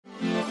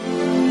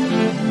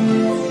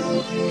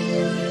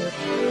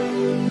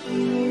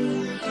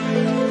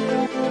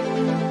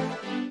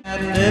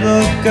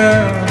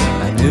girl,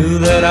 I knew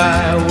that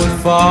I would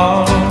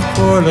fall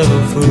for a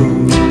little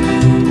fool.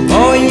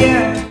 Oh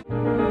yeah.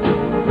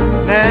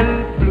 Nel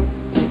blu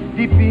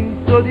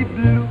dipinto di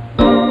blu,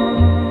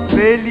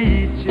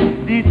 felice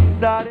di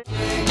stare.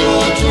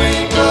 Twinkle,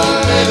 twinkle,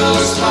 little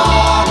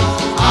star,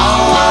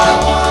 how I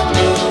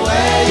wonder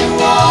where you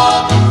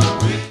are.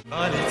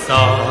 But it's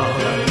all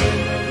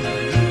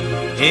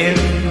in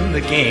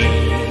the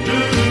game.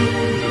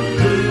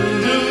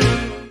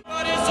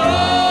 But it's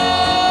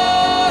only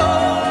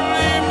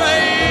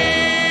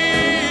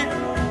make-believe.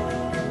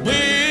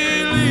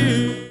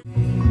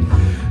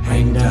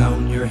 Hang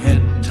down your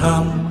head,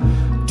 Tom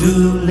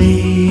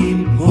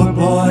Dooley, poor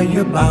boy,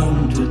 you're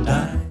bound to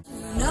die.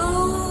 No,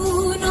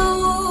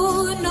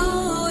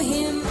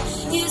 him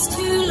is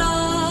to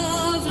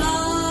love,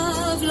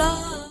 love,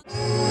 love.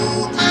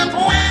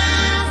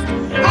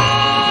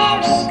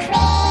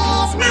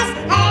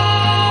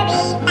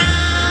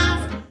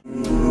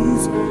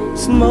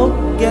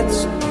 Smoke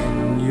gets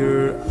in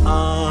your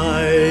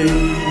eye.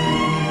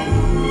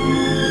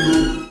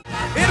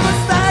 It was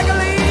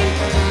Staggerly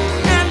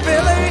and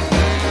Billy,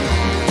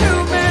 two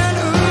men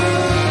who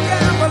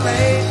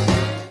gambling.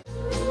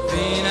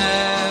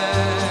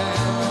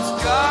 Venus,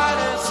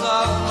 goddess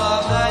of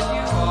love that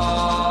you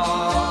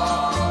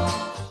are.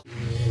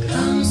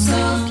 Come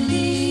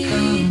softly,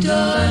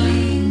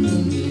 darling.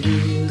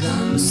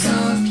 Come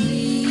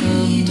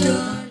softly,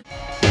 darling.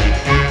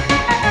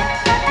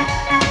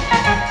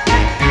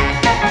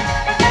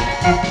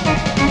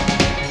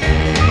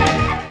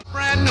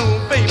 Brand new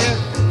baby,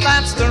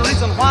 that's the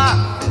reason why.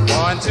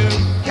 Going to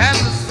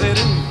Kansas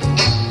City,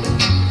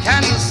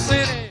 Kansas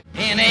City.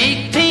 In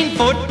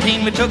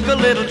 1814 we took a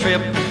little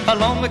trip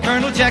along with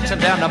Colonel Jackson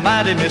down the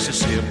mighty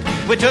Mississippi.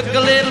 We took a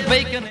little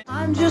bacon.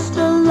 I'm just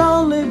a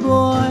lonely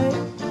boy,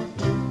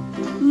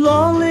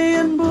 lonely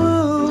and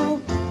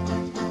blue.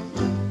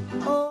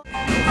 Oh.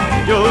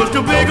 Just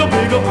a big,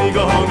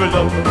 hungry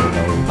love.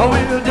 How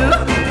will do?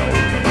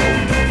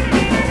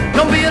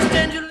 Don't be a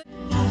stingy.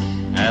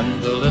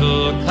 And the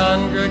little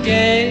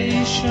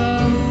congregation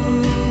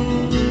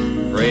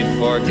prayed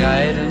for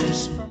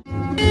guidance.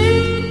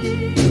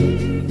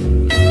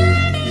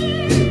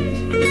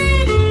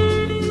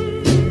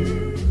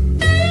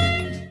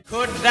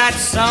 Could that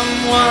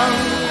someone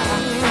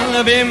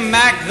be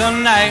Mac the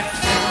Knife?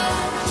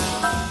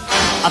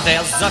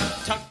 There's a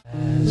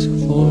ask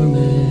for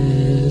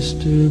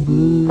Mr.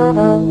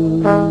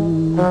 Blue.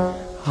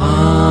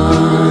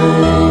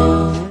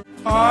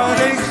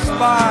 Heartaches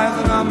by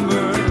the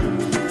number,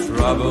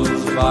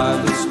 troubles by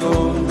the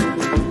score,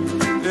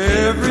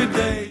 every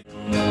day.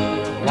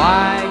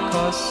 Why?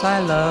 'Cause I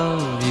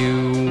love you.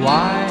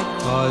 Why?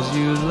 'Cause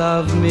you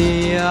love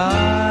me.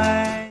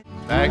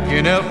 Back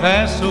in El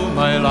Paso,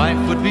 my life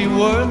would be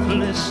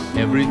worthless.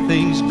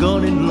 Everything's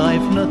gone in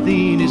life,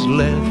 nothing is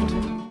left.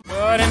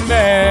 But in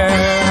there,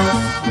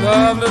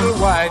 love little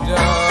white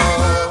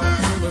dove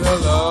with a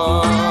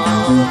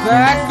love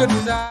that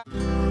couldn't die.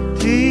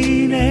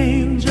 Teen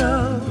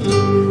angel,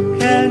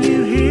 can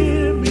you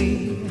hear me?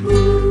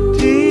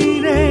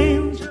 Teen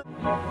angel.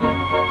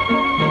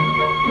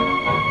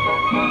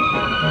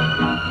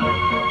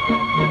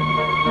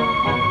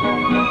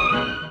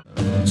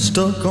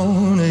 Stuck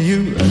on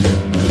you.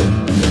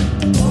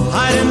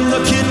 Hide in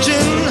the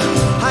kitchen,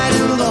 hide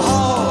in the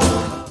hall.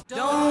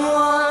 Don't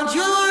want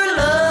your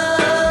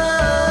love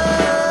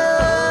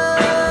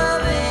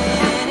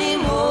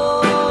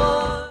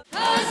anymore.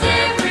 'Cause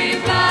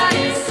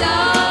everybody's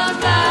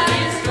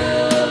somebody's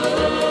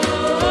fool.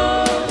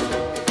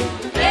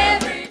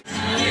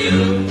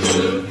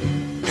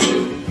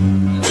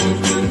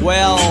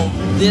 Well,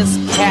 this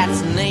cat's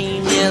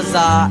name is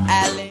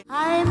Alex.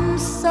 I'm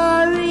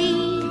sorry,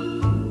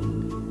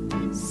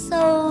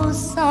 so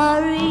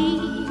sorry.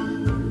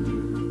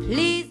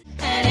 Please.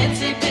 An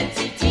itsy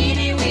bitsy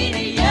teeny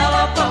weeny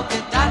yellow polka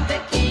dot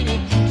bikini.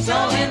 So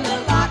in the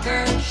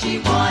locker she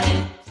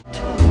wanted.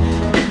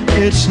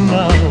 It's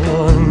now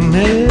or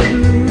never.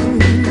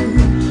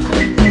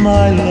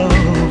 My love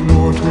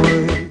won't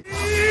wait.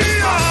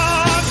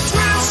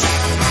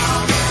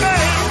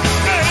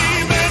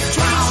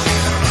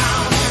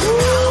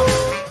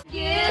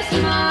 Yes,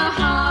 my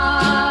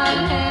heart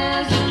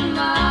has a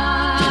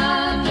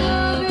mind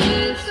of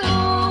its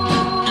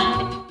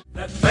own.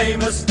 That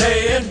famous day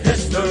in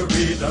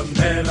history, the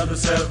men of the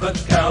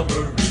 7th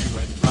Cavalry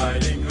went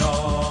fighting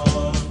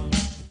on.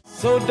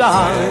 So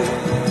darling,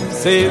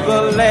 save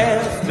the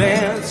last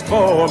dance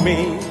for me.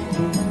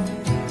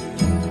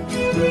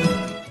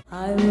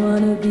 I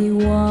wanna be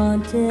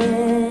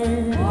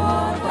wanted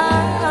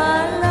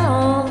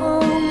alone.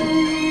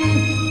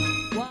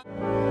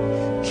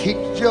 Keep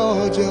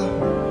Georgia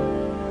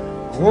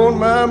on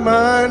my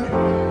mind.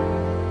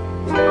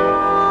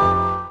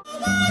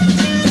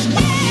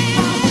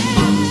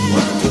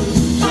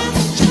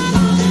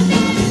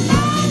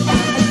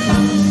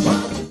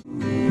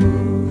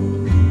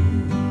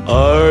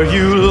 Are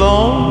you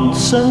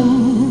lonesome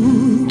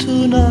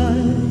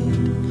tonight?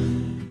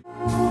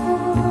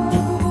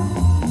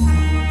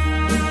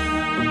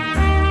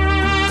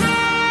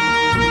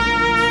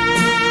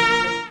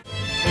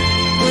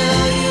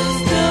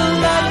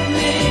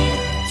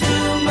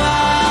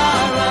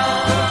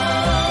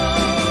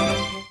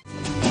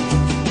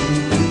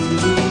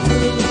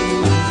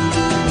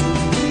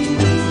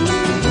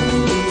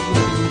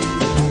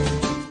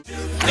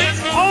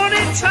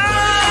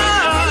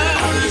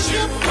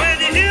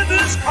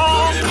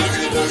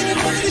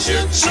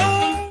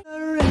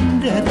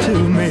 dead to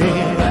me.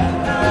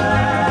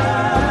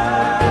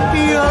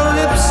 Your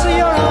lips,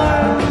 your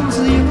arms,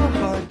 your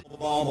heart.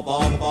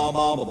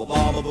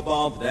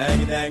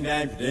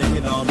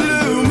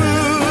 Blue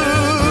moon,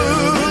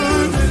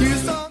 you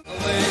saw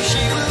where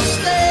she will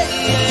stay.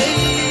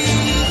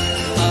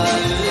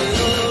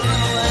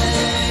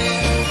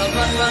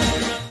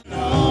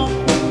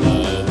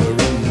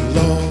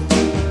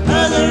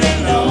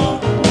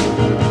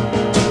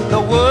 The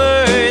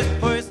worst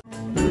person.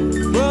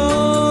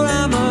 Oh,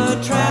 I'm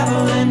a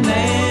traveling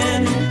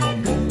man.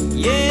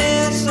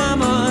 Yes,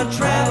 I'm a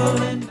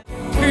traveling man.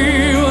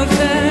 He was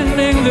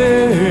standing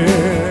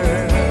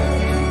there,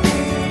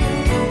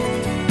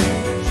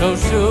 so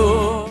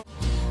sure.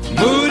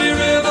 Moody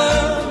river,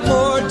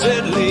 more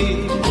deadly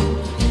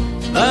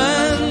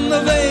than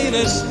the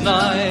vainest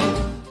night.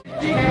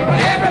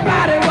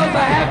 Everybody was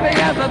as happy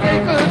as they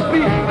could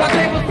be, but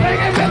they were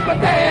singing with my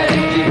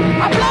daddy.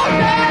 I blow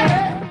daddy.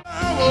 I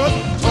was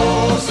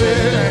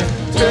tossing and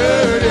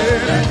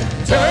turning and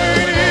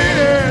turning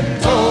and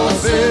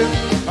tossing.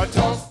 I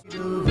tossed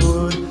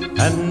Wood,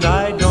 and I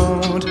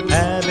don't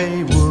have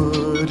a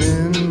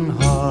wooden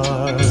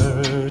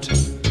heart.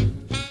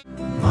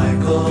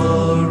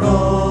 Michael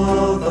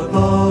rowed the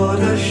boat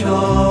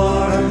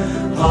ashore.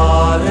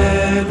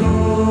 Hallelujah.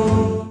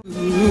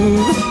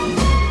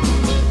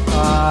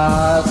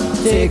 I'll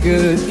take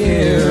good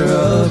care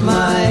of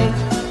my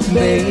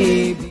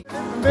baby.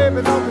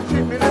 baby, don't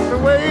treat me this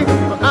way.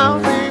 I'll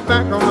be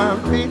back on my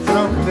feet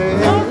someday.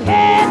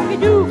 Okay, if you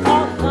do,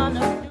 call son.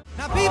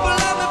 Now people,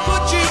 let me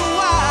put you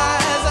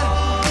wise.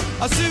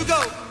 Sue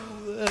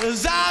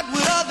goes out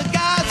with other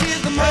guys.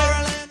 Here's the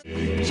Maryland.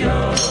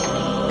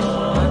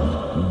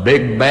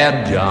 Big Bad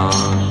John.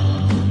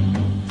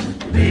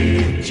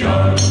 Big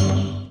John.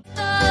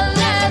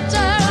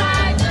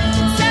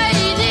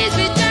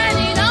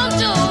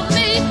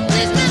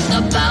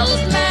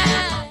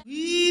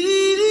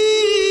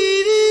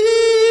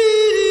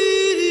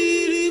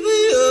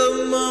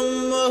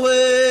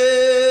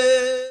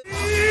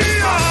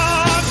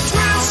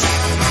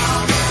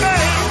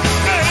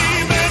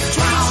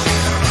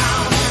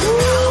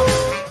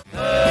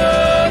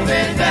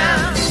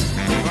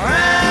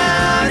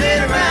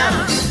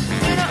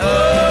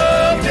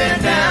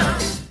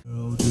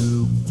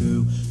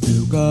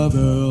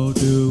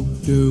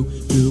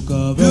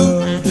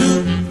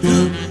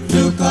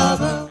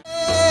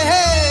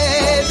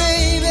 Hey,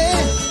 baby,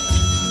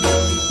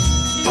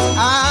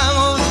 I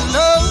want to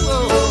know.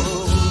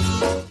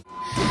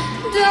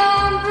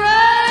 Don't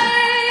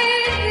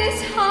break this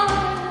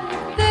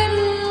heart that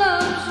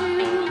loves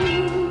you.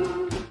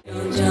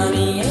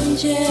 Johnny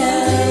Angel,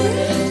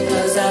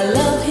 'cause I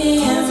love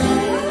him,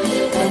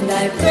 and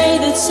I pray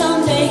that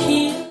someday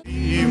he'll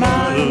Be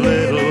my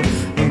little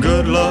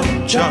good luck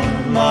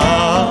charm,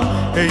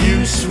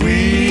 you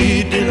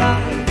sweet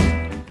delight.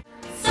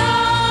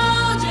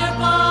 Soldier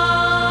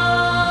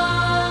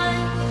boy,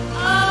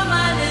 oh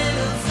my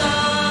little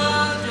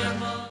soldier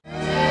boy.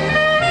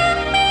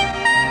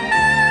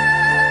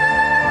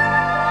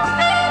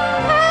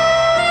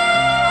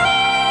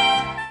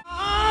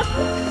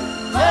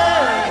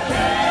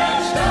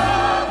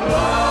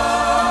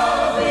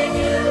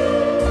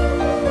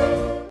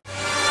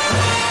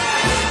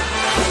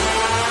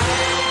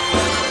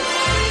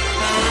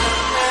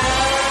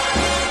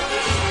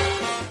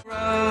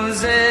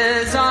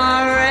 Roses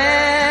are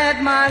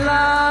red, my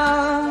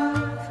love.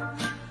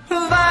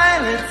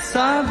 Violets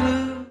are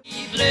blue.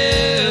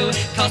 Blue,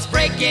 'cause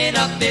breaking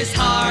up is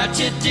hard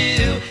to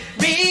do.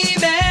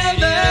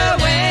 Remember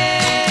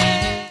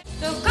when?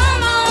 So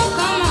come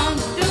on,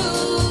 do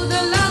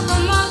the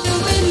locomotion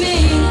with me.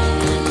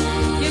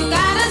 You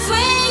gotta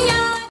swing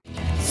your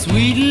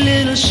Sweet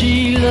little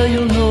Sheila,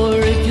 you'll know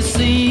her if you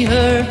see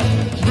her.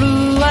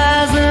 Blue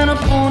eyes and a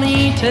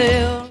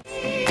ponytail.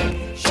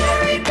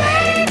 Sherry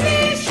baby,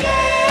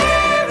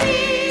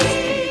 Sherry,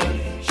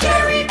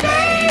 Sherry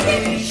baby,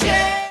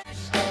 Sherry.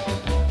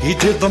 He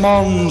did the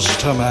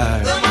monster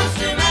mash. The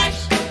monster mash.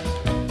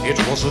 It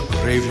was a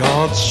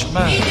graveyard He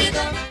smash. did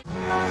the.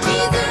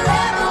 He's a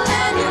rebel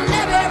and he'll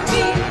never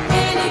be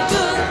any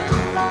good.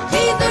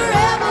 He's a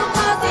rebel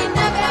 'cause he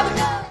never ever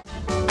does.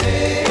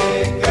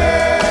 Hey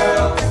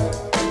girl,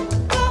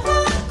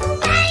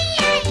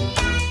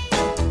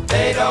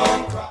 they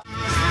don't cry.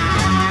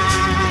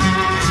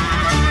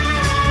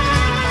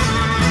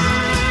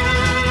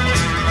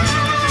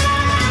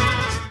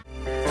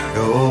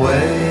 Go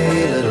away,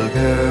 little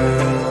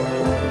girl.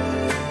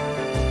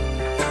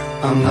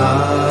 I'm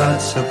not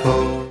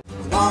supposed.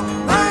 Walk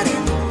right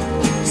in,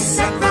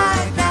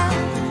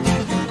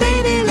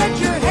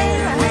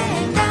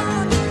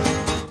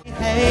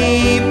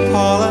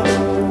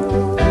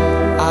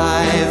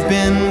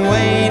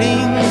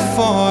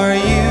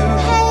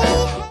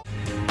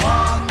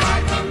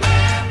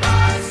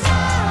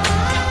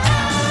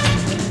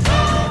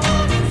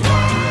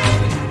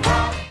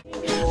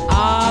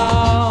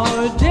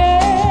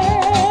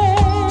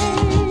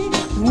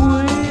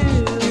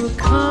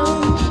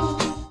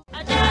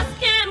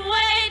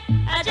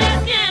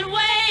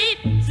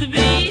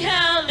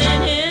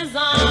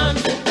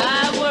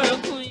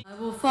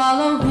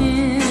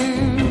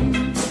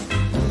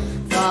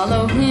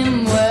 follow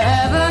him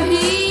wherever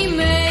he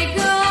may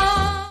go.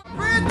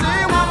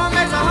 Pretty woman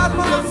makes a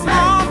husband look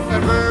small,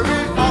 and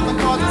very often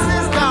causes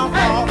his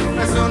downfall.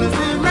 As soon as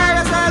he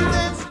marries her,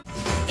 then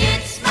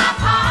It's my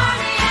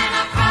party and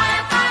I cry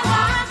if I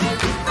want to,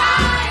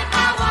 cry if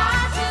I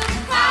want to,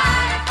 cry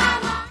if I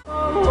want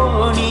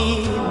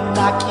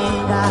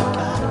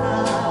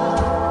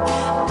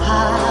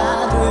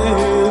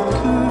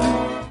to.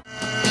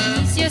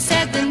 Easier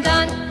said than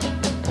done.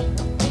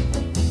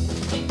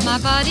 My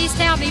buddies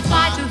tell me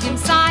fly to him,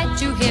 sigh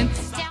to him.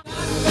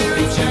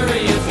 Cherry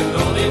isn't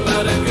only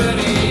but a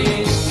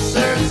goodie.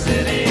 Surf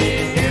City,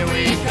 here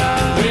we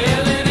come.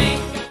 Really?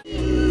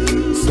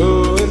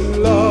 so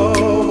in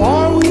love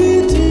are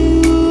we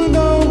two?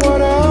 No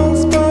one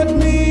else but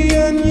me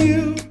and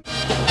you.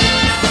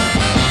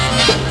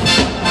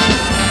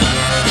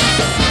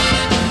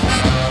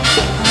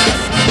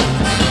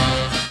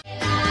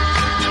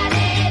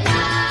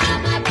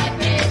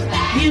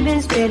 You've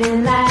been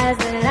spreading lies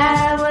that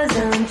I was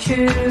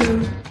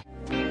untrue.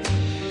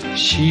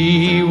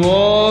 She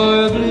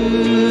wore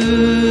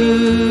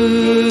blue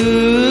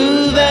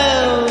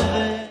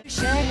velvet.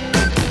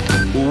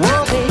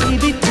 Whoa,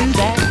 baby, do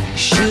that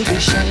sugar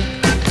shack.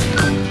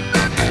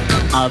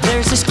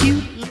 There's this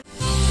cute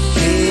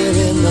here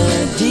in the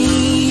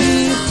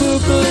deep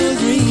purple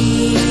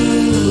dream.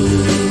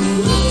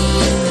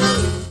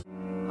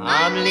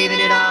 I'm leaving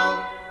it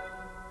all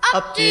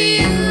up to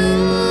you.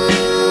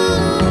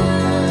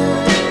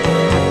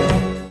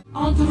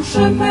 En tout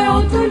chemin,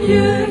 en tout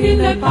lieu, il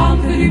ne parle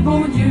que du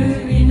bon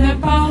Dieu, il ne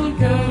parle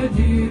que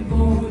du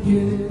bon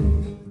Dieu.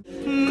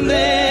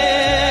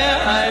 There,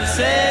 I've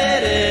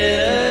said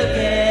it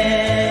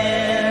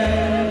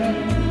again.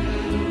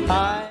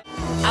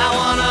 I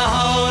wanna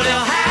hold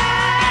your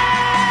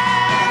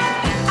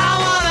hand. I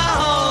wanna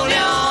hold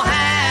your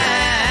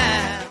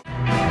hand.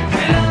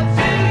 She loves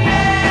you,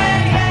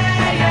 yeah,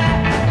 yeah, yeah.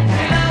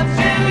 She loves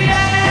you,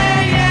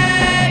 yeah,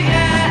 yeah,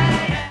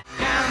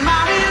 yeah. Am I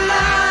in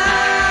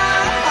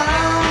love?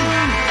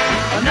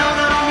 No,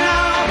 no, no,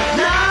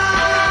 no.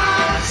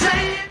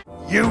 Say it.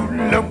 You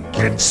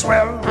lookin'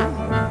 swell,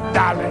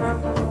 darling.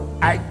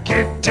 I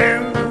get to,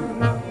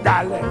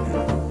 darling.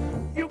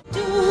 You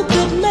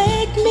could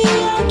make me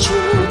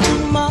untrue to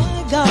my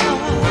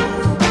God.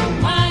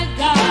 My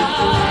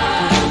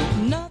God,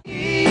 No.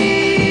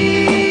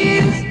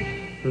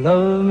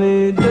 Love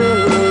me do.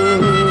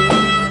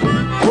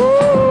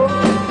 Oh,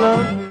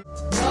 love me.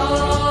 go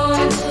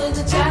into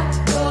the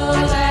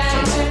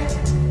jack-o'-lantern,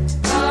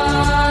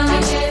 gonna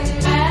get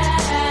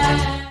mad.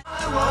 I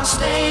won't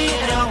stay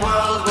in a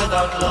world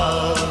without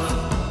love.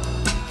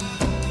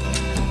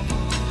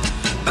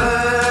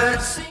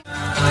 Birds sing. I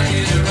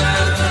get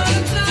around,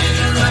 round,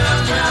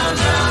 round.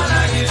 I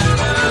get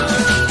around,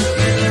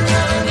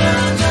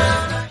 round,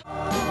 round.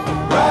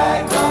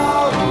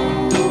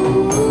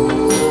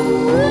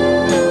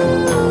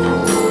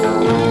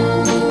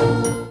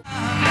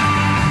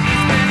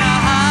 It's been a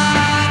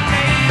hard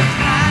day's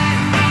night.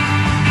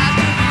 I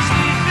could be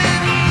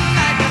sleeping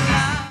like a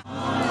lion.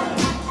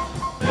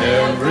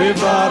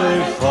 Everybody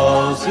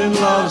falls in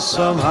love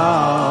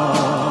somehow.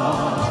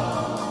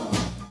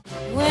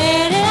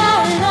 Where did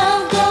our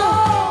love go?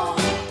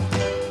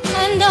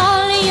 And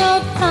all your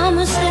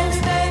promises,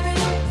 baby.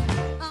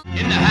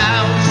 In the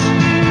house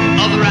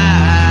of the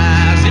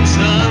rising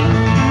sun.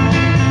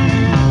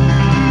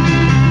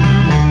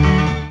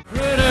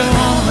 Pretty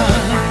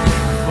woman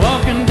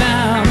walking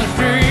down the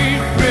street.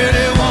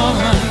 Pretty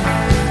woman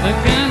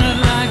looking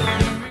like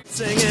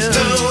Singing.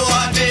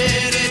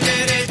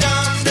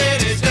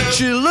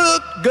 She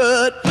looked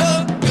good.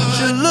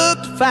 She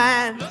looked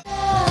fine.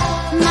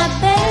 My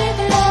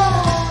baby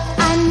love,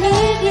 I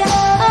need you,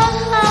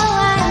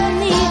 oh, I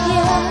need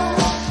you.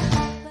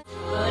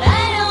 But I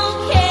don't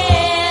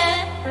care,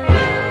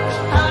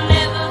 I'll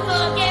never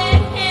forget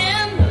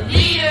him, the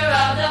leader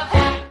of the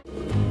pack.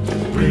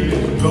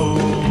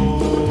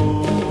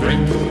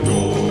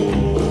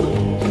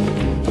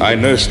 I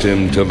nursed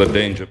him till the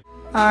danger.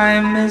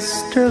 I'm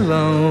Mr.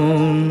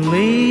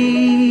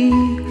 Lonely.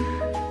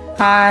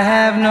 I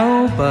have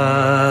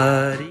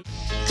nobody.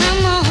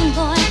 Come on,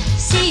 boy,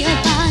 see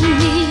about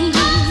me.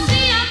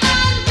 See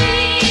about me.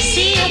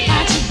 See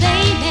about you,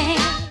 baby.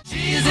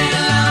 She's in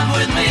love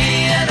with me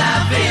and I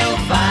feel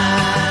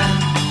fine.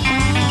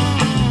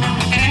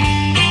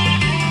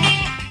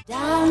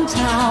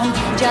 Downtown,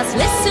 just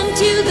listen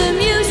to the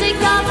music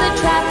of the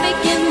traffic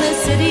in the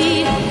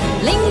city.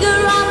 Linger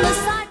on the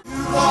side.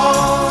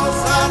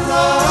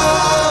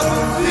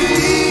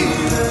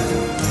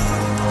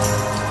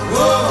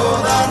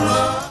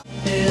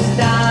 This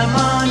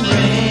diamond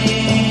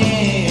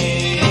ring.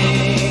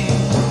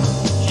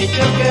 She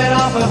took it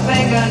off her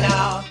finger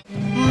now.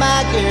 My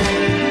girl,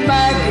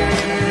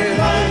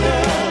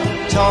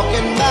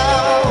 talking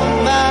about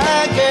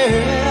my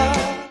girl.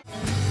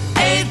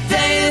 8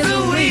 days a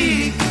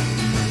week,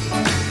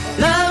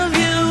 love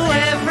you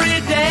every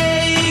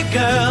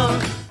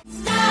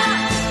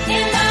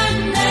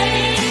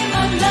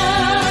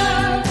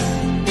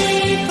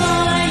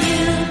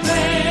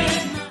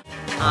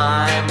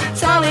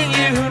telling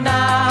you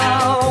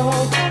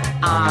now.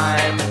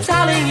 I'm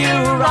telling you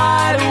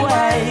right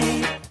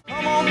away.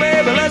 Come on,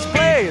 baby, let's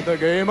play the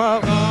game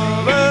of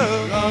love,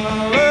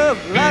 love,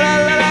 la la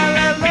la la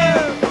la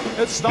love.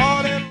 It's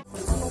starting.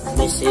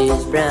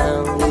 Mrs.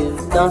 Brown,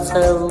 you've got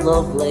a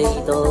lovely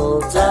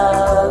daughter,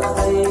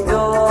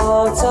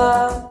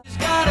 She's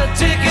got a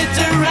ticket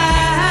to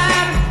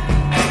ride.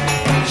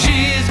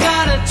 She's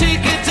got a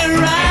ticket to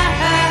ride.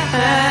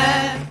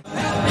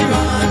 Help me,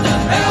 Rhonda,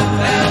 help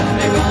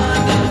me,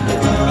 Rhonda.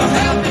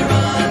 Help me,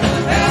 Rhonda,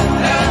 help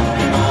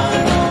me,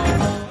 Rhonda.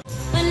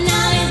 But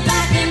now he's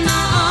back in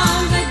my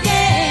arms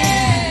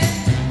again,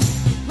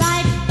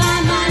 right by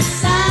my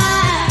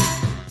side.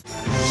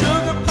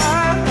 Sugar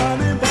pie,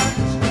 honey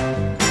buns.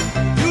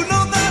 You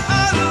know that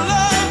I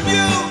love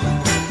you.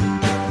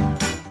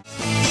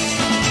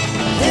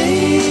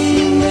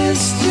 Hey,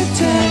 Mr.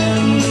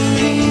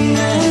 Tambourine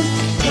Man,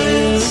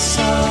 play a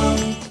song.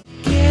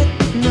 Get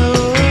no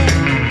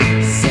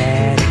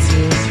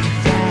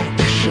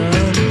satisfaction.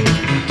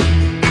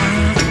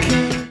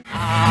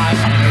 I'm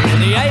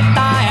really eight,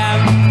 I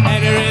am,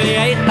 and really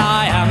eight,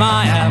 I am.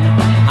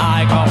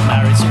 I got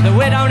married to the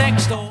widow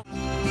next door.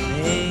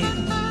 Hey,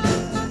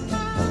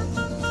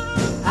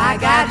 I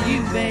got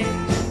you, babe.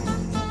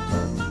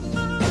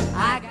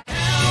 I got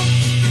help.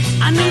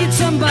 I need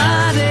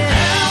somebody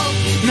help,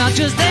 not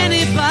just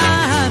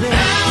anybody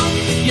help.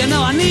 You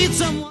know I need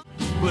someone.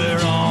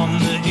 We're on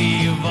the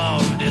eve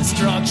of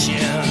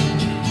destruction.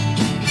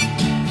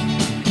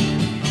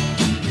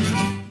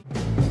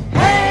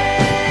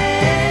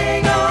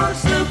 Hang on,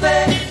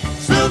 Snoopy,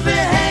 Snoopy,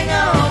 hang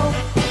on.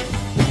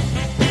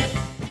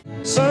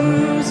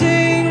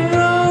 Something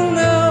wrong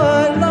now,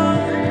 I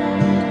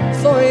long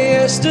for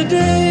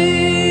yesterday.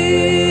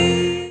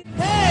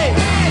 Hey,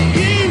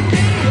 you,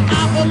 get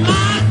off of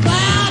my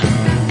cloud.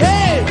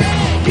 Hey,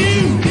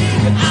 you,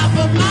 get off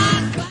of my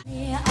cloud.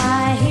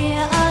 I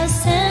hear a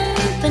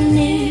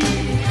symphony,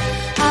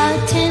 a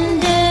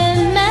tender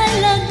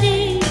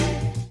melody.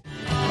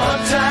 A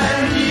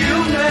time you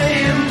may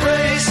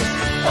embrace,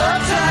 a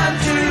time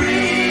to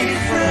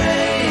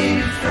refrain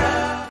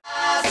from.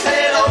 I say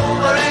it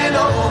over and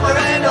over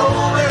and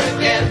over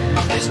again.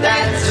 This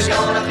dance is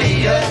gonna be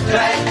a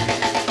drag.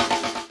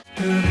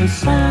 To the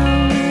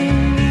sound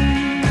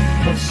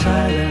of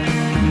silence,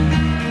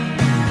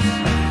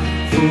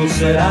 fool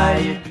said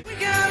I. We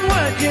can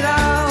work it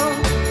out.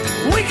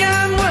 We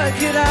can work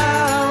it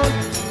out.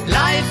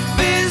 Life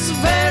is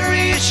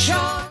very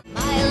short.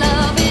 My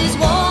love is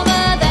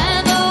warmer than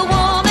the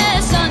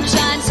warmest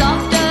sunshine,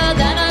 softer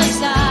than a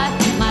sigh.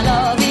 My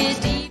love is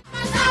deep.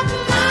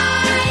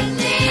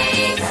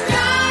 Lightning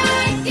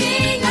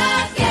striking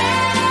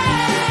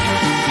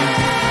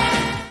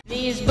again.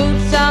 These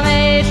boots are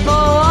made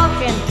for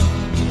walking,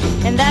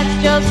 and that's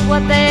just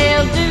what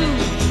they'll do.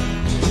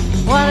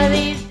 One of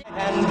these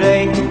And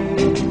take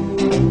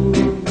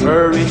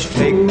courage,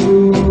 take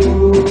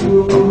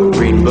from a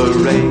green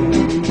beret.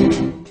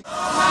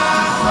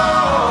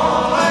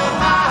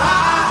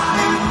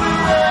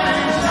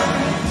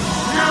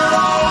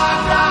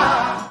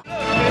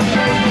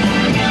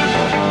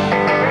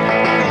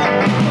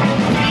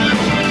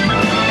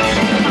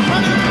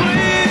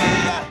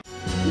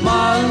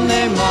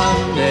 Monday,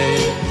 Monday,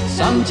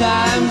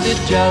 sometimes it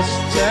just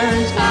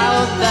turns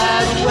out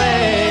that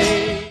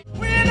way.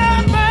 When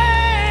a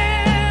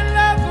man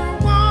loves a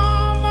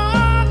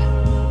woman,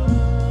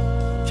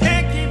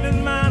 can't keep his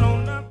mind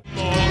on nothing.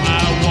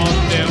 I want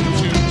them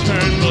to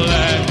turn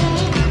black.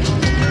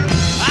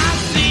 I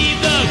see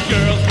the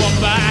girls walk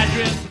by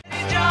dressed.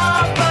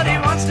 Job, but he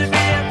wants to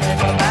be a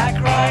paperback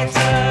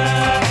writer.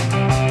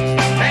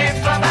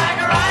 Paperback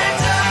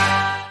writer.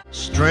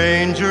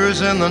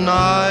 Strangers in the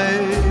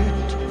night,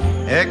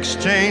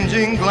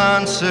 exchanging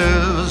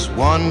glances,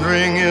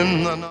 wandering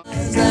in the night.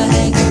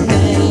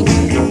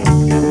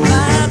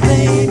 My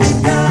baby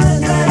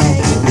does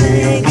like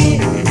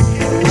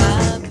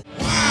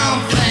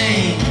wild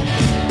thing.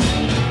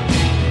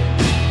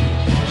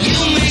 You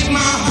make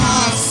my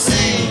heart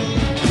sing.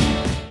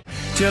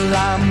 Till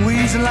I'm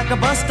wheezing like a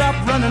bus stop,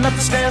 running up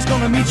the stairs,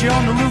 gonna meet you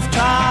on the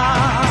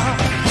rooftop.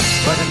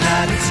 But at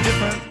night it's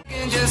different. You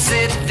can just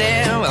sit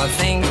there while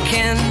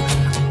thinking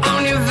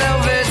on your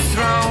velvet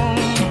throne.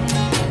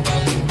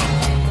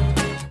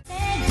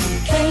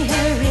 Can't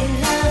hurry,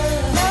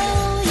 love. No,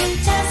 you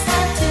just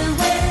have to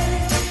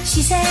wait.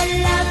 She said,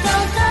 love,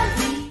 don't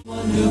hurry.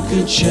 One who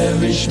could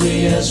cherish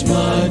me as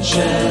much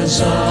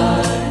as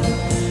I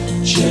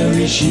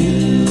cherish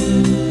you.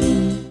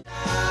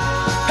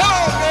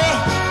 Hello, girl.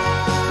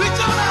 Reach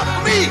on out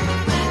for me.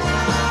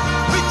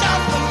 Reach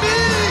out for me.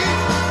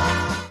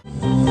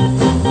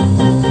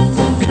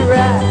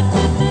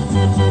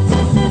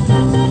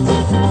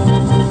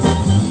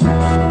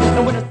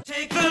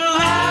 Take the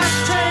last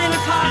train to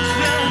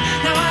Clarksville.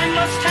 Now I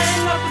must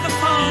hang up the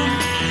phone.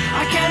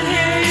 I can't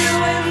hear you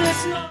in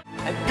this noise.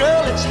 And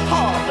girl, it's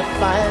hard to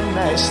find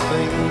nice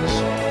things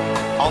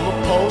on the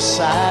post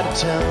side of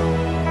town.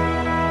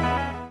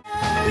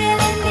 Don't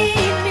really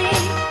need me,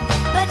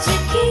 but you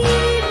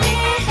keep me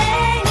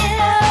hanging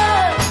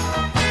up.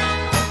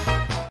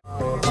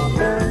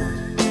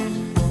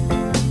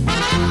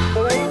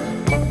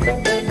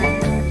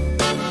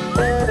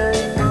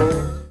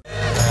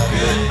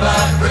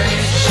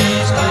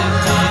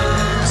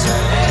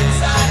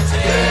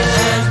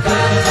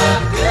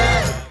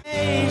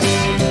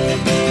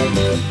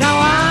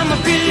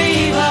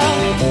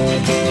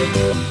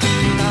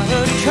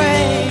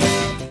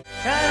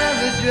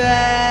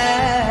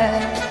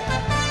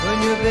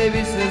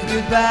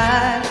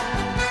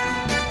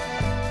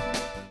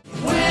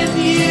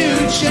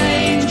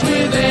 change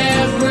with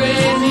every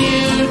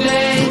new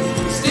day.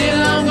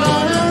 Still, I'm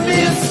gonna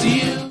miss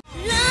you.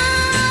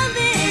 Love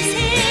is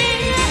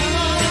here,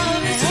 all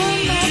the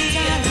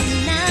time.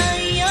 Now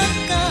you're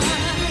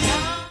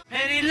gone.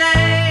 Penny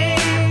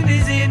Lane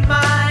is in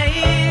my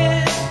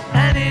ears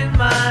and in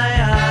my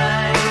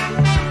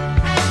eyes.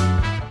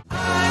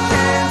 I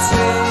can't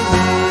say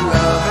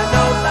loving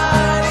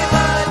nobody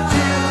but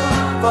you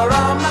for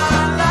all my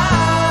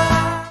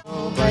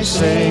life. By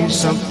saying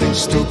something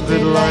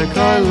stupid like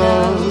I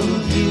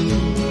love you.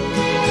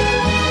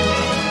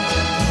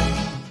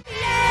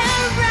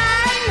 Yeah,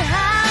 right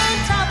high on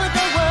top of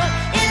the world,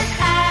 it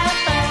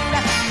happened.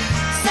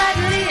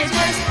 Suddenly it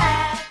just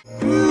happened.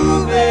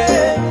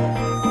 Grooving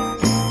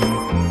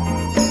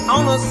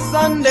on a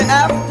Sunday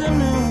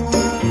afternoon.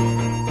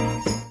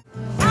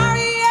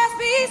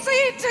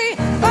 R-E-S-P-E-C-T,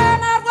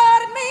 find out what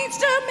it means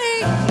to me.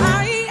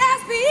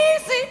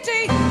 R-E-S-P-E-C-T.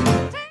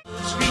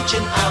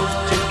 Reaching out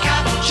to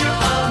capture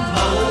a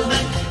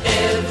moment.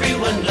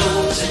 Everyone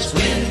knows it's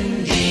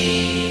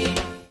windy.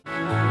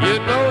 You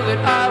know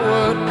that I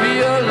would be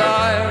a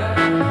liar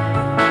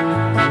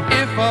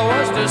if I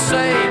was to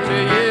say to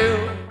you,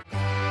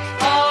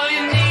 All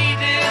you need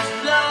is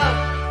love.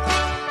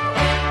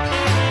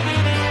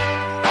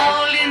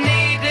 All you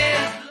need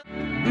is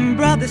love.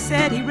 Brother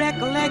said he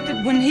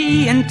recollected when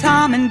he and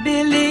Tom and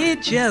Billy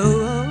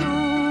Joe.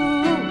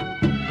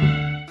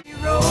 She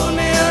wrote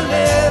me a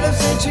letter,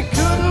 said she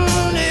couldn't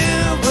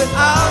live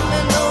without me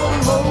no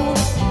more.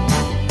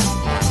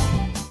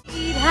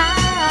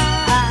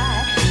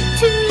 High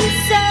to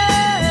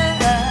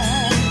serve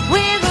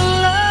with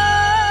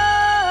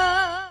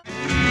love.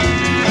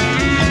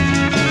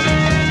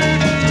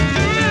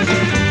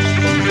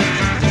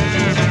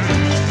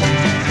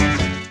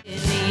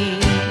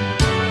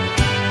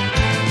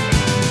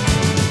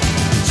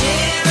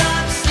 Cheer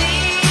up,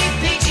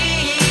 sleepy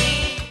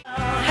Jean.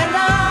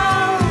 Hello.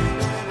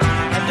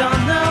 I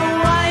don't know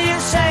why you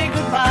say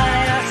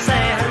goodbye. I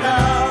say hello.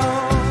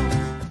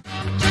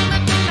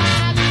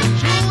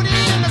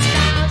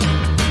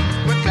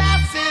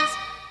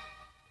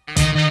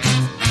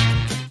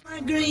 My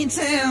green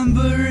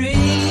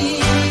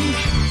tambourine.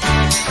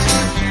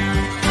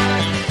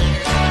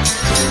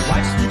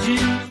 Watch the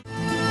gym.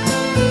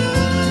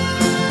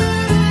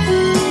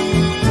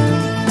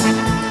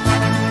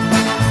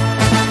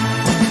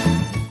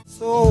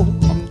 So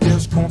I'm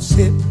just gonna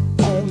sit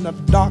on the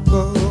dock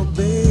of the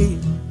bay,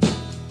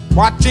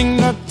 watching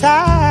the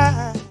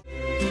tide.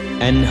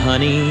 And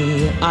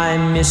honey, I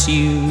miss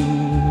you.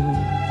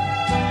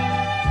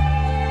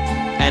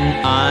 And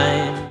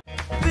I'm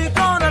we're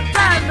gonna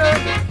stand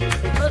up,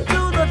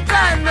 do the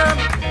stand up.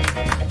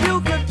 You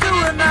can do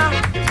it now.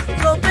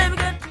 So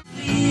baby,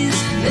 please,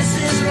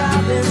 Mrs.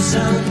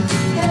 Robinson,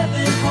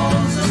 heaven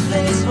holds a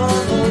place for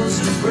those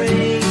who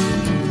pray.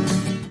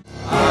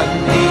 I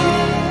need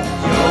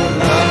your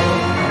love.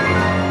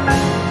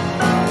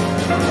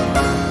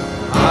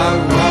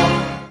 I want.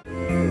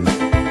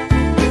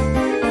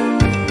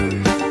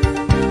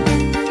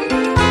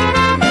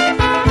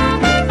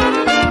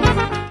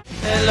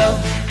 Hello,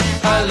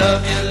 I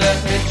love you, let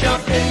me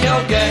jump in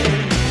your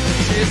game.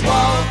 She's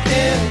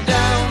walking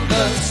down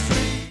the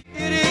street.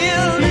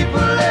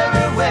 People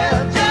everywhere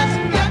just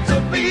got to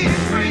be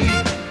free.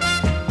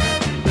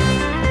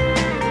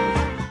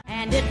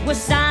 And it was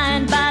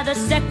signed by the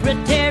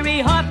secretary,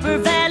 Harper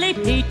Valley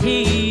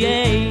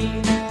PTA.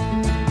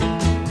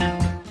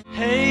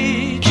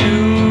 Hey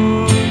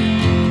Jude,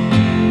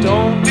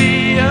 don't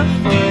be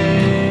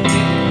afraid.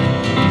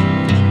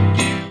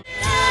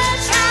 Love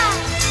child,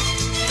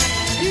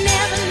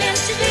 never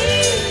meant to be.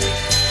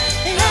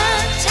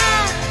 Love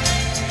child.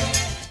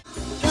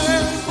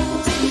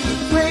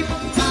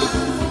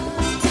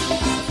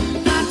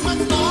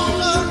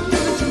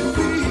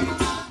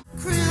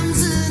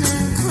 Crimson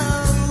and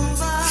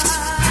clover.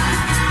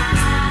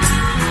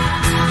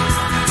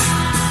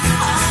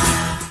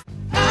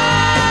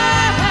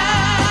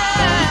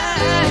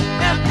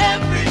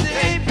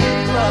 Everyday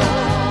people,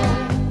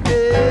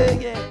 yeah,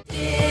 yeah.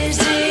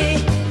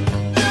 Dizzy.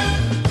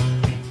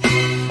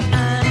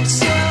 I'm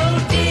so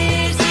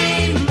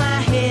dizzy, my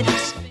head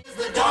is spinning.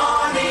 The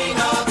dawning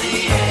of the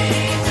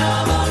age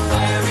of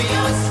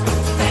Aquarius,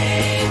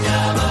 age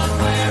of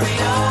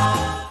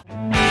Aquarius.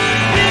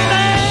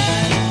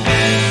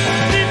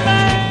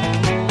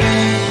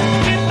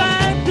 Be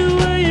back the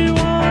way you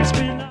once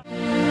been.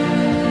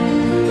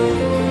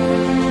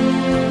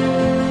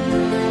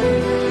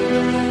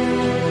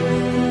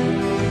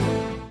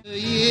 The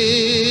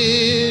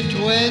year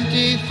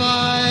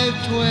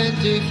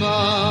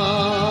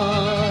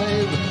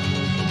 2525.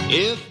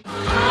 If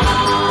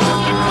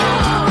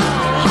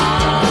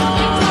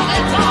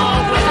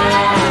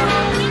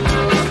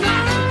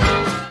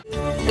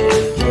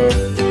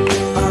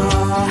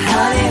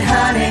Honey,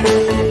 honey,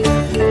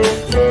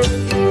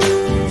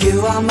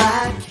 you are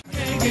my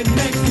Get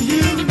next to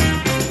you,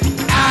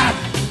 I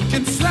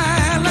can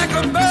fly like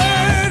a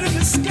bird in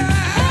the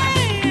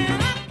sky.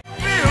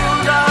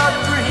 build our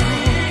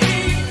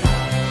dreams,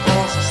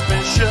 more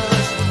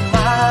suspicious of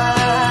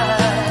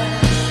mine.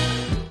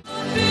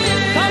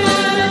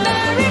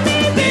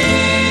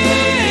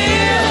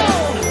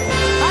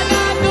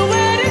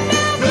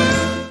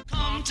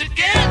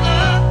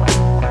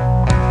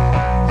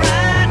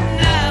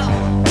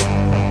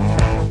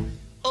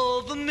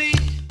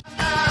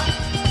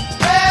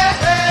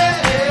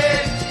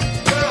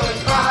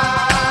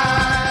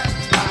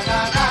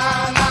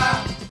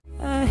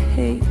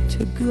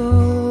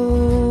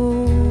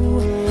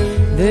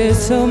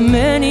 So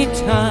many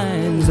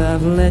times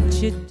I've let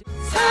you down.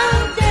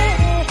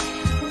 Someday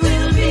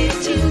we'll be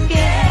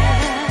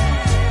together.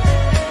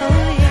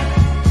 Oh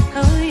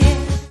yeah, oh yeah.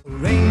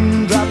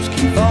 Raindrops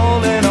keep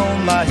falling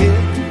on my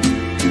head,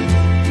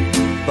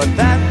 but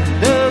that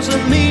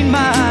doesn't mean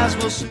my eyes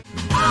will see.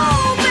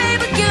 Oh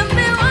baby, give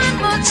me one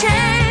more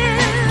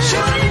chance.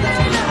 Surely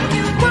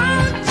you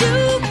want to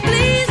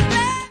please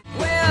me.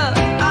 Well,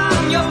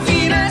 I'm your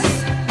Venus,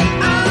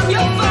 I'm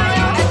your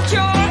fire, and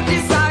your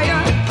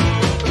desire.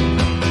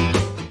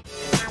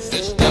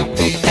 Sister B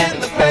and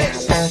the bass.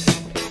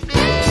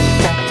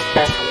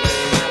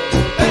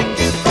 Thank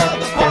you for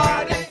the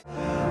party.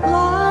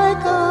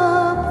 Like a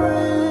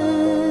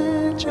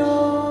bridge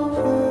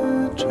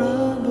over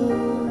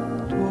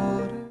troubled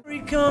water. He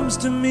comes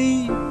to me,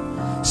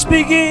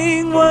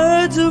 speaking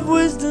words of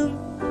wisdom,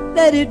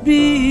 let it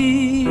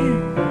be.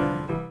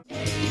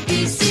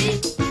 ABC,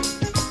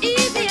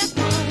 easy as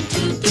 1,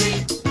 2,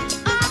 3.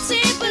 I'm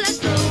simple as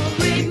slow,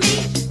 bring me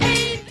A.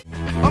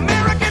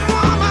 American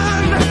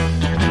woman,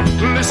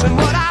 listen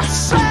what I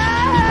say.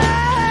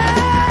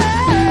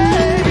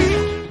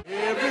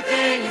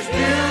 Everything is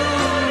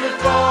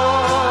beautiful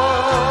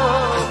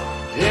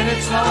in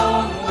its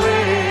own way.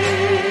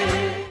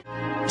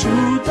 To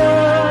the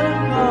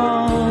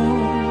long,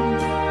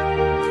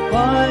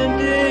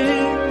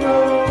 winding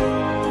road.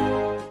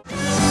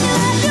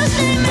 You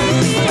say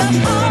maybe I'm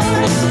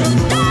hard,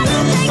 gotta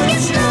take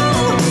it slow,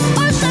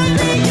 or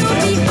someday you'll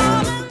be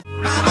on.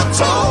 Mama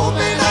told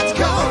me let's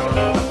go.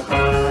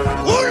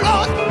 Oh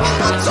Lord,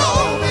 Mama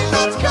told me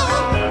let's go.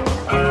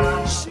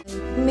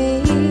 Me,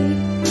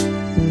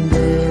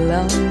 they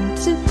long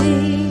to be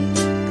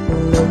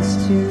close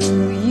to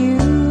you.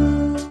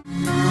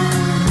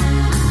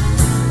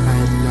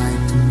 I'd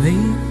like to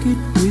make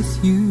it with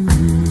you.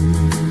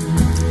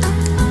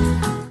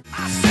 I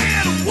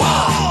said,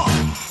 whoa,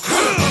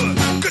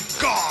 good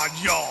God,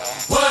 y'all.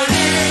 What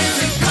is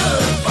it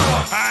good for?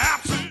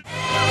 Absolutely.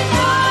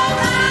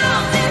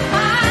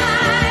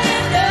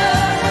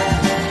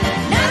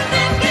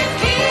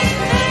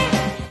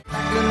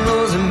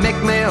 Those and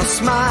make me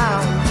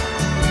smile.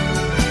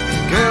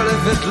 Girl,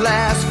 if it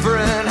lasts for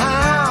an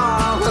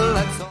hour, well,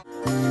 that's all.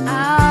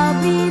 I'll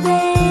be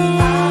there.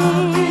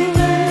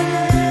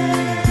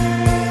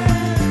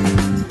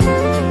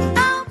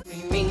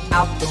 Screaming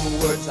out the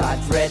words I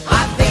dread. I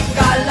think I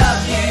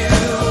love you.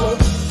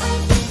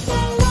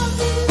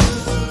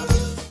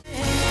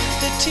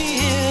 The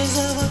tears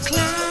of a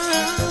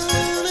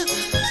clown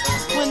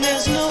when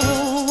there's no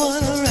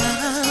one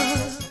around.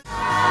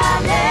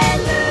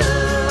 Hallelujah.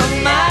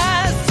 My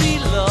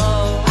sweet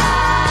love,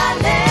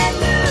 Hallelujah.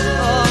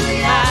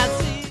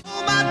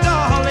 oh my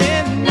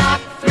darling,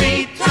 knock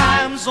 3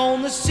 times on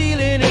the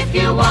ceiling if If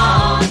you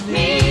want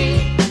me,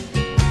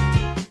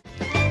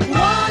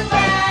 one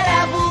bad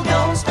apple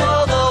don't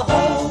spoil the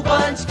whole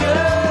bunch,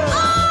 girl.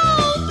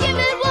 Oh, give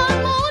it one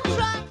more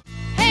try.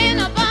 Hey,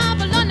 na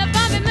Bobby, na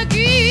Bobby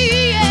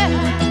McGee, yeah.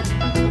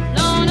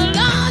 La la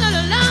la la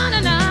la la la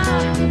la.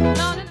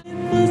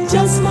 It's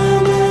just my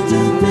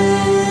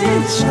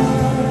imagination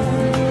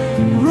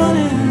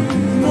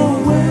running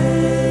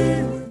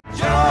away.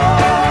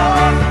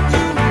 Joy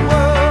to the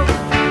world,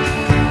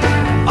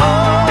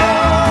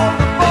 all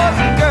the boys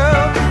and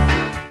girls.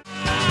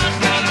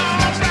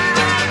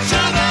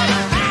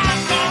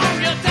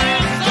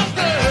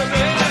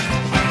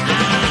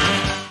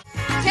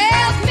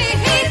 Tells me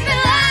he's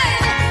been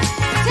lying.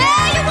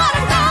 Tell you what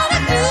I'm gonna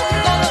do.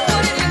 Gonna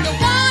put it into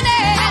one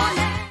end.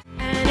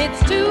 And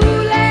it's too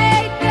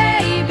late,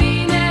 baby.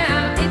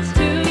 Now it's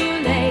too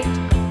late.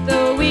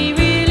 Though we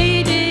really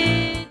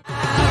did.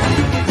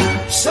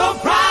 So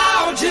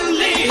proud you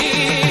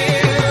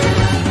live,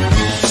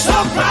 so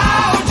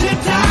proud you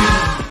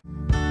die.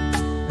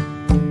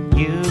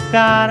 You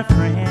got a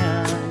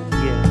friend,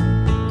 yeah.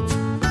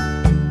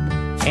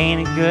 Ain't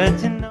it good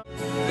to know?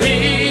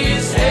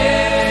 Please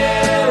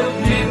help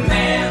me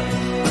mend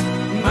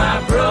my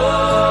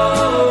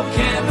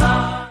broken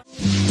heart.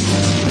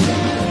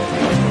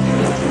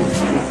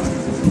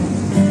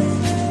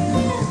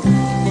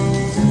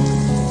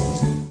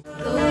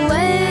 Go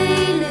away,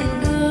 little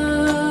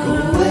girl.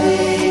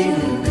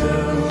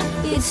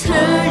 It's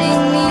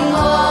hurting me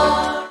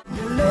more.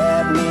 You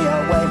led me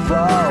away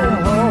from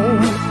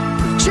home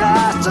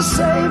just to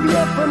save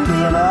you from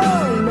being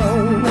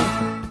alone.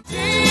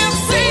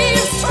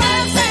 Thieves,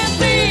 tramps, and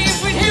thieves.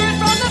 We hear it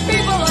from the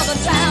people of the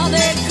town.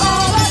 They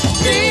call us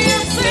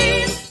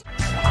thieves.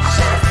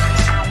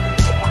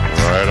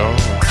 Right on.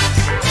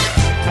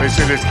 They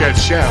say this cat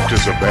Shaft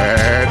is a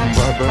bad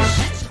mother.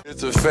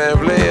 It's a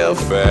family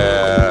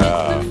affair.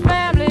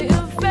 Family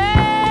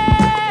affair.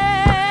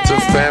 It's a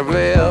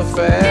family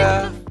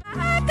affair. I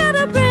got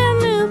a brand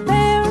new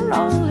pair of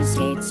roller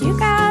skates. You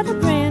got a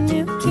brand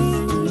new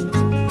key.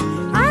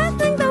 I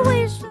think that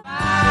we should.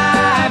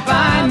 Bye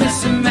bye,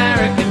 Miss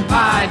American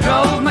Pie.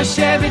 Drove my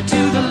Chevy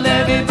to the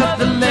levee, but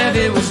the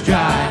levee was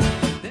dry.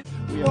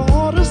 We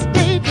ought to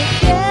stay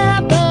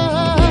together,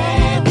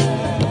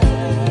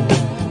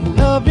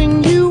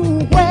 loving you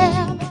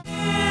well.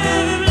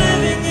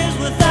 Living is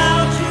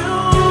without you.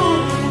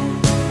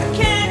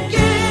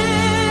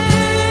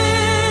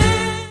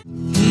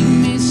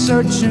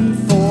 searching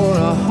for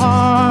a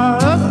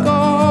heart of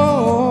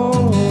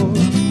gold,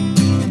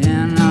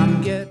 and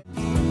I'm getting.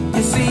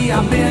 You see,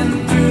 I've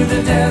been through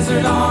the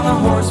desert on a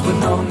horse with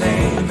no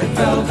name. It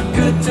felt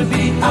good to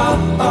be out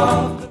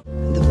of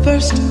the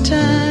first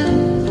time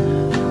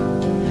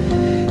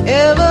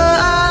ever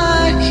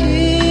I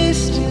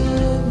kissed you.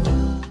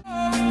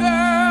 Oh,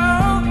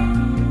 girl,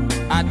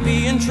 I'd be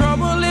in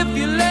trouble if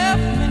you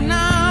left me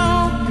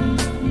now,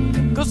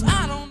 'cause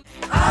I don't.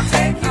 I'll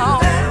take you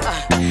there.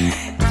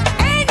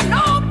 Ain't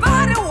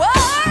nobody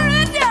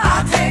worried.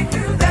 I'll take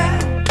you there.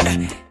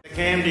 The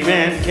candy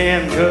man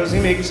can, 'cause he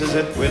mixes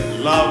it with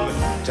love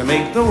to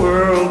make the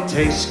world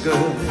taste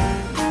good.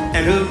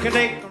 And who can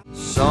take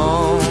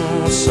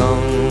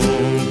Song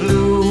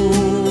blue,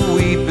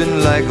 weeping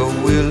like a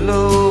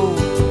willow.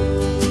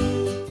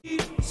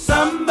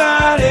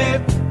 Somebody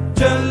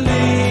to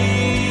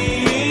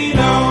lean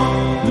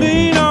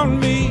on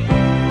me.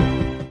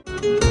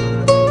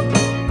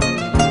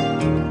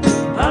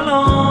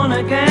 alone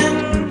again,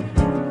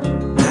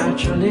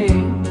 naturally.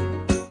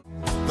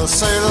 They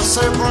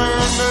say,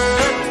 Brandy,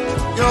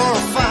 you're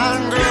a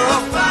fine girl.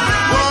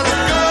 What a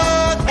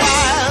good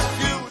wife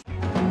you.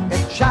 A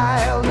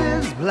child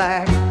is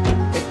black,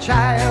 a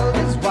child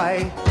is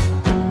white.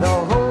 The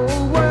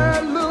whole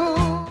world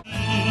moves.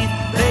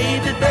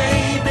 Baby,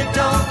 baby,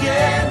 don't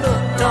get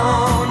hooked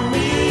on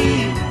me.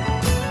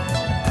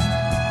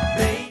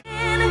 Baby.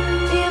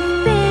 If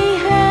they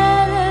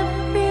had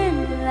been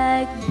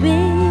like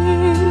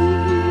Ben,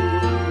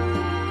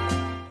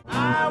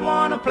 I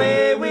wanna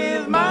play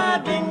with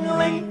my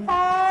dingling.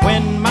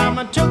 When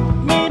Mama took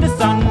me to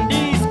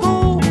Sunday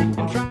school,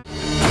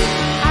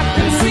 I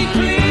can see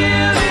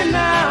clearly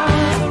now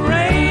the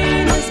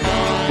rain is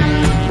gone.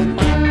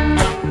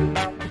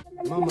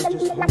 Mama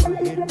just hold her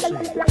head and say,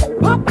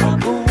 Papa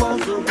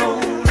was a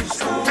rolling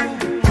stone,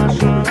 my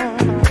son.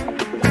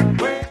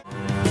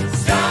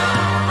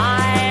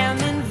 I am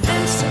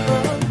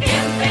invincible.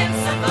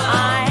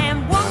 I am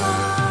woman.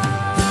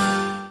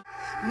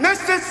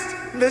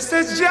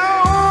 Mrs.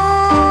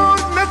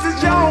 Jones, Mrs.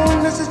 Jones,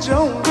 Mrs.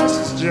 Jones,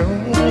 Mrs.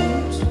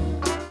 Jones.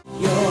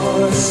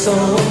 You're so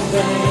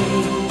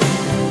vain.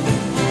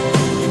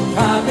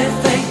 Probably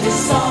think this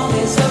song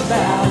is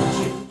about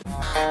you.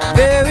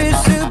 Very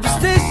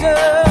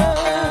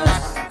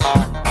superstitious.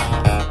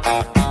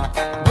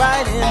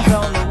 Writings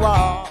on the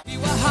wall. We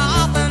were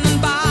hopping and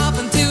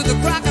bobbing to the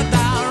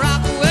crocodile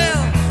rock.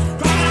 Well,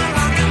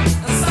 rockin'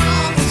 a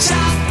song and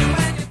shouting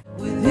when you.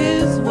 With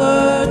his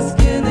words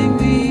killing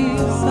me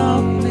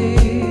softly.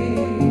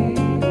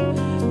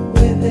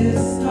 With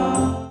his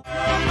song.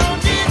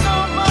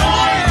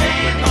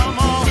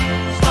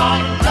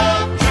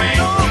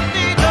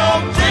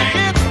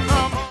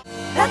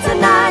 That's the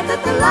night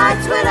that the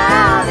lights went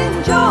out in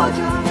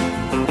Georgia.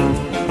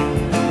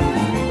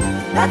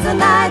 That's the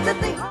night that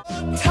they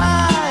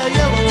Tie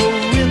yellow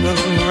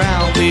ribbon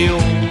round the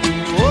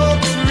oak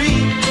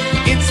tree.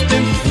 It's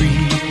been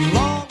free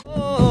long.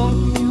 Oh,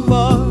 you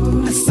are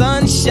the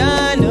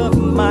sunshine of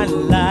my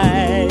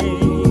life.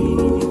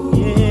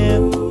 Yeah.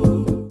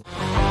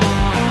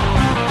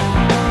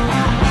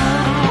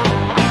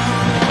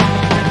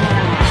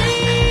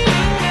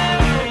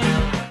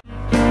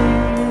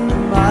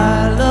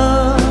 My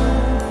love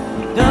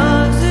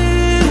does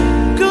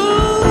it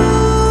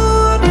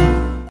good.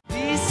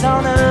 Peace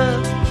on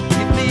earth,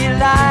 give me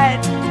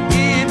light.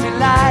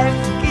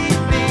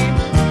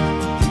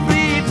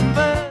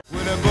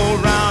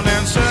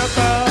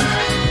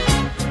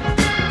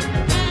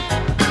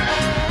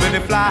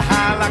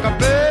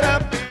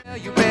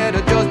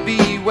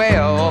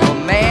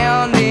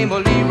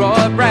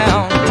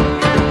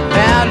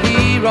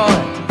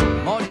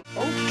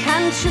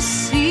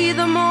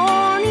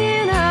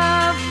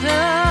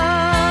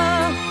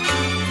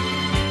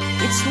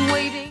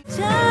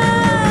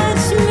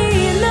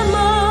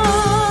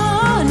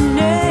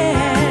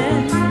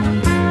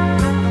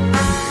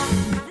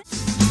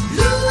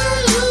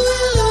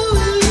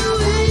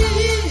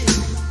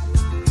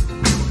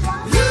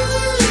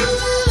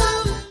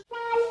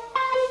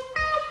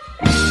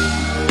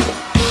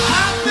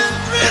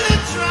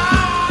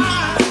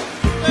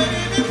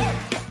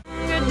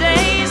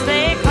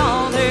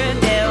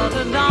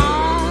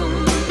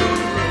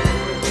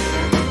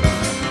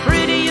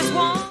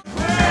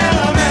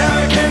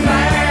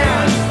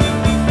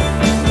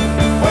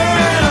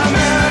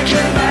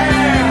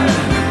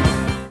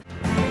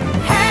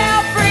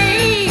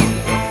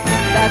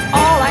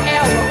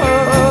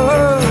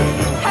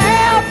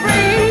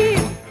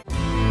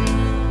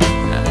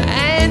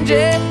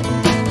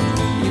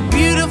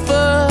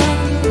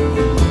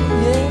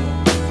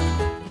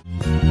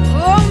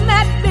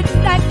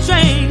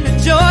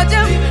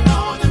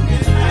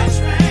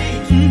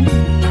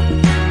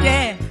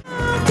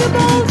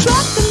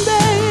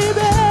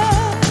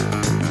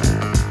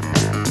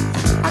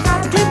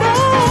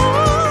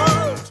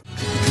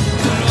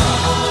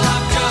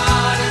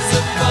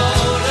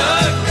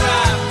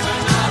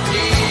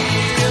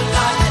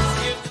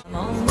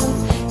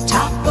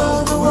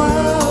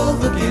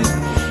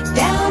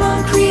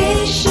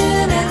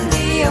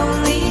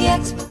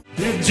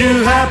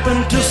 you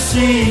happen to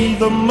see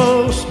the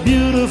most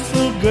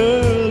beautiful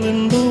girl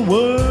in the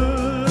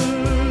world?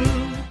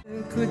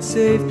 I could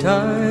save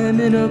time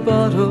in a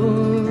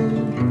bottle.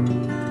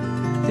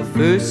 The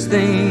first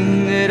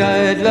thing that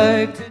I'd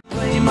like to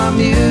Play my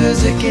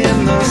music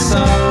in the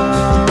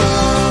sun.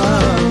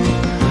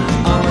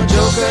 I'm a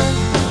joker,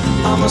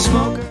 I'm a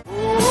smoker.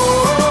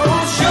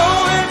 Show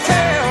and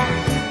tell,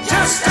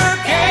 just a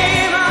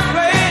game I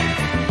play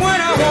when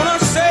I wanna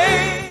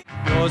say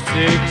You're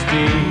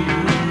 16,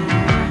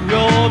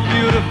 you're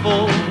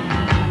beautiful,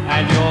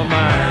 and you're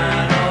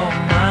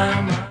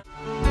mine.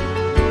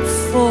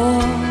 For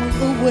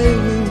the way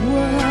we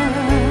were.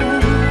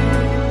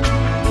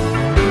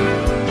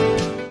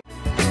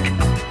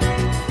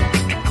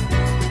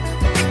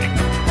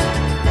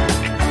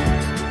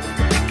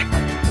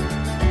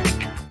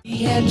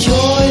 We had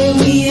joy,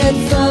 we had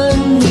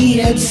fun, we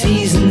had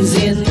seasons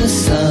in the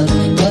sun,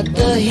 but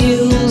the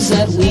hills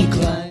that we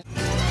climbed.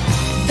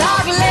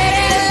 Dark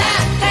lady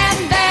laughed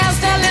and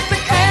danced and lit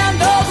the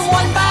candles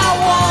one by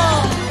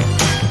one.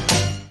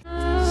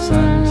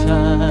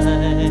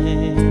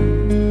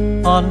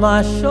 Sunshine on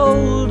my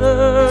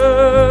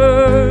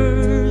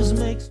shoulders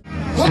makes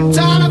What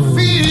kind of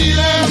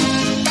feeling?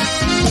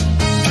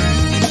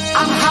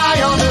 I'm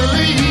high on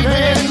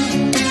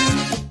believing.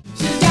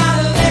 She's got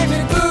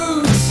electric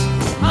boots.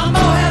 I'm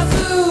more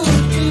food.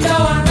 You know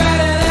I'm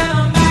better than a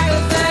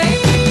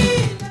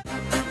magazine.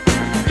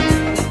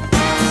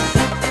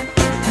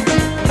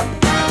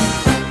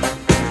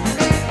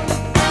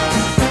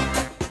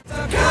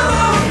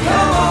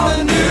 Come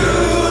on, do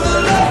the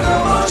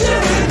locomotion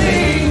with me.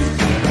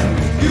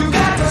 You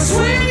got the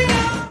swing.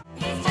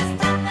 He's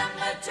just on the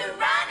mood to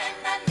run in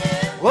the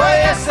new. Well,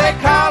 yes, they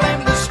call him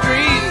the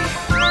street.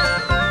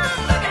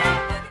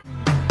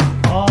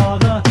 all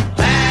the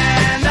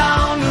Band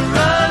on the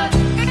run.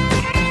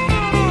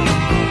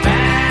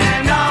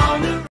 Band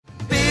on the run.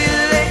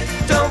 Billy,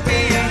 don't be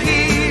a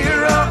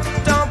hero.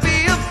 Don't be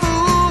a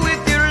fool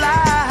with your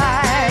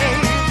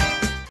life.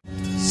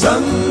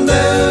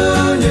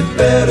 sundown. You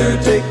better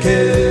take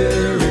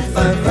care if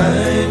I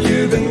find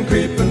you've been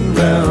creeping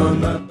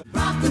round my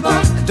Rock the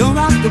boat, don't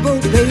rock the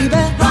boat, baby.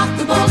 Rock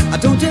the boat, I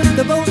don't tip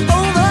the boat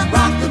over.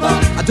 Rock the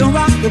boat, I don't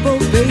rock the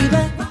boat, baby.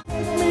 Rock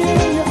me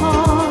in your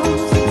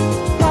arms,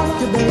 rock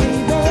the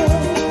baby.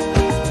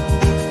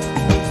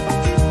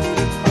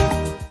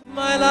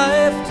 my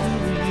life to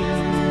you.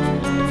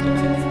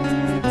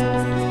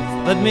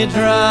 Let me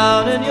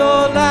drown in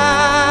your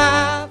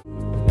laugh.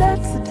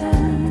 That's the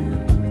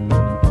time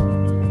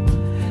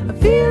I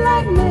feel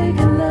like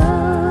making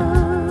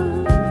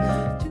love.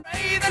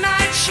 the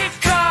night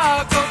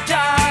Chicago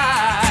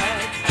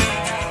died.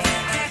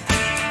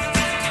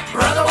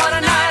 Brother, what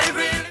a night it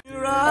really.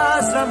 Your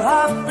eyes, I'm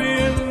happy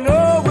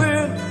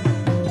knowing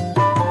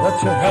that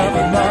you're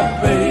having my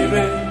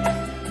baby.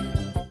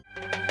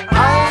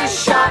 I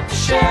shot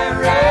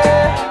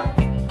sheriff.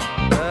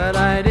 But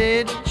I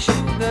did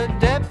shoot the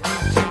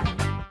deputy.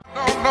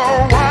 Don't know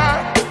why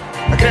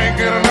I can't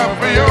get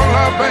enough of your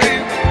love,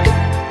 babe.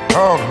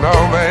 Oh no,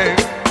 babe.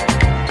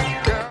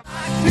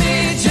 Me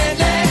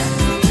gently,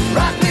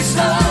 rock me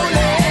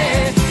slowly.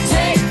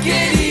 Take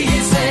it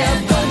easy,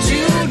 don't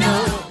you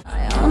know?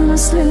 I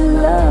honestly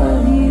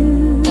love you.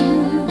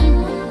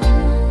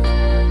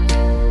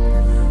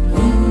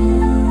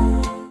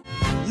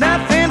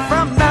 Nothing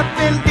from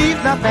nothing, beat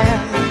nothing.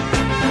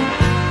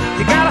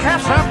 You gotta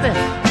have something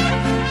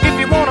if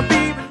you wanna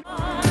be.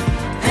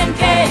 Then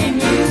came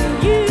you,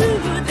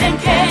 then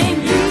came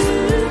you.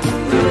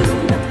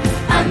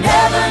 I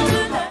never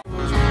knew that.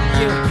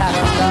 You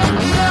gotta love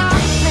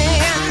me.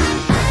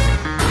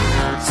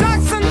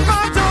 Jackson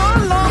Photo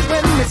along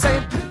when they say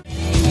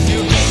You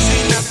ain't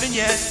seen nothing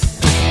yet.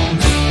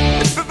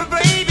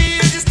 Baby,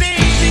 you just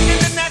ain't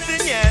seen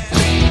nothing yet.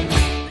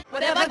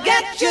 Whatever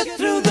gets you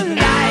through the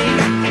night.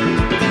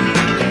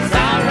 It's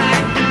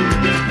alright.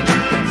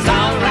 It's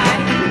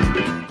alright.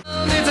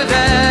 Needs a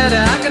dad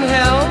I can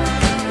help.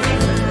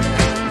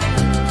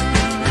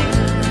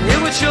 It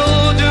would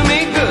sure do me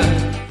good.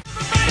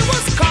 It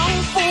was kung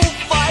fu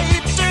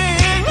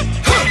fighting.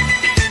 Huh.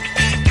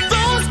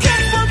 Those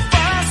kids were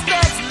fast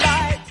as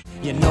light.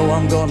 you know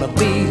I'm gonna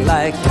be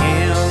like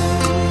him.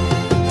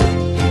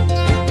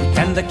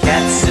 And the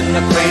cats in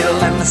the cradle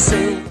and the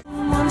sea.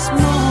 Once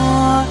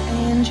more,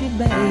 Angie,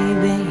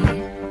 baby.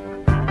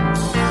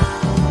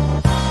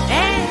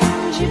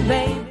 Angie,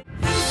 baby.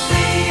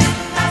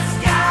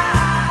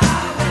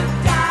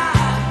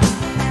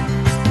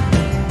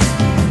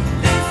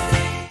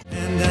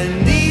 And I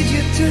need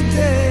you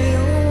today,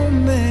 oh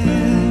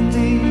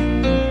Mandy.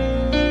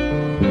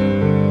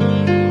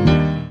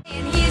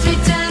 And he's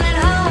returning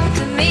home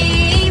to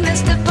me,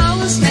 Mr.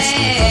 Postman.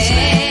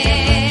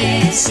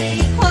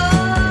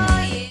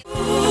 Oh, yeah.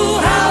 Ooh,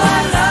 how I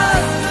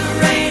love the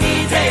rainy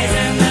days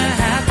and the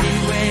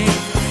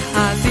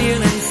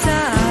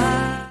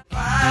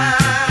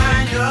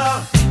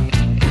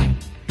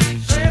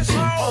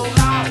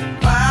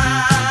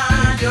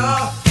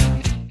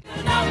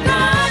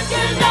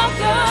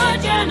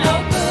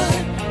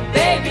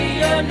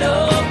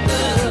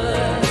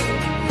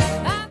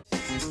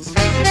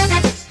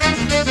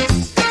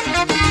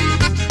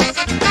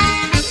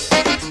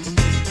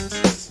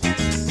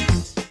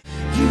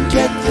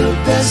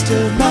rest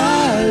of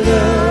my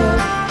love.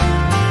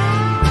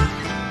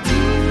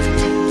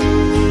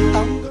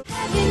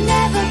 Have you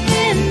never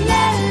been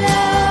that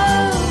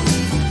low?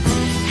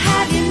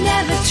 Have you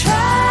never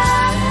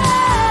tried?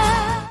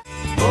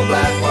 Oh,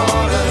 black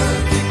water,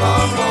 keep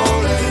on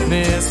rolling.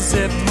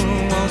 Mississippi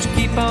moon, won't you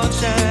keep on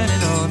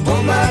shining on me?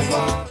 Oh, black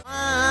water.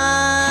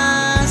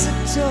 Eyes of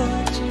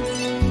torture.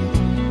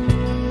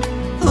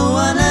 Oh,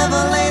 I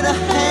never laid a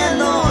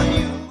hand on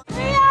you.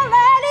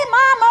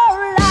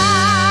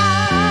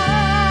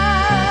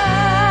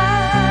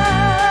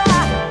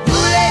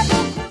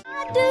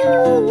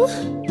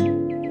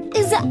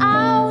 Is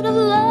out of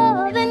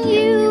love and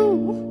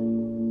you.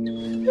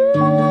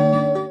 La, la,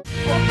 la, la.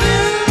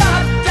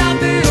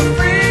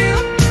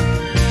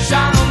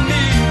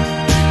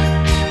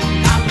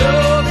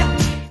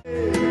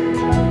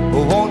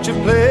 Oh, won't you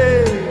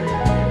play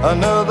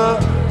another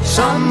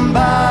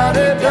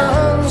somebody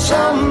done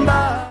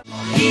somebody?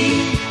 He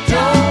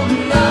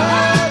don't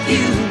love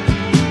you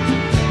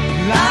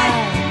like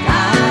I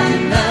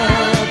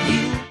love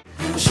you.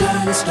 You're a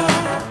shining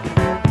star,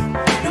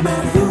 no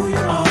matter who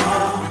you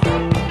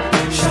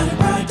are, shining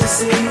bright to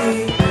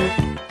see.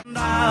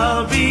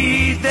 I'll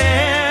be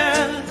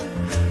there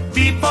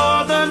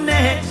before the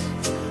next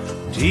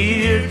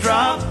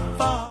teardrop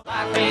falls.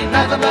 Life ain't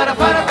nothing but a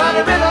funny, funny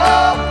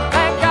riddle.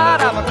 Thank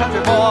God I'm a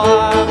country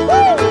boy.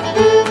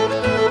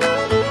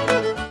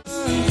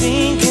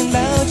 Thinking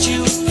about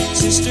you,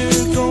 sister,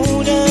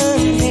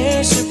 golden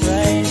hair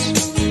surprise,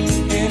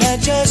 and I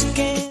just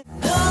can't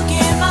look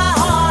in my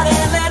heart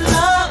and let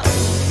love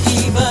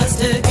keep us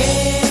together.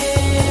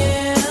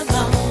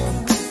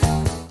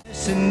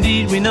 Yes,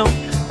 indeed, we know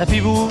that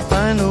people will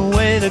find a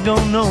way to go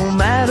no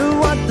matter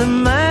what the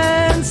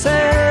man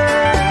says.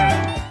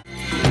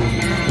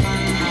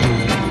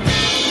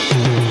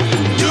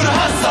 Do the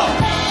hustle.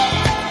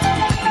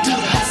 Do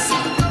the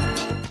hustle.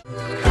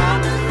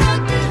 Coming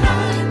up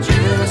behind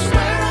you,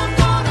 swear I'm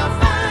gonna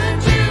find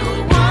you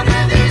one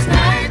of these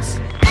nights.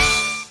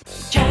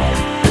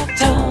 Child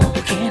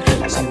talking,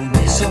 so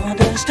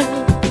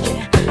misunderstood,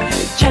 yeah.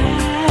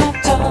 Child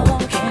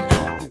talking.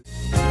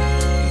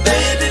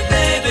 Baby,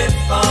 baby,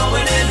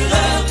 falling in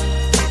love.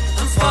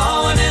 I'm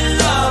falling in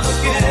love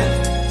again.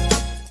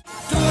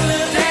 Do a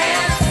little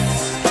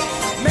dance.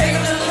 Make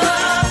a little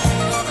love.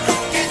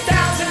 Get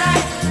down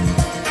tonight.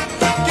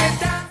 Get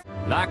down.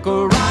 Like a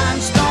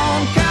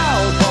rhinestone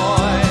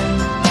cowboy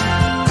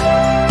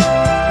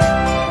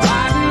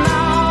riding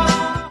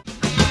out.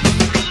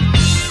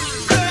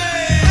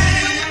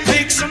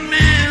 Make some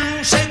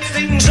men set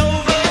things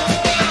over.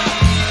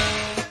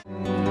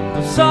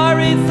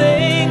 Sorry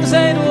things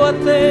ain't what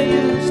they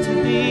used to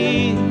be.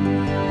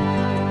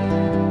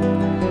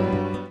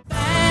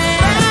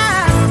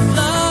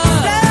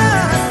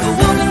 The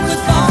woman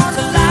was born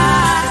to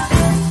lie.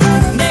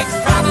 Next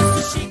promise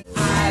was she. I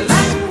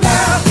like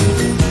love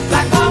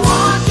like I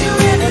want you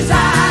in this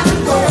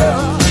island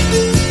world.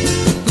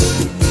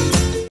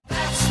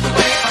 That's the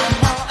way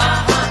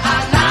I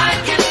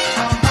like it.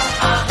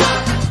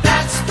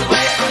 That's the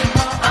way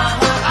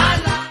I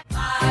like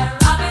it.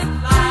 Robin,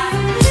 fly.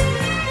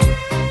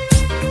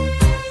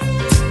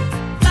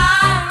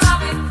 Fly,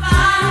 Robin,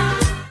 fly.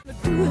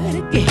 Do it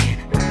again.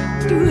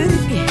 Do it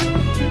again.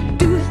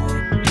 Do it.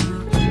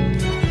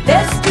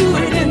 Let's do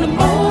it in the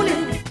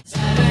morning.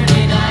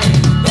 Saturday night,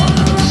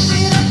 gonna rock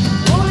it up,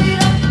 roll it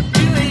up,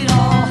 do it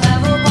all,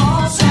 have a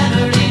ball.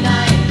 Saturday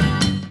night.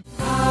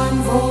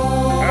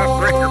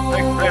 Break your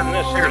big friend,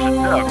 this here's a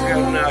duck.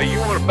 Now, you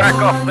want to back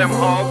off them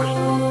hogs?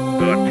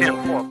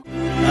 10-4.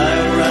 I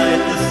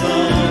write the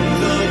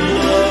songs of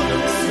love,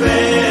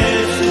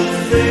 special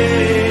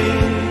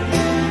things.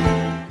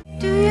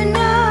 Do you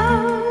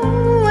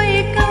know where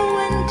you're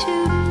going to?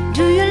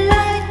 Do you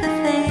like the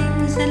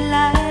things that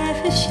life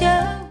has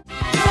shown?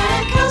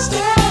 Roller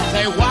coaster,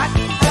 Say what?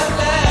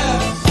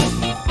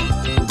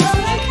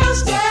 roller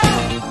coaster.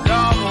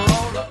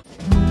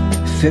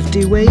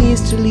 50 ways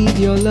to leave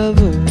your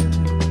lover.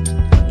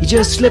 You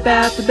just slip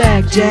out the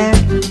back, Jack.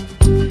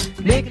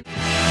 Make it.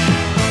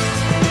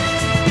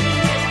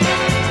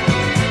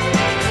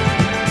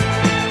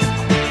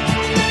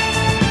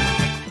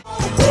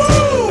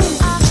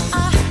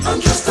 I'm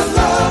just a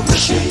love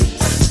machine,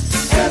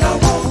 and I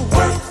won't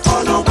work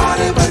for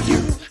nobody but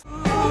you.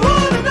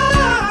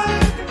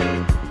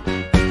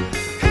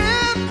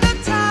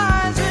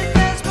 Hypnotizing,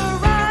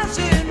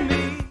 mesmerizing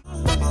me.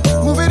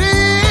 Move it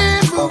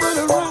in, move it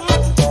around.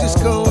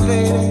 Disco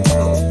lady.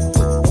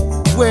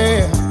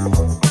 Where?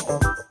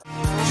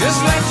 Just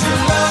let your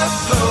love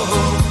flow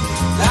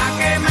like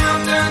a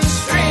mountain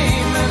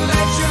stream, and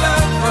let your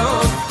love grow.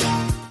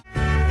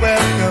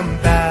 Welcome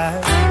back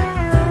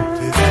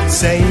to that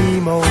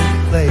same old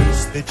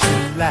place that you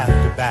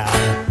laughed about.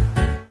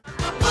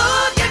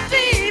 Boogie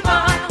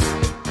fever.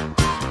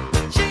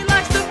 She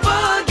likes to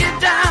boogie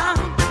down.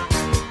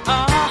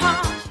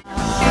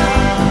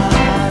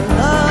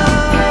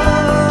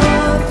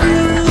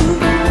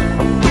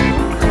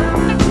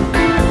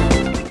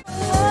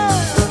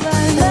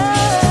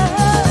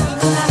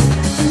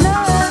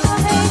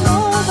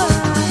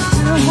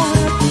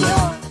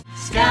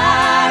 Sky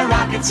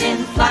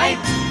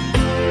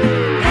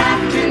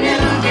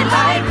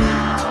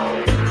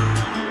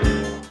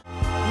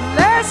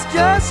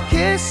last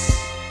kiss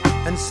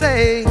and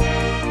say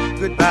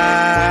goodbye.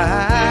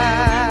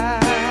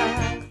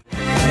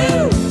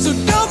 So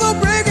don't go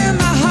breaking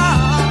my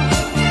heart.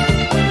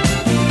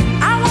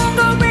 I won't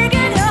go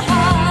breaking your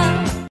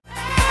heart.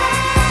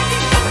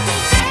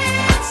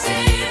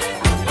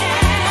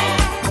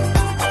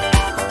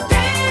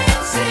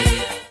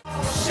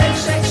 Shake,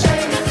 shake,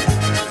 shake.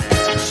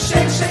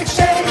 Shake, shake,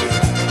 shake.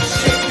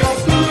 Shake your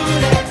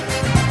booty.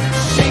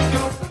 Shake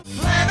your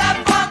play that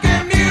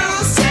fucking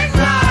music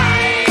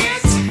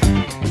right.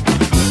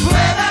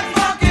 Play that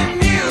fucking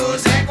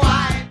music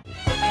right.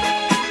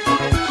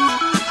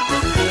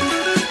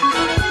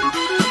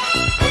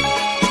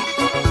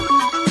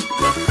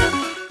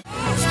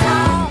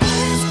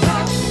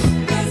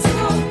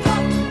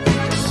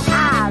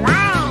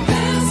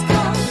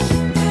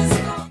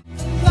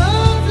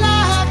 Love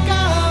like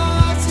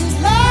ours is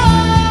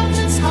love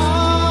that's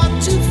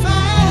hard to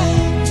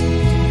find.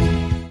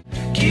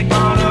 Keep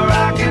on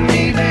rocking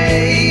me,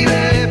 baby.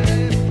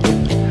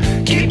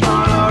 Keep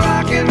on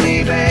rocking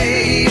me,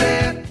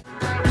 baby.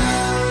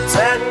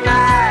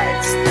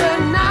 Tonight's the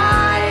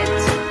night.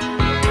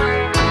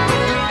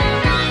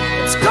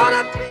 It's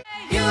gonna be.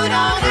 You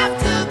don't have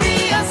to be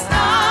a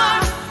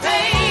star,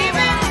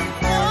 baby.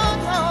 No,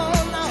 no,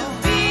 no.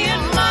 Be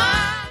in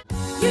mine.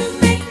 You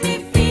make me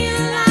feel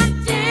like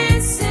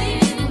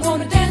dancing.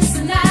 Wanna dance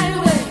the night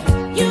away.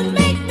 You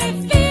make me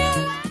feel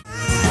like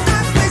I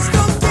miss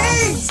those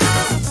days.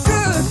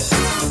 Good.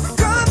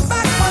 Come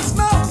back once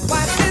more.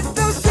 Why did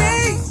those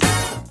days?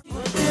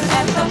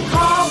 at the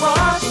car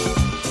wash.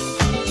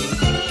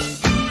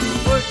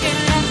 Working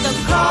at the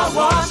car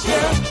wash,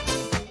 yeah.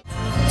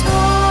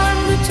 Torn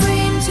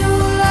between two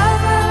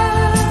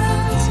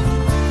lovers,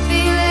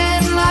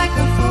 feeling like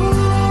a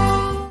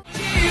fool.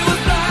 She was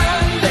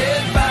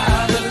blinded by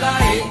the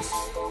lights,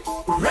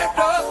 wrapped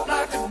up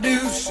like a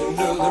deuce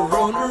under the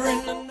roller in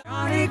the night.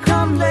 Johnny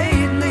come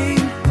lately,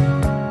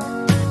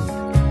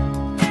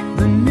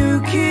 the new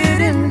kid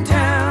in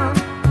town.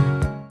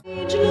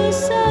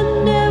 Ageless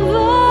and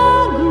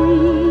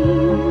evergreen.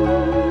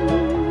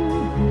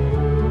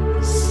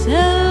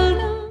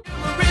 Seldom.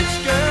 A rich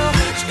girl,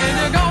 and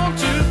you're gone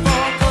too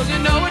far, 'cause you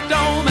know it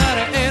don't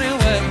matter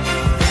anyway.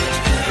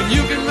 And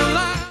you can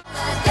rely.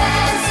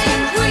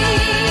 Dancing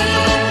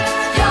queen,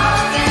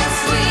 young and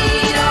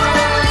sweet,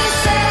 only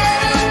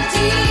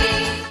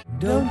 17.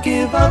 Don't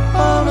give up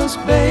on us,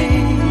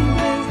 baby.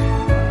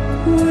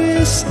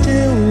 We're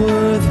still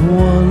worth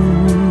one.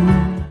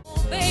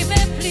 Baby,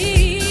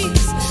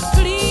 please,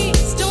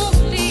 please don't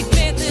leave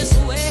me this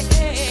way.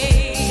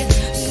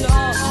 No.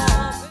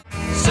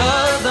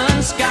 Southern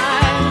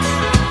skies.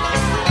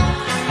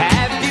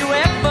 Have you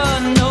ever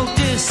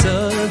noticed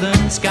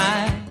southern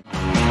sky?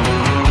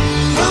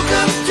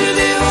 Welcome to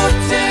the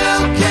Hotel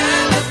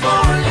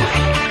California.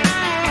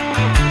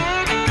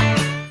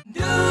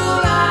 Do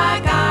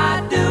like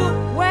I do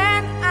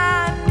when I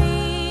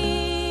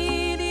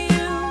need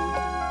you.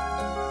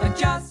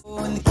 Just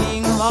And the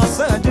king of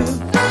all do.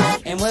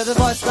 And with a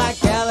voice like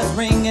Alice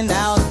ringing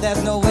out,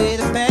 there's no way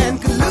the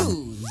band could lose.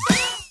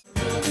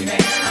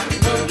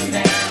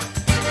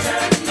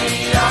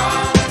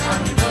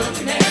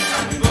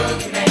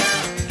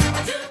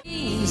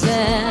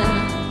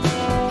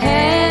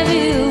 Have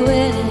you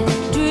any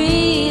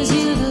dreams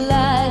you'd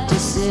like to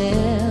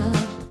sell?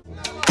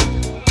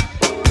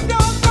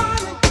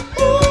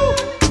 Ooh,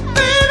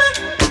 baby,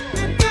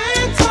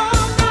 it's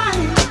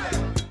alright.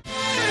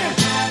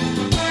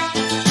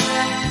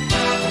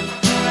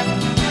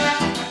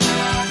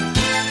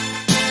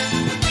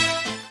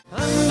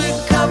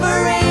 Undercover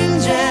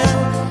angel,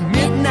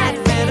 midnight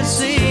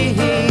fantasy.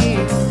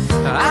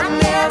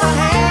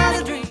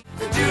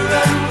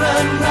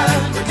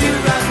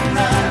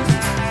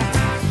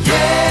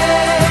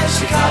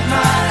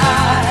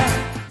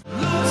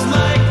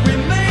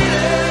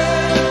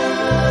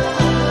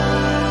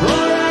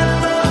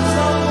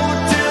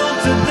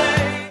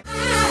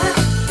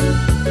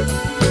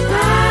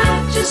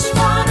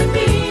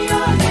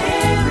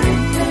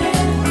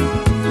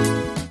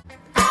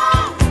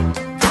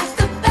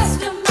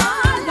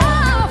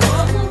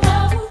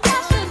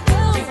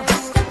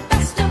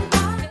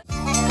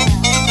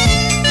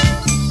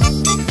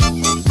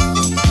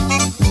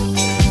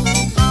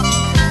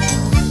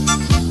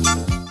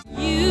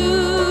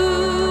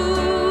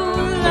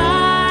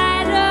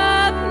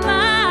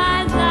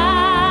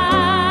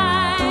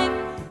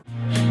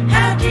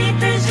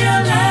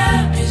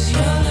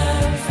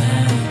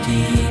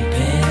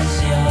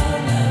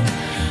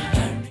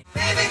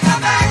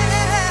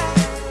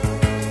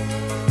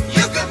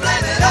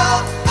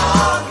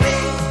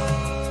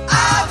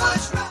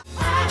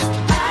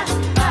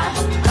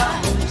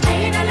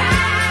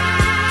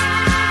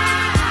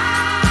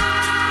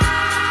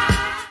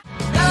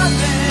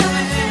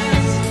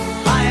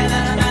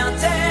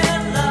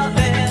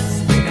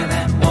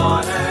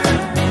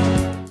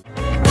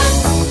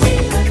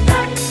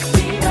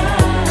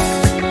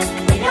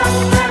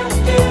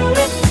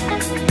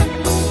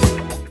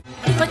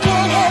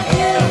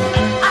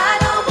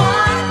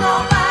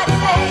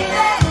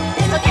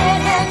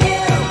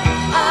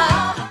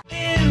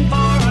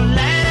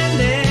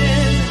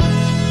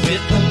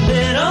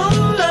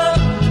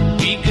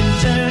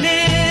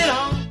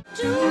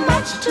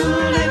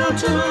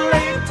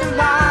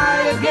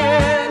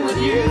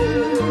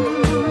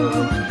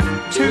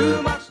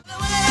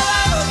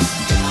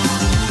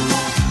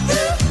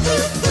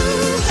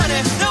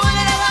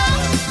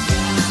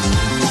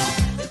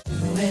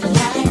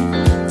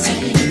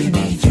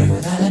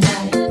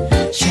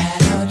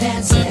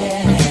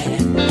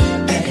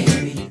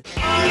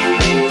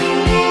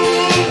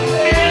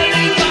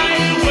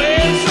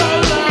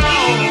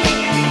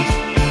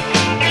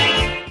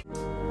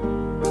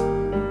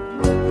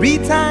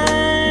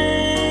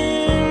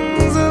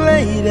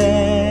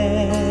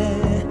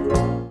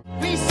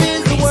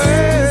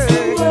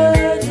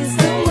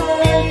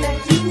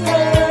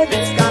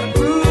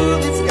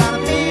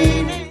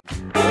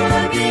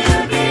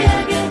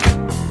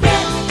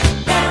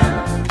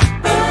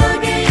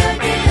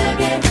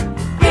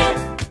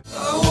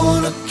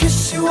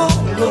 you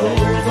all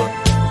over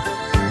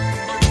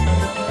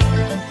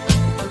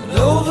and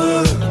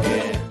over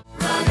again.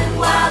 Running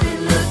wild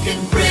and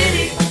looking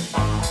pretty,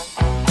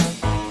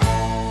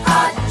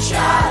 hot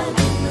child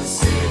in the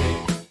city.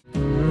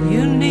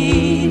 You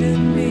needed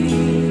me.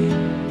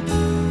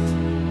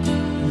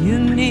 You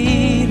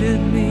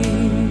needed me.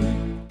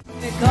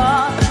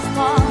 Because the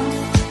spark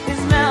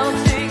is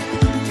melting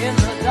in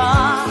the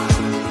dark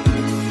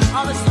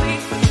on the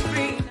sweet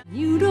green.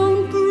 You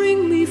don't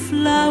bring me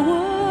flowers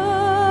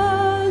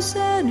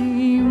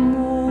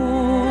anymore.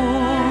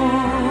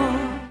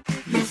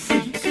 You're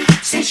free,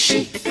 says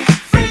she.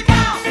 Freak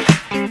out.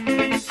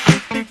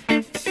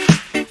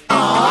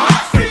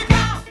 Oh, freak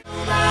out.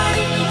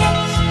 Nobody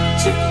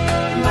gets too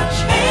much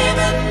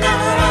heaven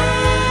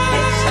now.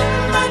 It's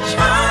much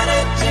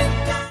harder to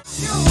get.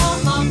 You want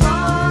my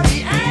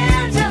body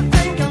and you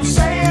think I'm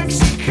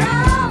sexy.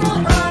 Come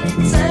on, honey,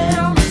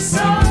 tell me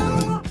so.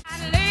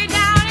 Lay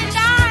down and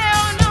die,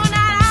 oh no,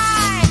 not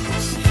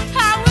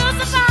I will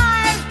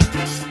survive,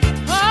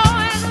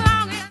 oh, as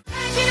long as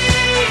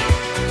tragedy,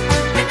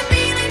 and the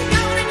feeling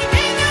gone, and you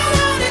ain't know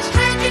what it's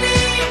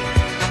tragedy,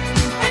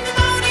 and the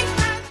morning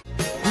comes.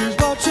 Who's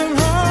watching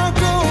her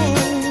go?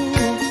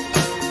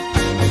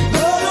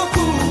 But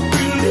who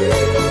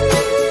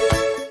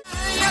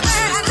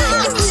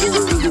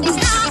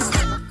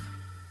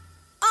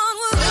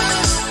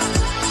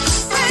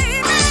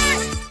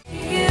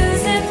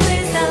Use it,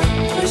 please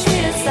don't push me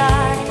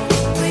aside.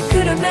 We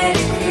could have made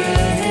it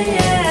cruising,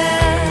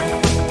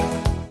 yeah.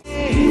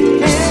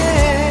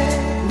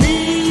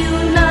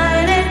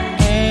 Reunited,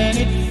 and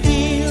it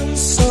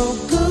feels so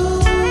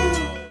good.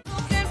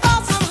 Looking for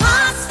some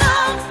hot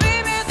stuff,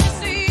 baby, this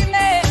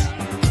evening.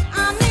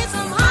 I need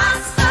some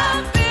hot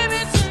stuff,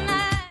 baby,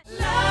 tonight.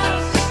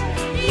 Loves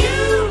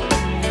you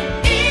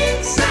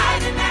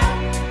inside and out.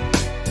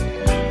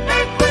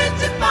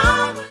 Backwards and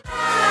forwards.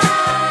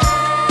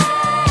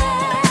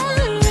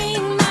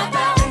 Ring my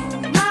bell,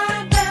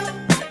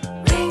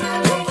 ring a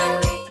ring a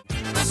ring.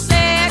 The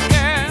sad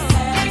girl,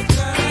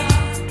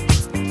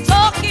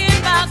 talking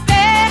about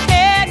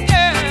bad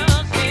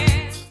girls,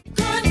 yeah.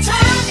 Good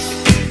time.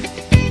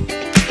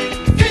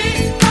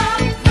 Think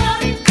of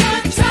the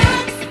good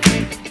time.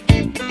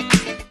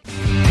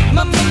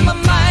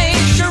 My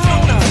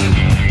Sharona.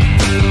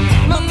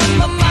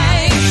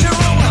 My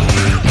Sharona.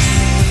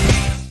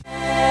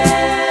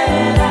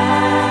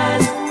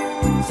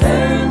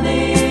 turn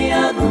the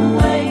other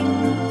way.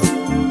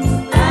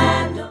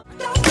 And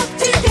Don't stop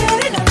till you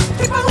get enough.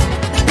 Keep on.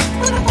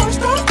 When I first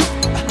start,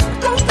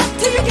 don't stop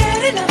till you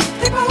get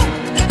enough. Keep on.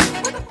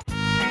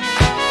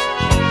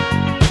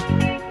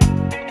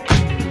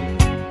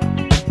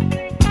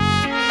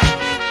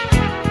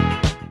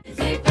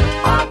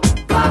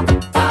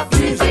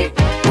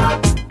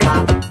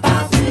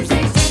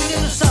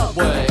 In the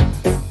subway.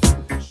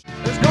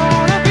 There's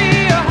gonna be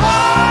a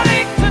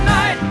heartache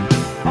tonight.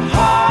 A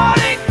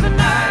heartache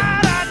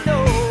tonight, I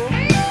know.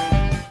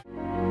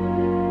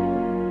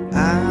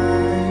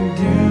 I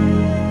do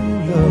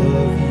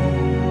love you.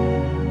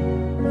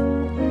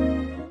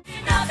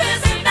 Enough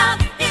is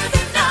enough, is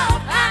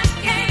enough. I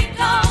can't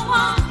go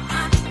on,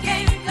 I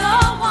can't go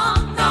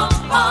on no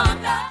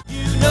longer.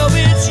 You know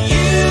it's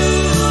you,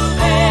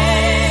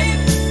 babe,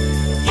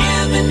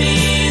 giving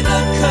me the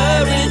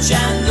courage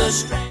and the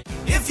strength.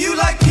 If you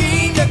like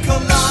pina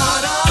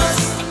coladas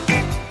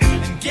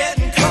and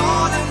getting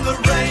caught in the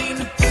rain,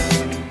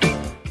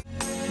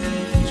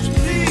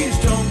 please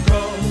don't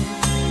go.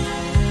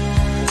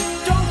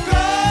 Don't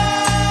go.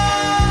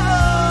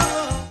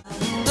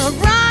 I'll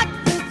rock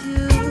with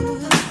you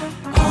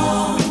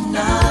all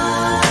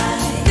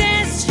night.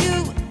 Dance you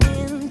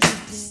into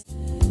this.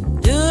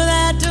 Do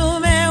that to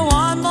me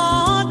one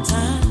more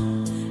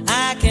time.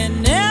 I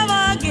can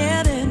never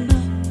get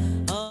enough.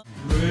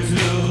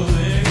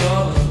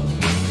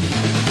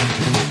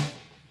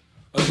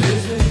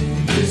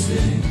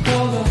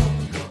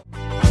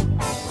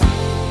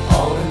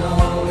 All in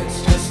all,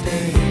 it's just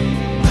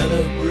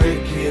another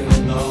brick in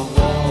the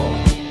wall.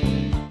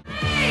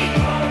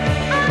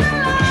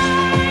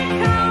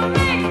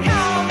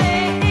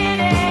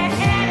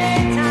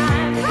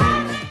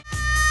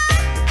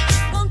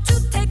 Won't you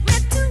take me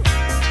to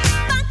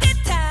Funky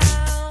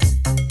Town?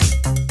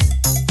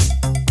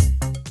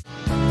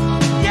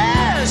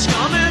 Yes,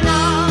 coming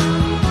on,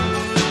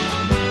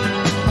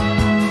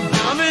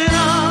 coming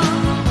on.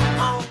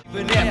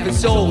 Even if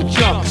it's old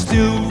junk,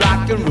 still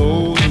rock and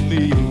roll to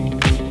me.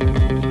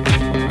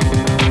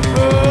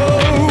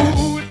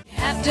 Oh,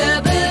 Have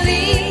to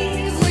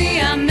believe we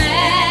are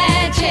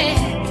magic.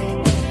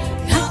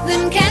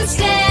 Nothing can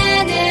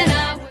stand in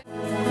our way.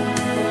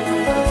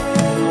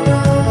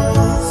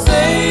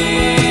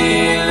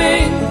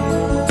 sailing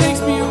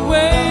takes me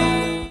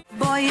away.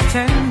 boy, you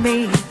turn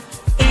me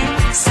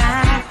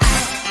inside out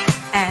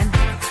and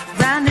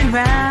round and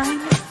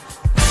round.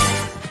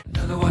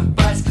 Another one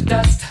bites the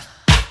dust.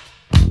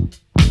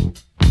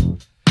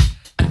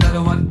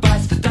 Another one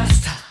bites the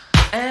dust.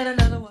 And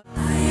another one.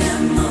 I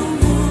am a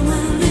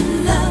woman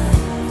in love,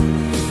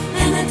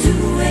 and I do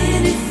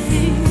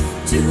anything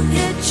to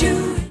get you.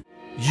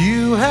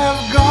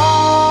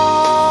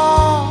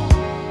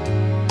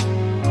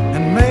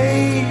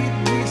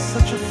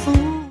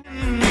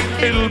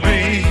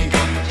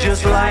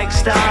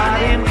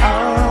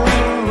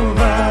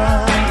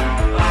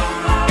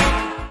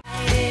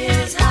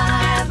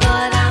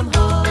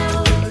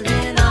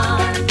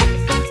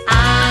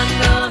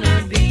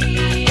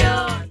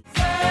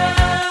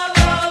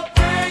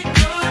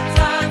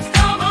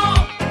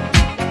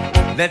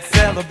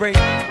 break.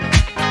 9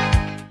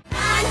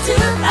 to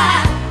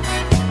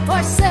 5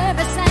 for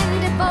service and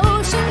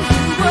devotion.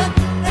 You would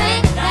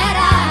think that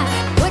I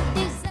would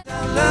deserve. I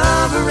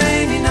love a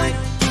rainy night.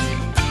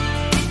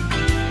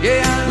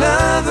 Yeah, I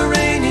love a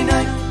rainy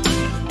night.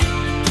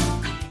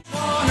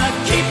 Wanna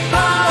keep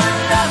on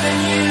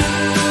loving you.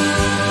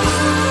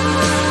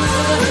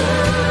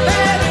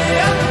 Baby,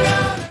 I'm gonna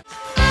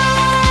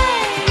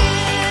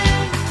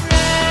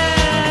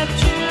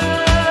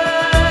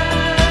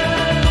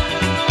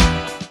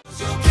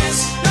your kiss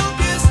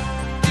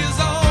is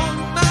on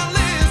my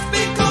list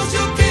because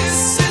your kiss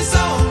is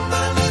on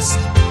my list.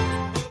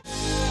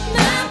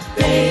 My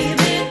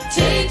baby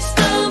takes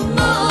the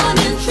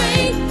morning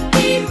train.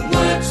 He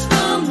works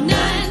from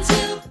 9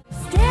 till.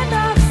 Stand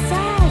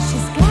outside,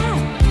 she's got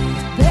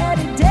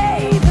Betty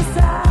Davis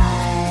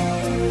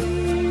eyes.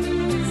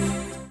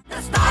 The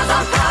stars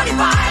are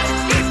 35,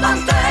 keep them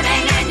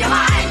turning in your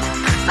mind,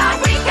 but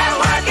we can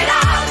work it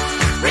out.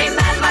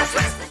 Remember,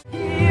 twist it.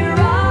 Here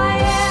I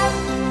am,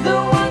 the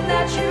one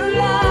that you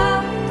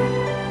love,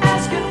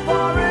 asking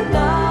for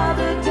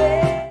another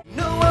day.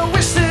 No, I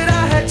wish that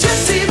I had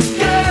Jesse's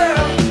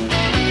girl.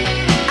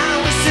 I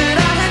wish that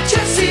I had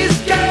Jesse's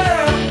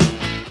girl.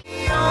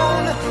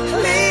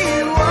 Only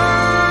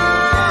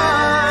one,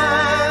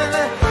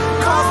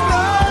 'cause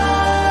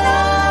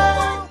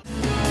love.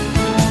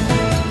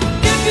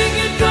 If you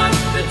get caught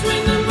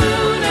between the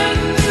moon and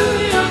New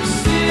York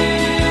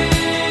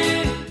City,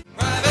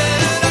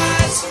 Private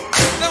eyes,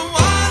 they're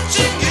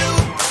watching you.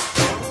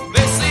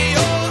 They see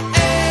your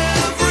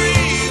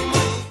every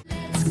move.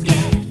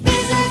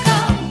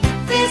 Physical,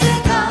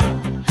 physical.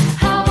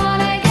 I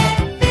wanna get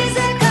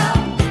physical.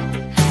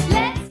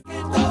 Let's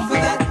Go for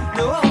that,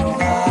 no.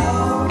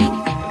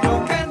 No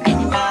can do,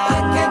 I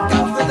can't go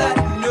for that,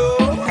 no.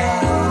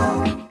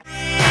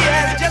 He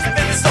has just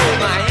been sold.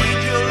 My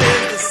angel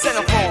is the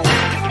centerfold.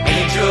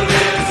 Angel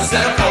is the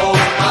centerfold.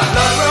 My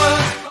love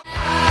runs.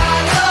 I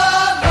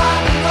love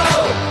rock and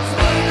roll.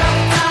 Spend enough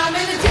time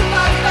in the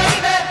jukebox,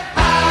 baby.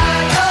 I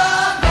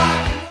love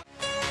rock and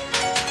roll.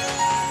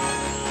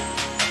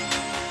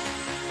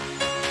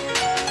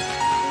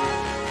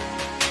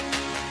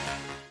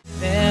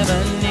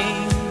 Ebony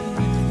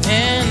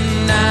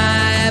and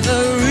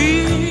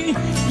ivory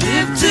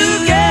live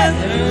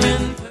together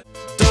in.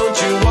 Don't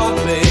you want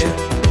me?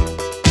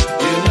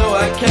 You know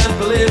I can't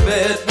believe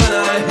it when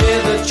I hear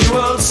that you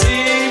won't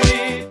see me.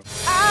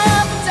 I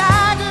am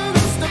tired of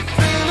the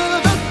thrill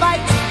of the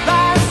fight,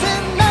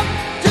 rising up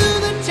to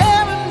the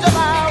challenge of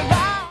our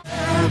lives.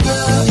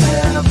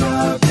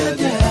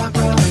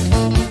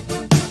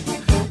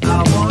 I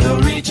wanna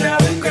reach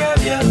out and grab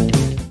you.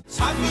 It's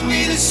hard for me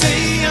to say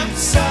I'm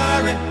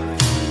sorry.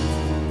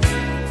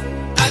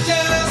 I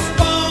just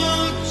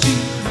want you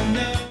to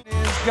know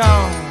it's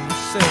gone.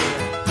 Say,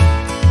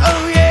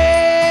 oh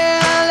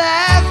yeah,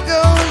 life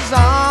goes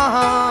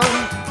on.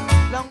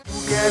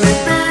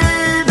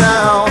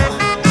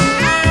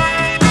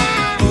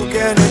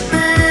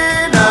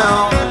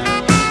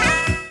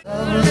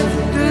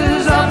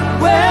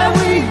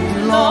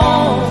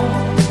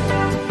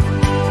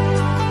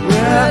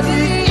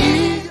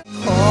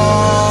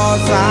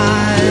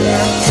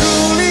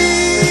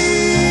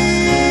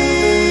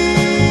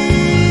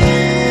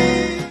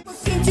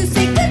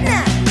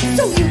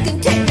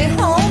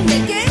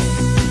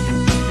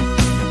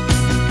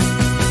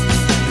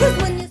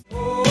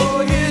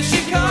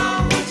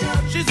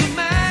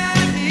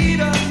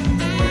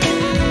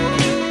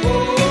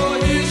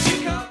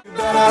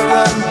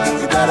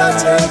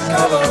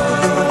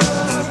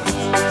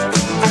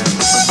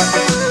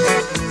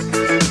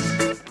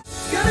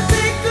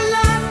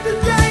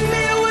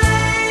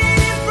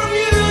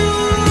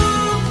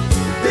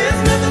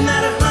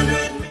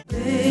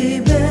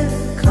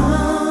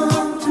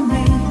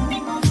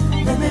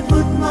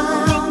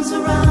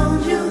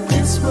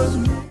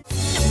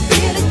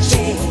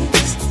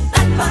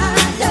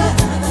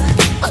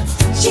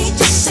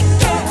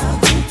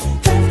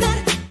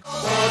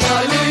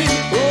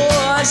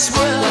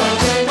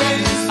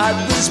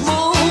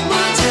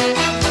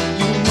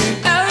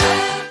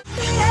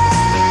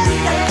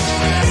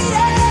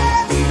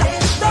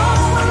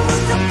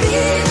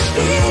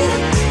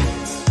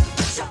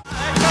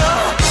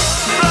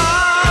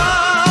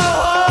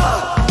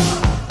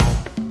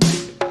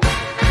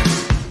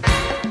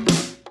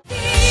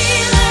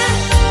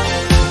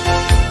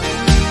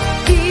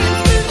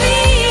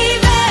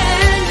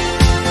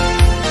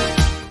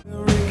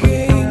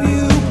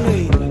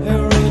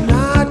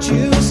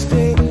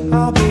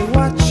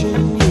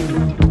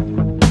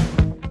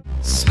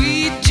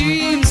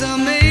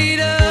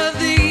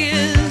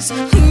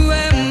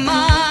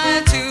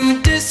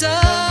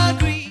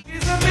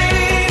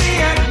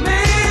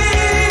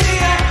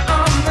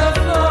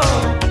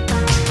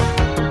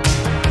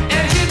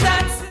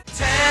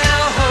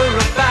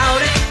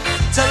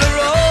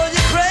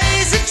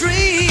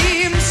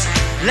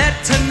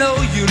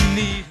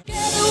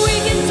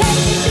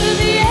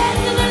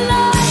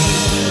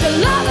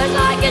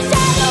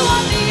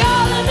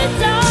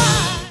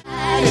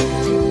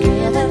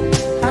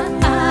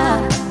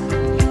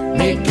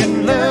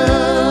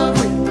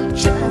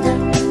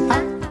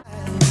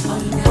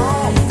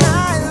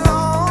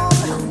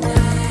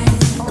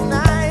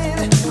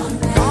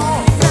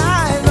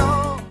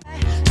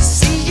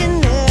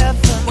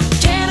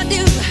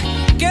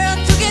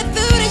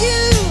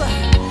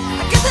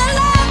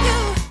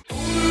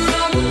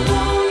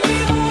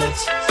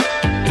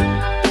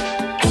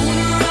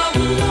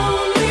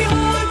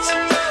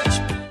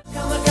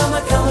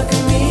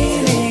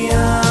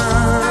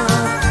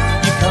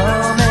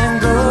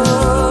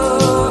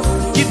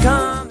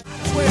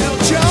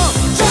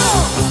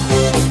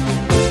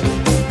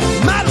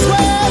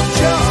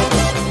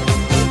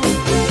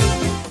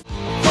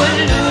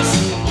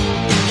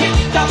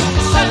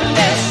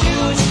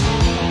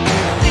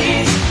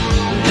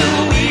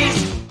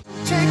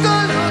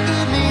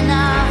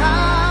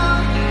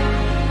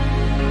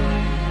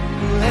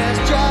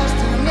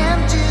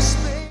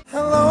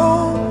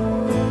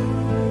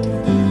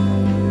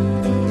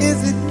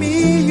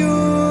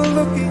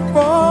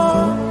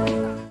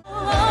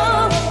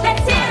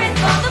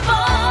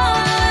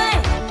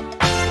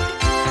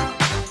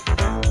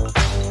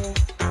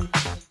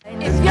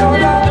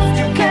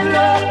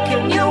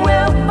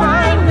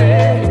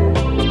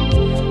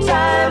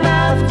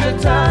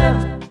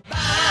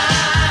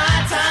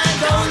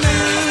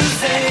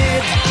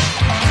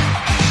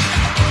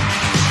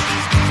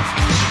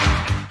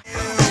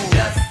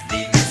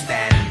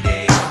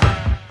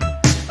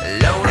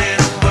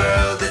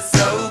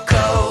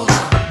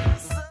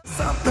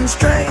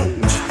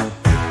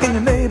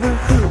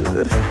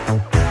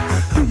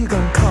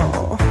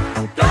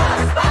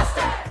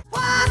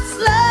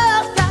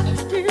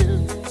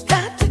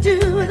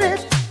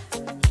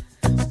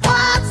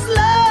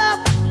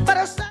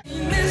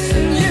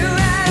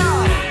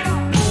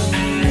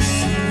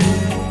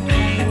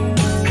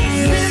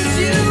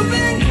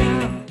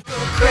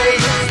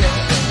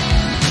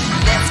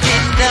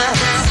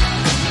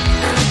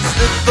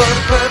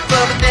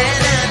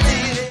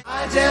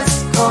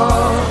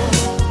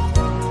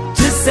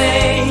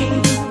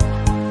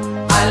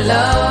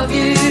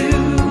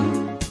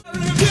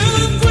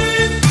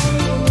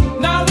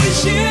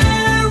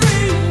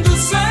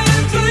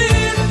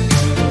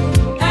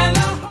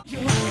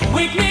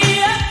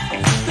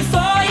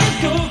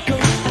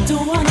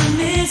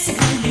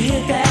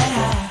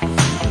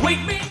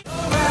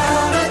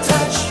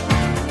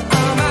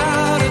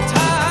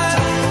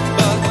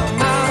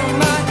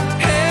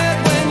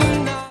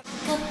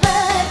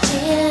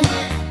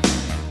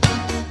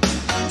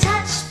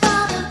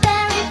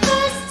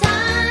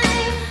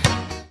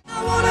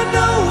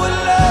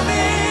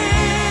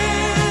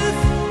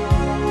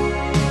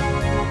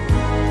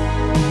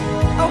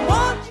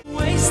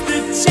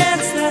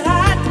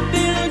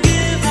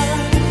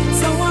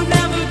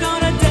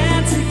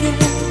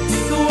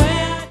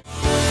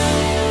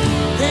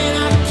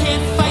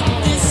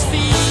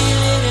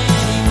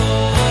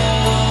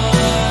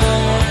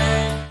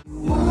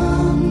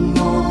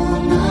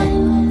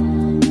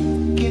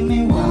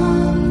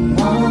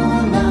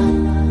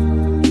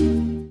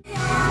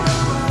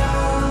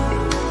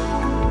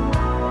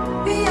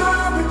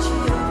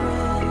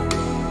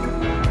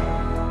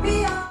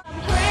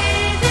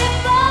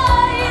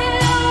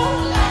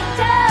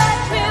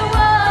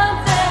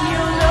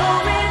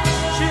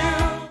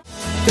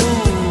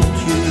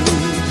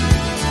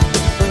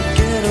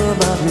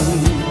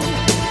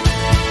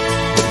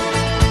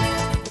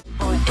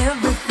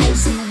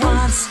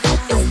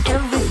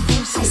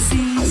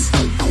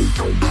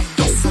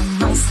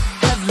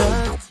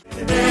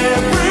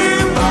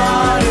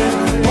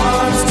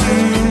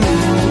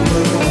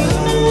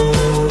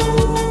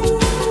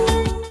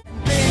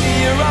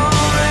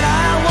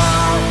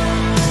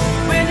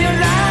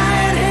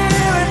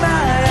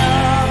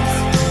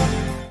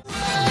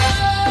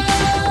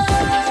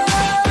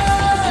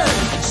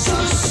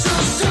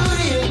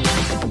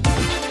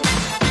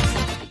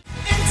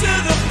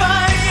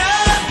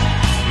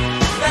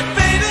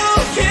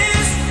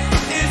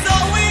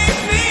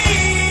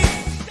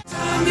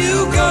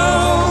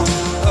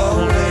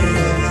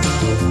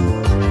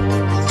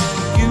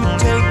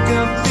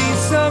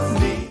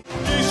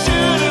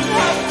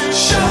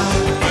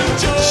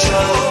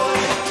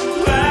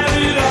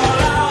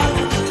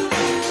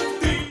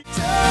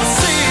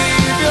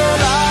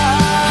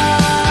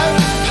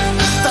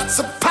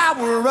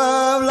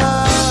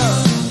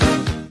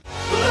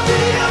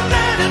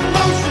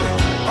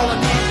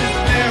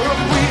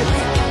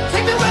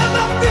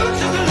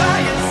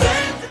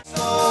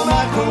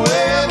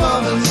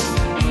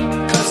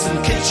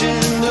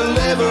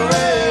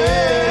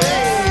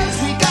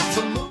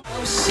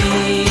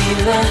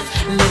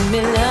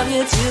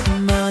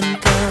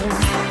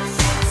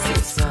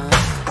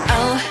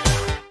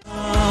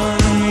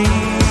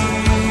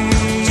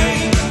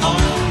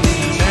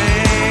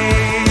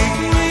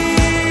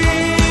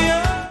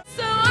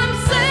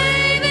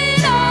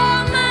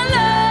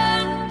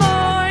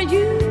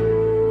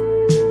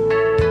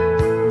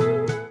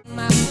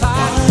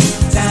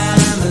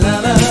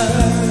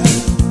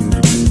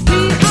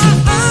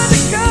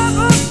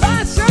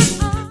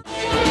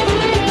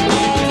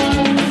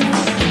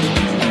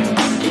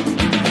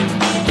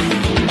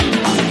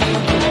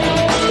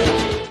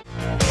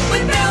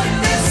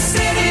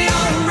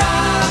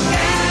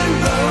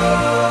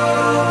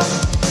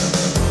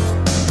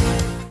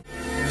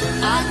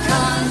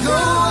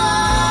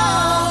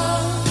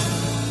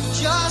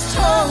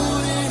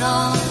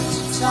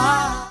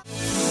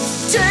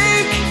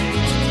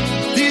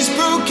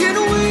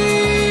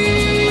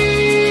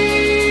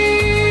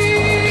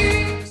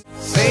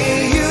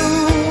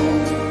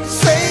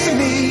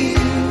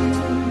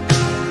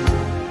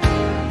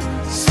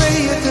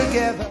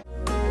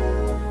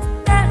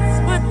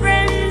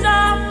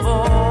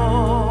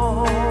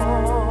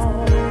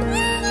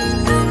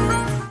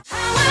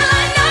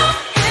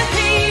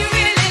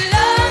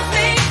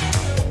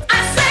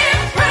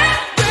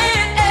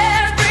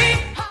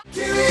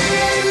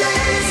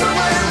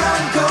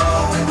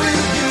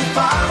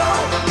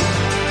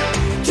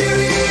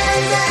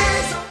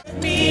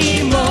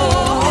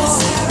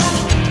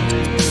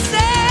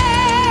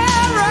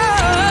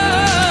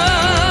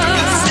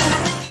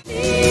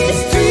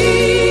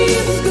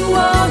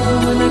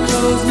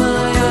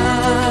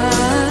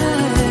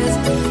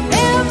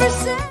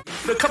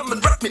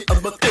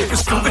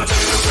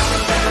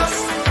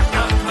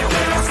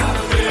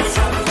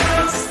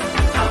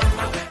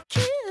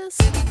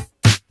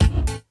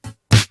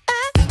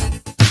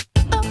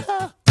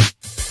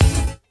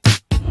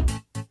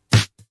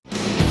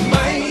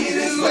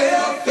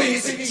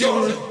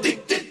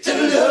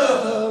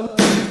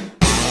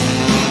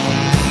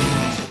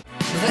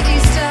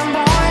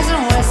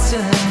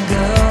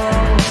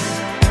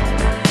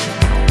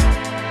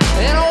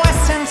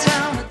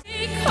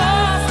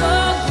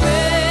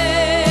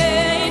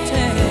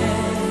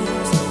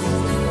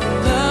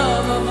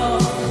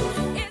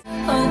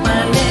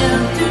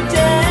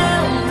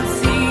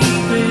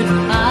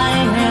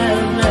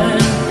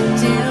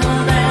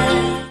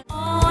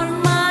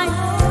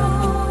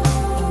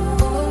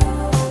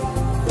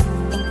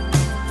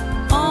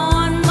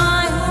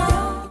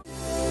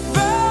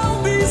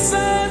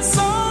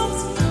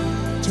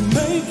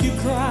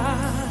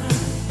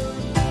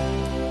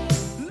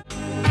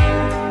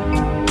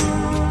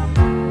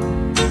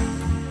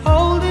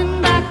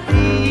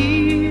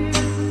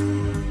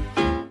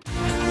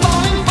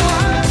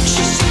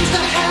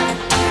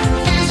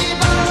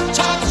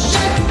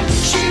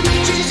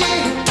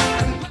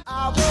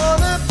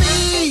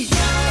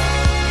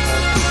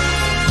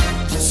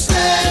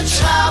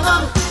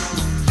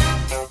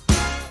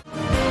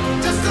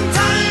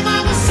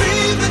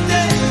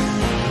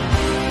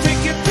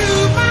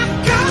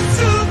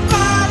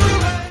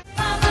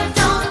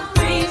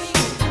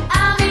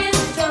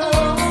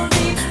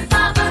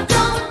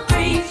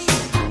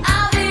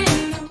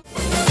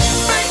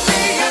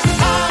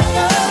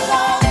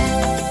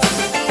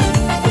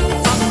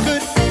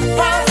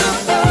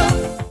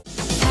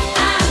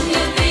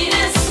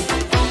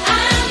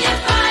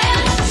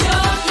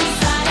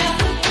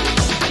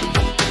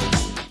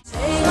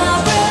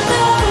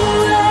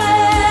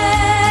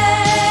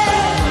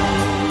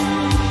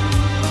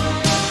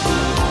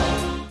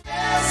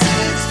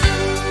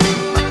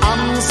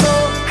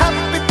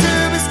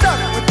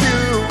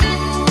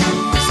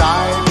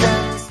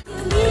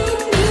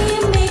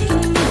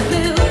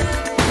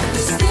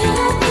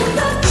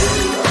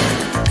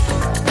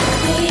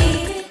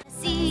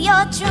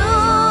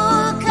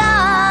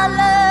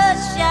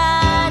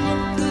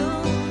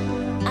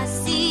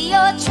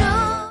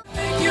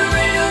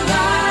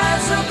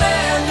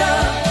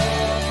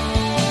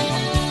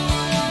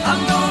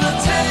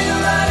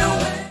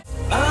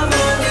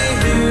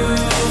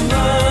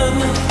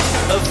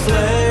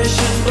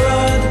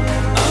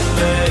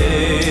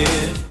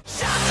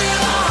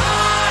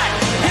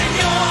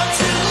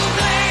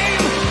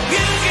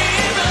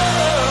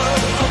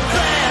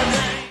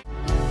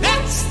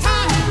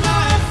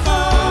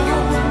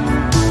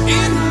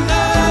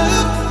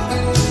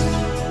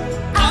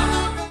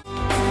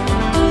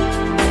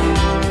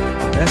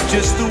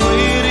 just the way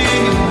it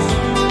is.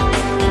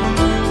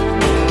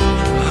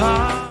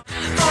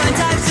 Foreign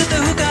types at the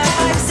hookah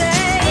pipe say,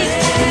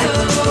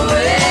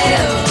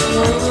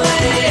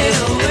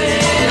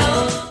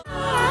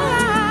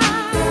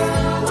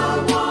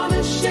 I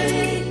wanna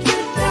shake you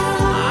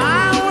down.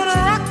 I wanna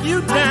rock you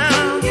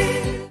down.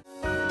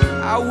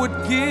 I would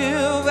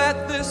give at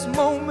this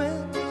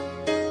moment.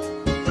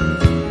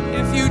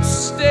 If you'd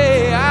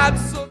stay, I'd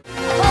so.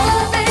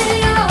 Open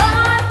your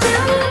heart to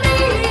me,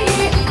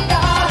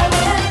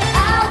 darling.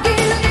 I'll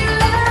give you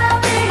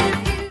love if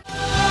you.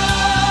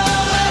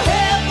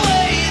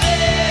 Halfway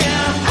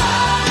there.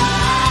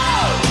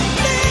 Oh,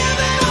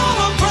 living on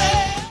a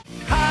prayer.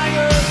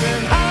 Higher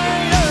and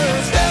higher,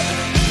 step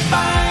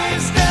by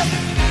step,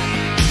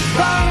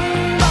 from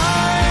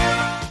my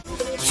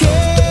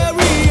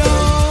carry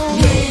on,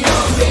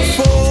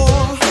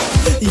 for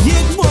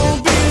it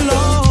won't be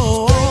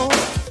long.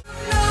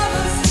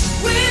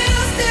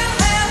 We'll still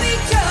have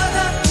each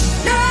other.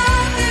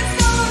 Nothing's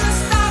gonna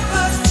stop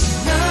us.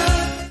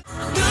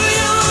 Do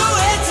you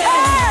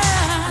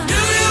waiting? Do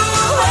you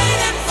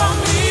waiting for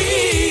me?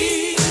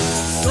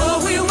 So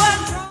we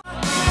were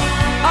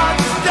I'm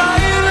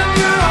dying in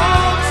your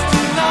arms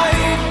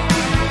tonight.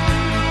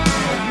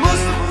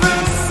 Must have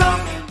been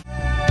something.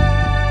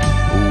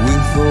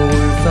 With or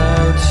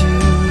without you.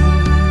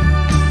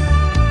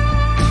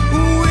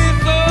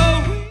 With or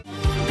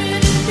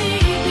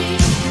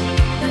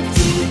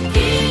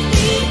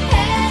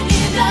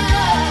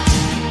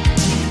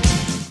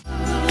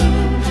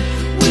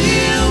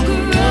we'll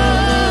grow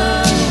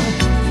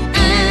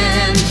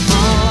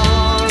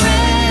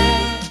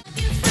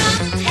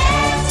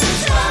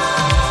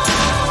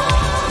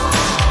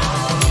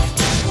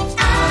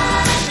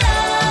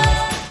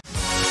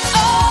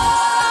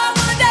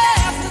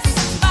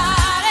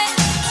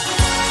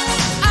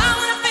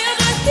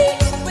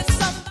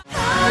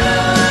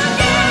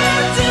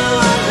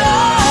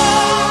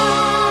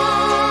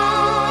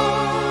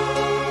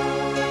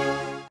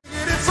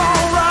and it's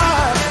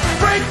alright.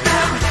 Break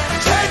down,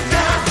 take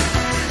down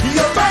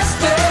your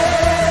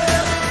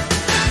busted.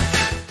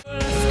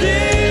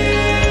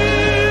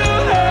 Still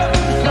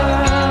haven't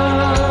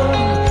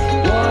found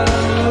what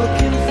I'm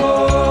looking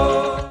for.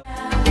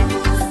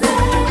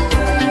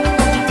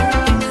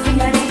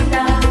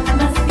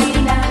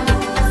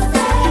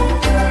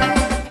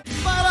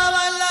 Para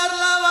bailar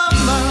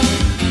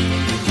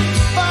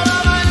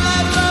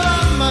la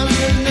bamba,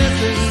 que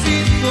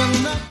necesito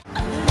andar.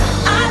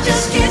 I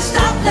just can't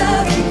stop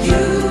loving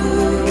you.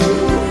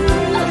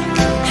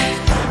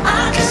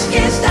 I just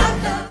can't stop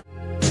loving.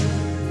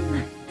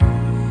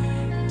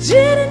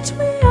 Didn't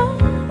we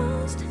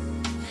almost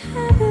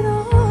have it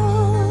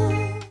all?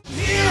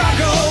 Here I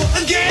go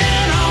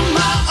again on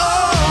my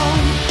own,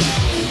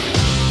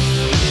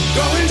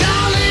 going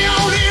down the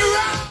only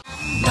road.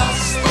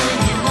 Lost in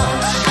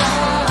emotion,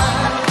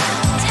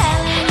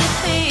 telling you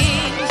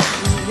things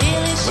you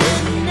really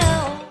shouldn't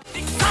know.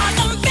 Because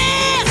I'm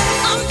bad,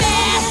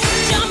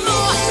 you're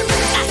more.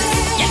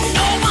 You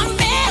know I'm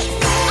bad.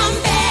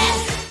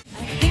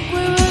 I think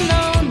we're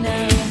alone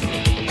now.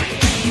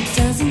 It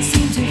doesn't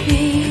seem to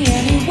be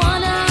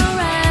anyone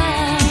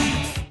around.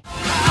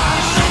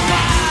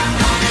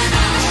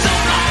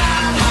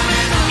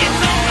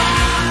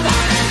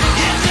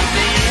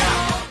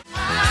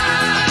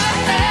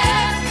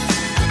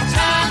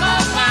 Time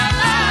of my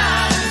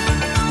life.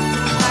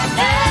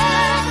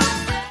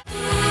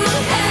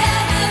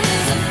 Heaven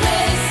is a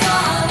place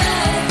on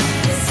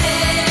earth. It's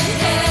in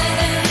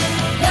heaven.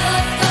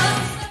 Love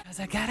comes. 'Cause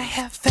I gotta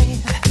have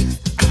faith.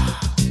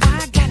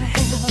 I gotta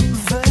have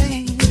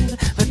faith.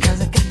 Because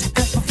I got to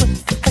go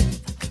with faith.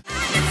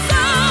 It's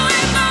so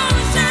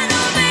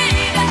emotional,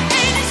 baby.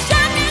 Ain't it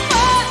shocking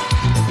what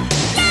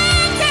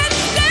love can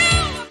do?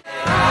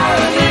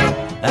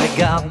 I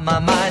got my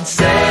mind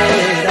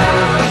set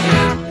on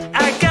you.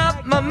 I got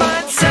my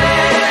mind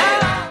set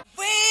on.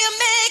 When you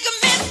make a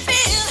man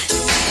feel,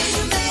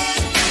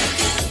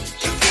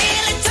 you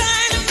really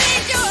turn to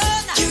make your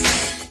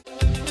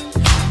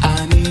I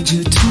need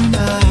you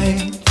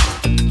tonight.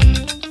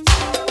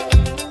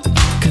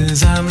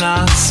 'Cause I'm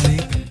not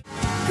sleeping.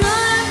 could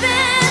have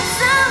been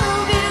so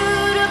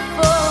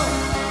beautiful,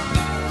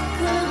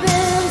 could have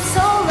been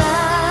so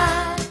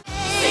right.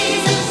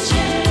 Seasons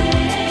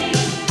change,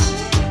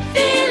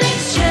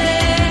 feelings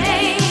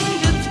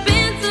change. It's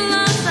been so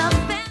long since I've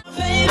been.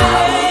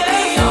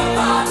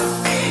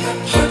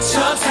 Put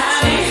your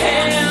tiny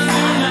hand in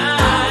mine.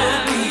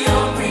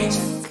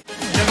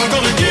 Never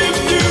gonna give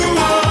you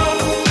up,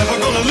 never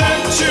gonna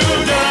let you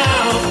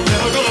down,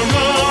 never gonna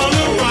run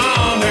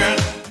around and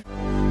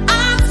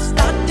I'm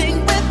starting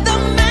with the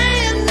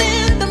man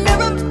in the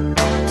mirror.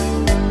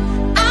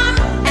 I'm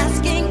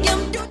asking him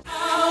to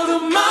out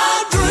of my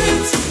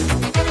dreams.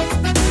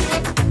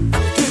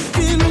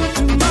 Get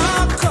into my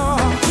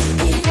car.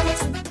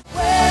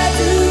 where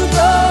do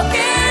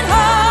broken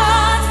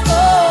hearts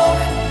go?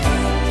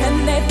 Can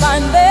they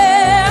find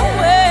their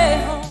way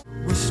home?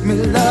 Wish me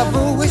love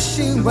or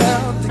wishing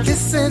well to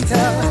kiss and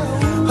tell.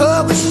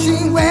 Oh,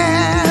 wishing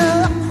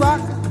well,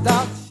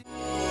 crocodile.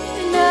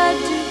 And I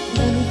do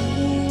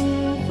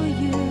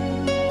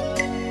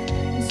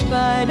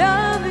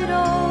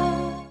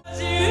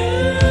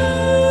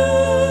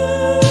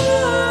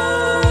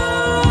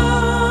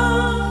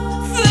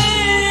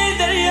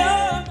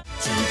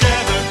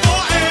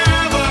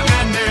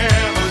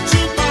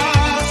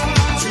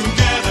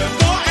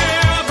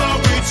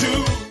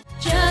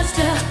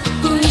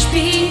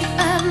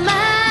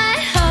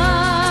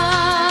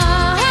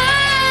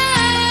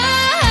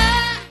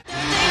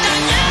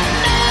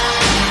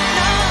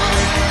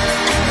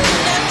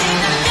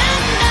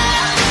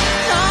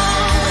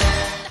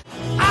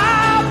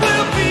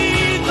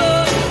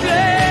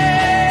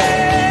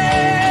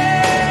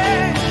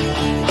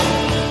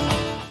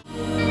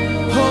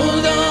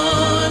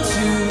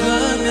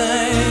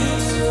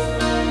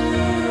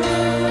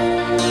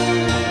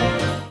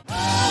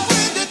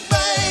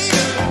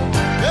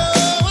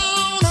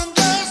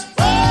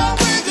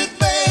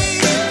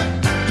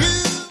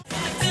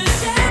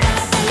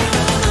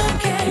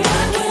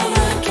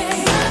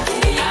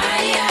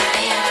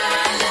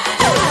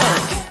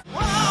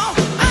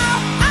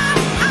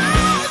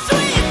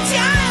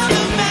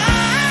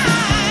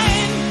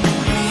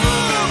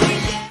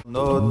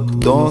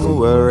Don't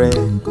worry,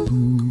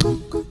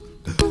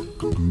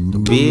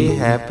 be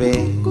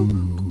happy.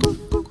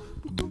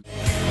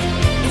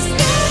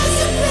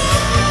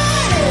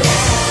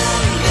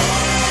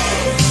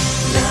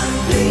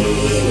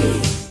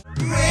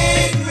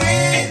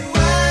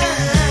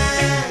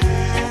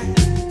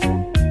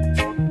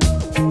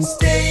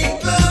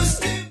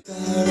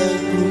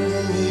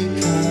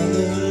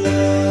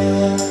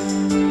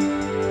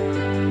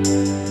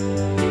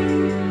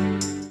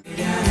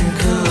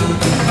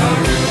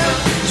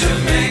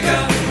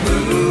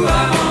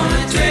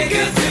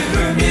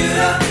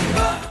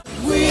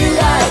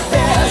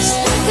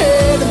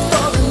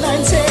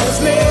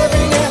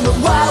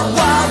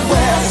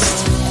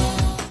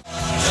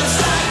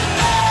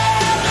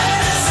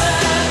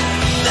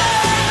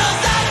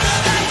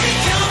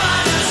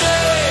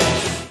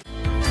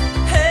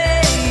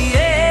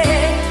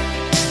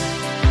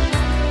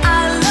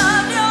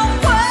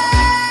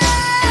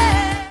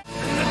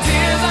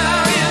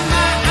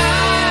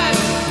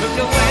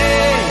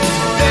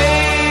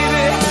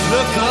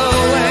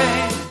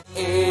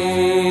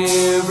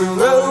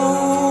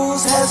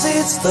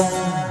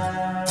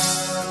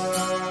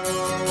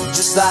 It's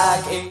just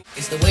like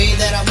it's the way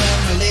that I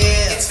wanna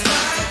live. It's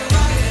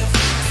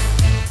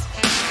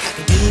I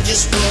can do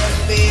just what I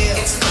feel.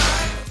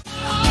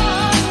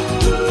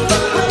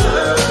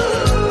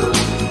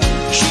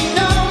 She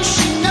knows,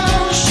 she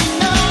knows, she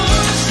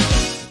knows.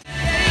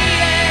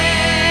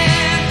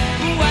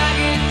 Who I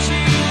can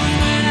choose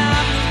when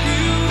I'm with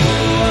you.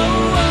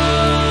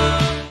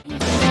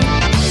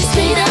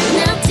 Straight up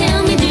now, tell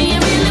me, do you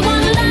really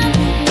wanna love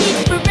me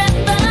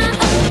forever?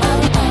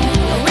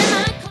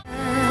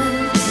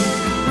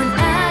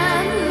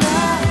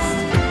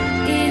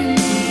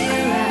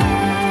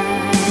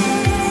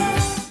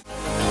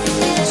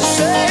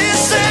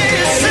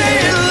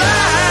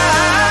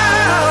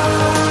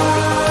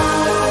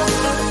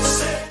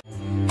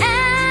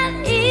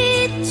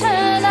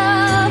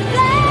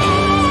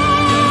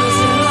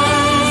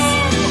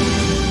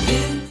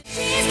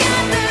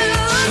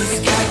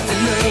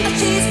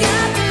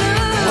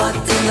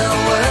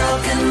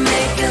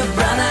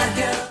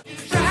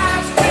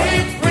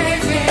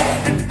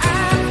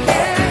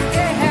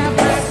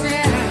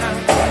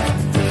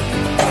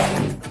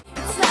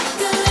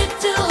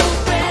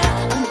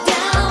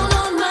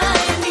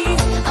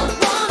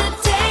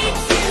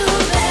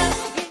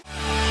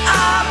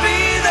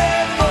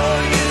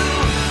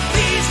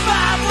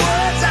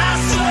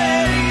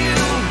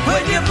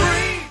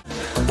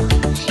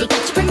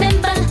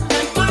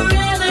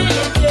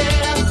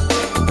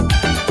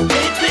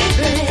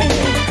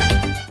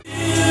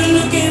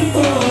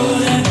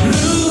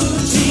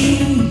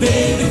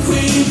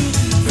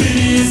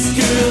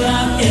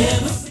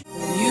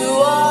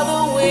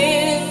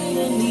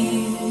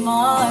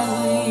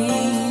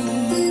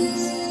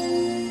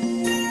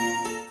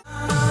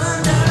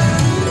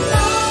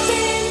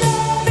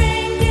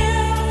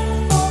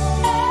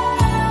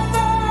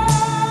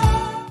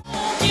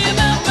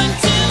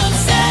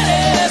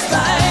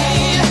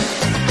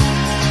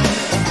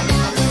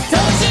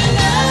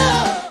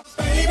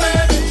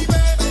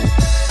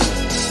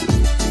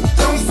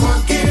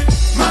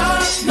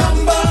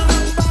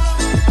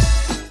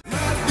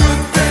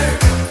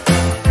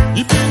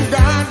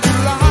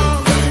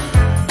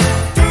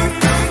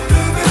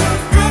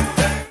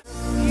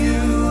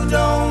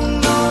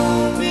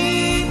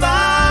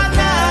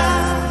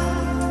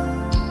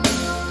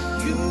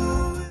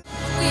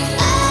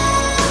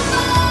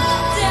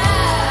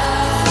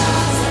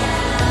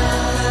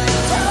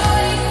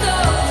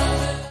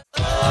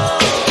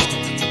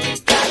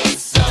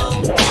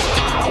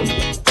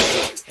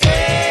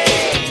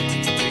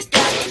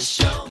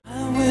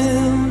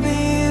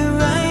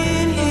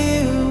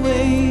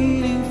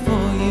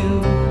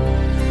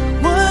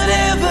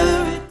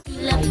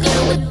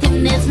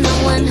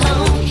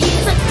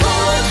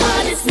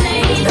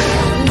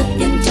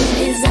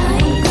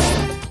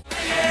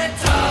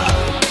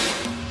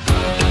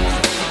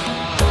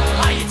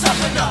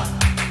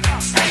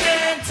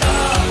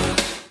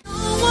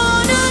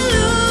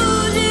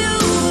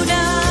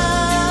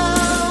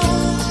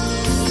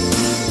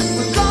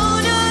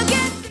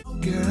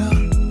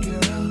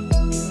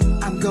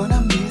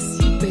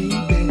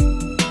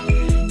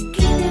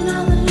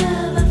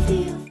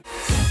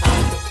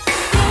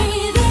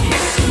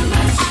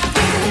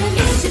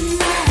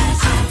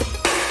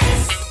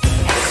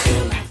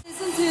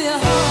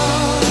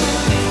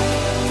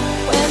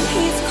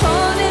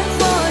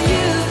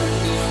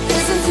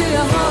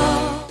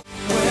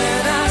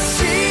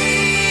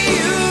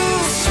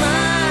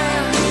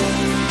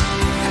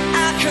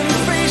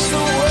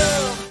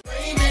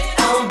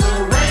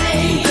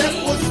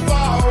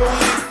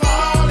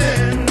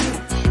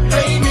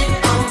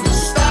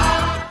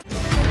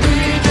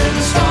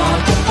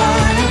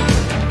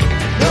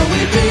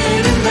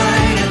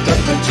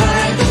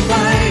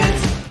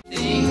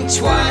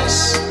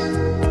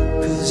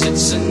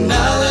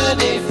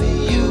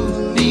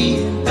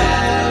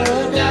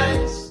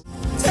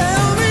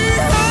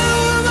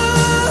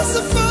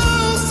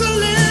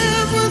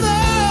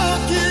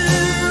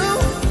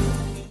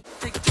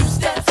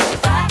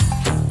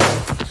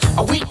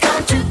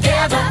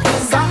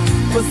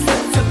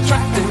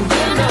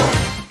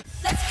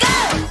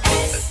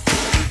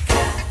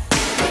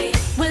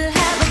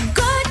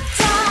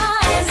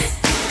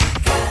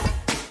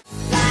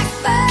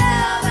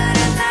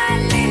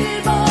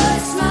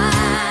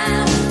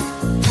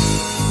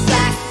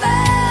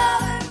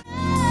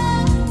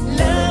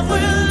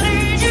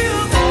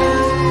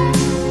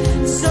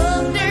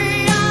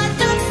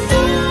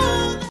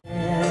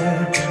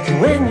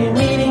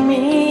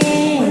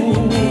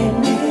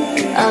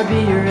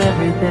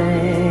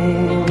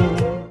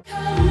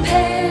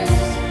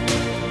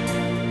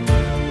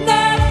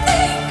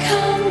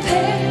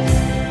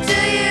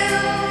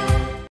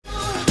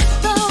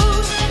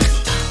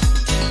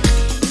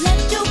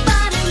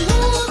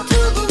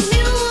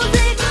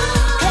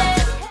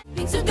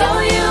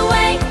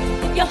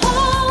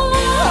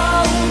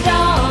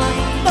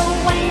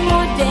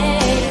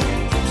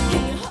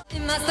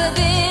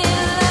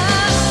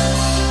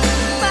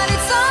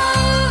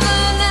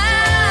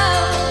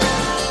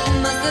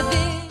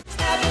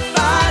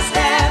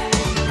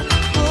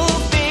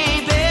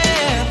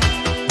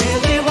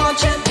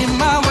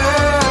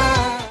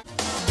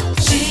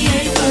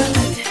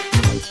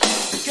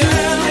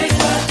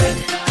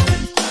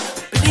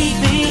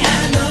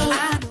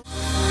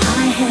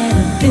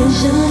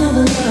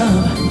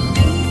 love,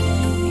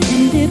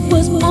 and it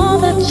was all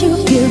that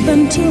you've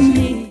given to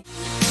me.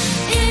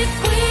 If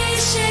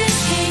wishes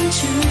came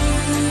true,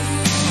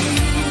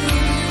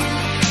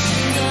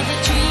 all the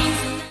dreams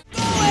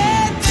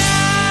Going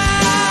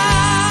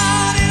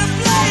down in a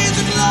blaze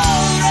of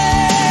glory.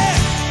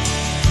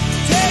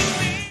 Take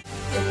me.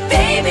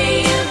 baby,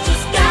 you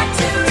just got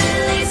to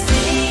release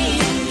me.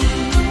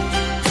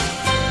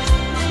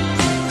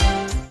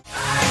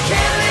 I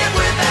can't live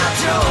without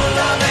your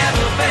love and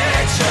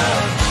affection.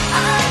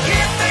 I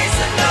can't face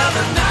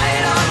another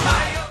night on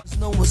my own. There's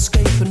no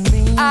escaping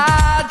me. I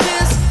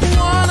just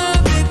wanna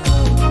be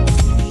close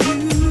to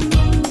you.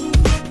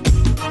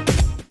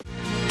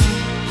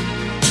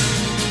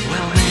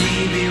 Well,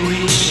 maybe we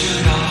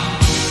should all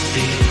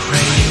be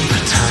praying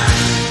for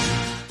time.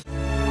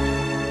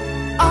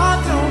 I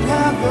don't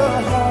have a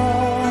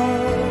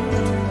heart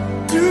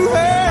to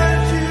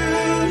hurt you.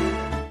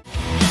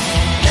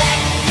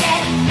 Let's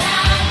get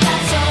now,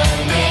 that's all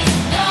it makes.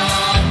 No,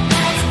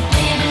 that's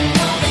living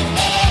on the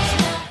edge.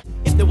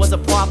 If there was a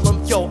problem,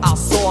 yo, I'll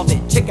solve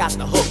it. Check out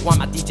the hook while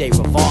my DJ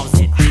revolves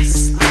it.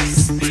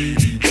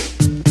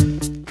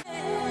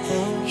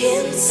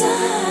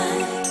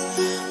 Inside,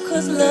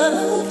 'cause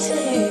love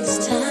takes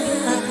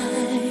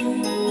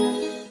time.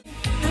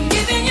 I'm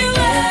giving you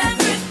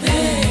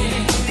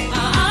everything.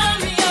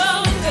 I'm your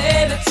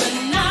baby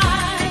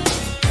tonight.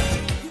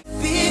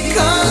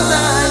 Because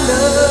I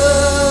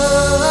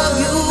love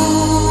you,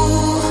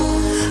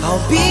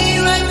 I'll be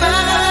right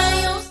by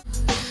your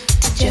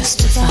To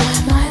justify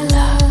my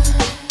love,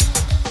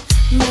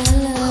 my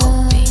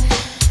love,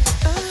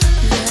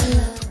 my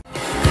love.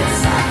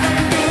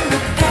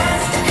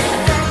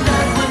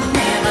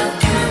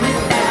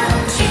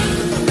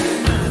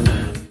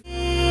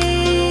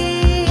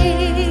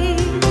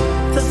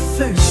 The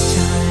first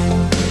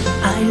time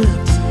I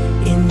looked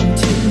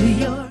into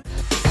your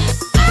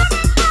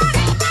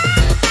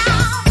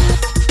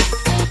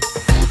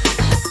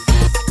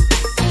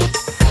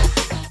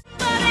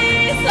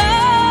These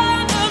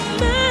are the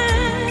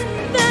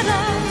men that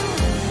I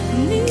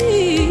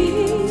need.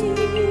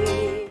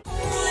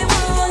 Only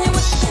one you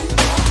would think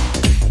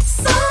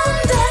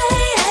someday.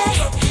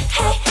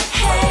 Hey,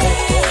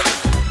 hey,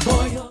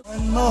 boy.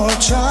 One more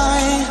try.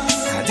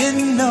 I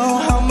didn't know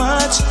how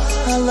much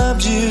I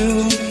loved you.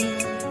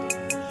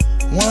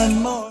 One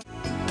more.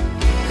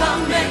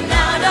 coming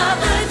out of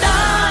the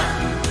dark.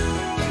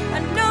 I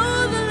know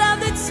the love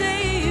that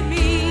saved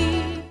me.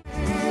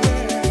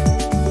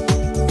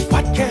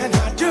 What can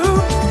I do?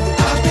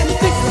 I've been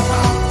thinking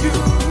about you.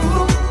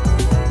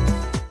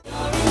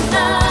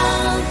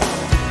 Love,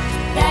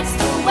 that's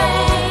the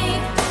way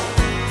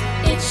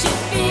it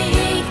should be.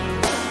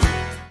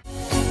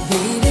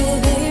 Baby,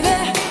 baby,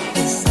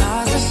 the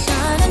stars are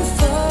shining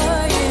for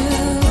you,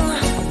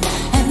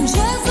 and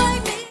just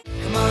like me.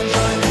 Come on,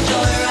 join the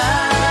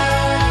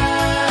joyride.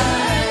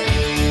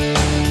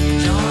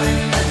 Join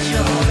the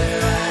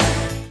joyride.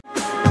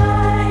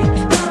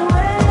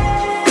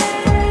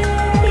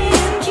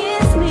 You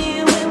kiss me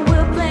when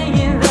we're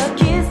playing the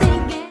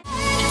kissing game.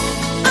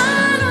 I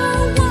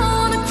don't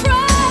wanna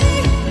cry,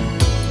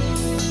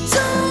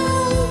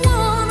 don't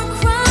wanna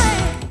cry.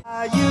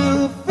 How you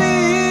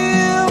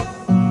feel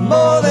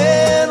more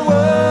than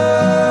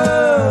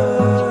words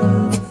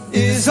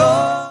is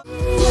all.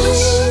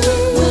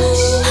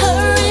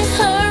 Hurry,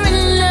 hurry,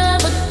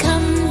 lover,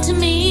 come to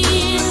me.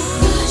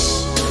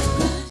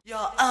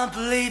 You're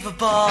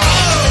unbelievable.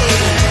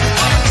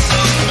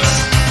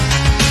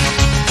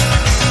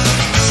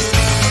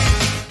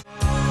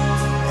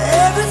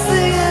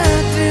 Everything I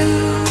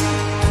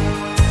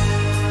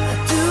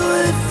do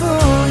it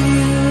for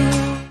you.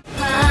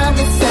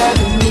 Promise of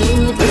a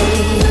new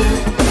day.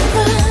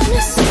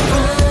 Promise,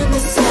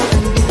 promise of a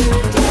new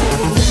day.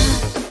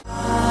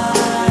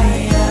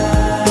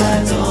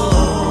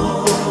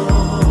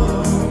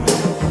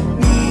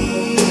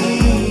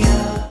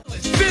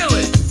 Feel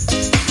it.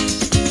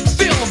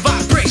 Feel the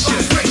vibration.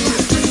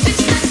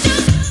 It's not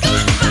just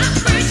good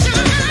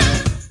vibration.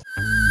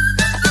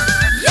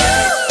 You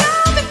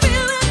got me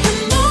feeling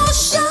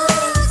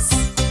emotions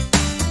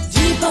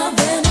deeper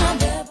than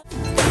I've ever.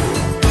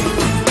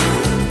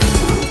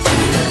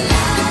 The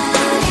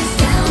light is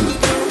down,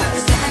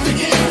 it's time to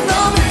get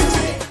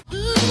romantic.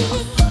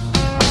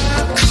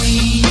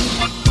 Queen,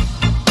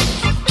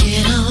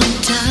 get on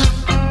top.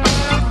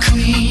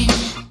 Queen.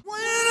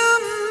 When a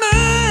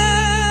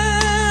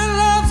man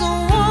loves a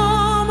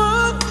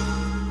woman,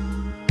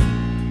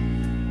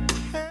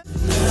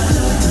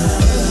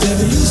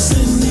 baby, you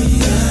send me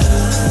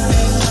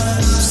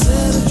out.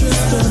 Set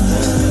adrift on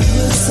the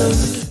river.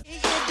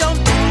 It don't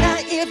matter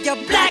if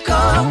you're black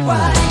or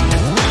white.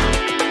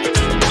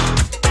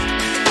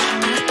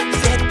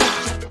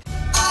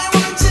 I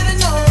want you to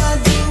know I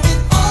do it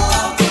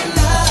all for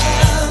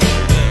love.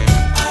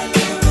 I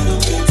never will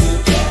be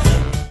together.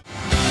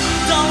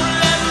 Don't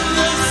let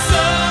the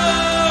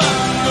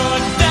sun go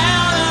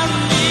down on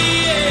me.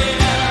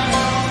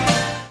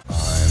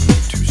 I'm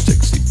too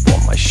sexy for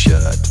my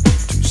shirt,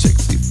 too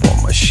sexy for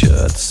my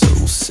shirt, so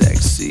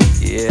sexy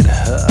it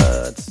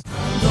hurts.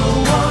 The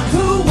one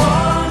who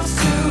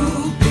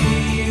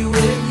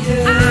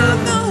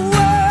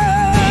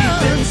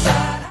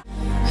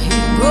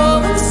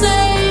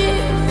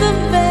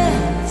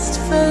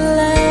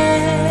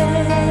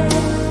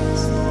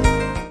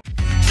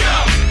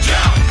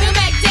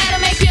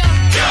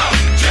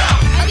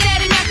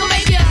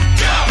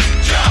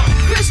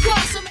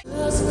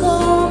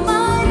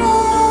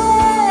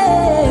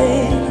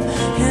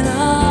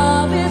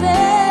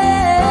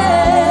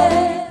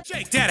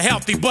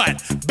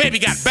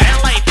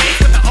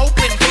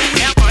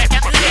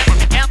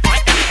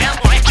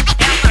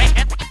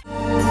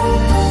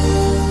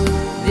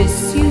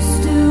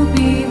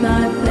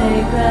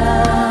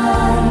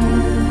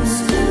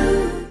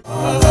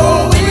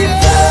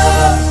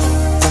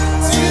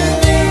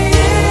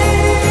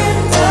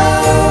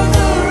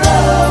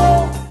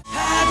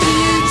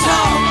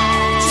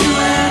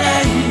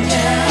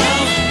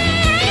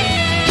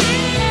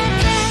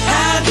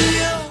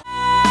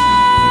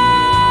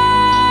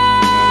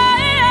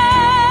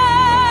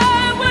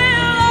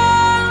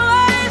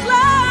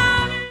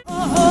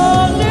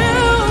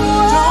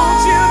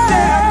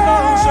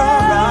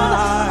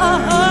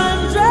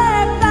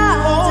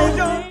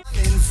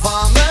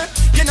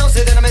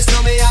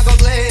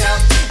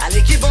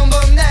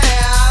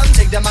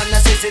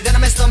crazy, then I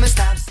miss some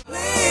stops.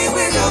 Play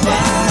with your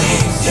body,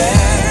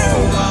 yeah.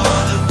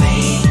 All the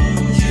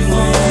things you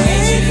want me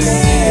to do.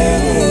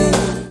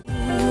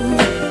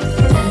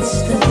 That's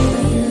the way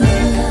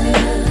love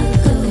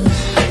goes.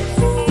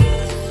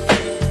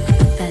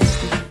 That's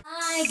the way.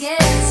 I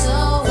get so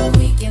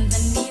weak in the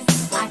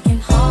knees, I can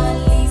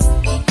hardly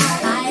speak.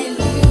 I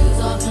lose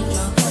all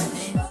control.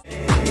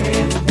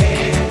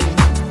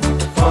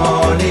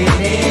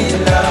 Falling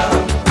in love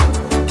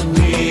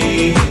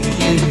with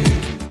you.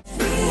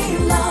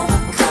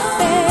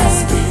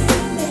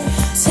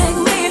 Take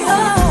me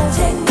home,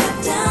 take me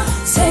down,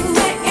 take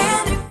me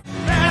in.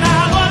 And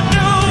I would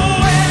do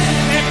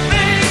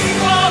anything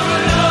for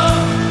love.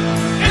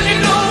 And you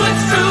know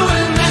it's true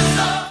and that's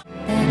all.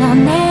 And I'll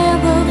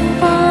never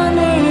fall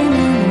in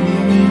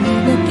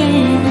love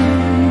again.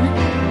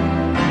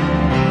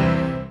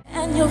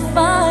 And you'll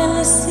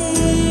finally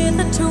see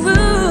the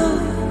truth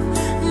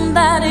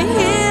that a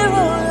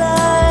hero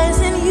lies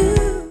in you.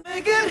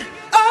 Make it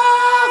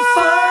all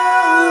for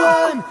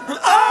love.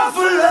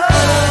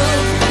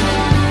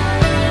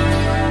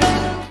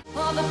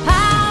 For the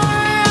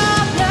power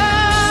of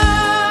love.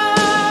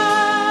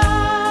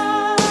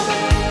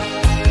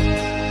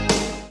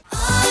 I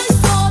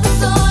saw the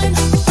sign,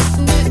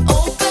 and it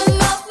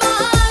opened up my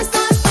eyes. I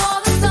saw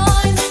the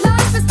sign,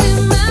 life is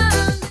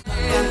demanding.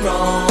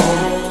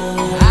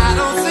 I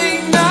don't see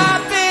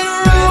nothing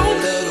wrong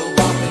with a little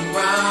woman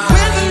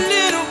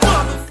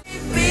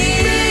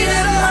beating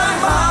in my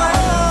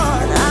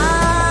heart. I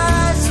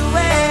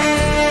swear.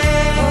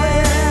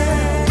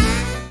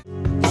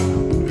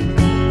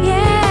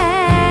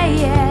 Yeah,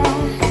 yeah,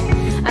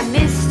 I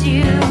missed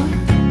you.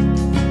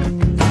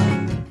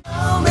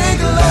 I'll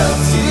make love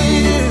to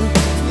you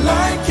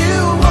like you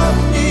want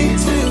me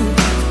to,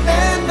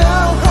 and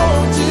I'll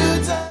hold you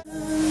tight.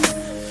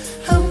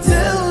 I'm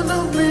down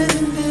on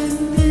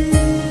bending knee.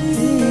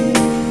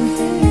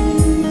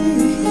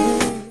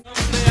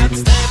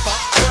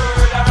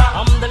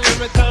 I'm the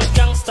lyrical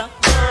gangster.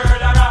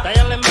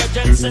 Dial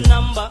emergency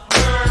number.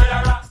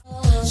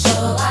 So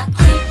I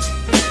quit,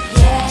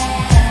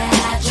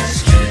 yeah, I just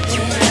keep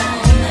it on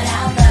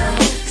without love.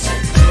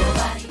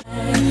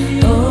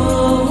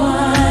 Oh,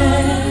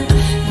 why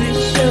this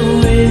show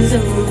is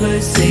over,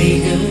 say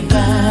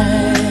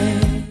goodbye.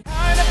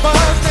 And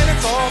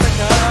it's all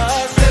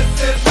because this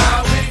is how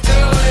we do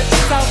it.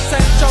 South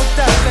Central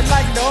does it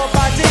like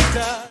nobody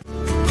does.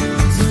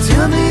 So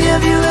tell me,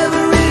 have you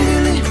ever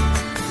really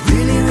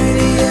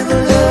ever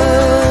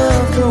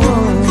loved a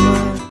woman?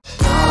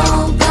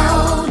 Don't go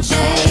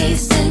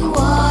chasing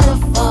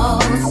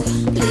waterfalls.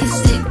 Please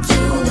stick to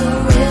the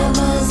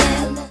rivers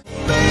and the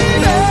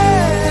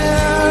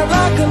There, I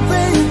can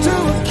bring you to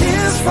a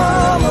kiss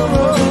from a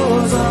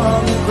rose on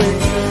the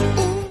grave.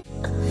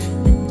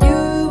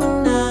 You're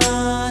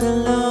not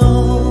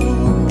alone.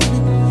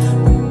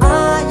 I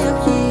am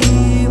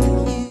here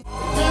with you.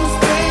 Been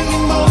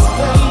spending most of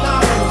the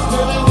nights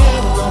living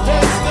in the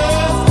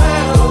gangster's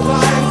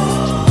paradise.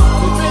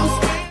 We've been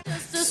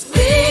The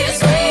sweet,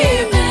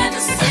 sweet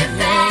fantasy,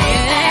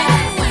 baby.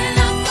 When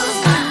I close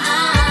my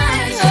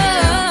eyes,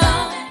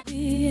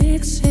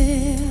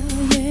 exhale,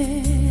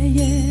 yeah,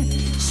 yeah.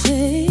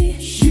 Say,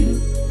 shoot,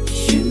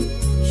 shoot,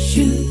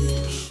 shoot.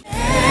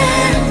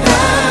 And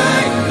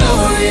I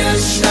know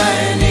you're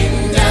shining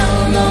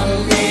down on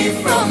me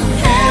from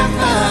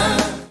heaven.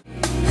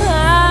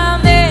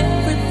 I'm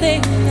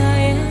everything I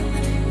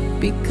am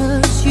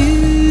because you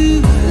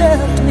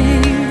left me.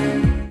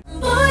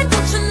 Boy,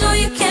 don't you know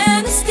you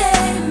can't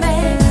escape me?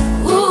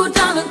 Ooh,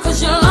 darling, 'cause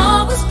you'll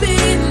always be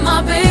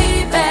my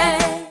baby.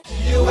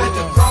 you at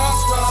the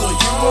crossroads, so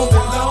you won't be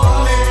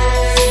lonely.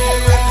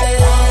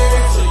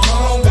 So you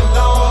won't be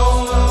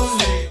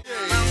lonely.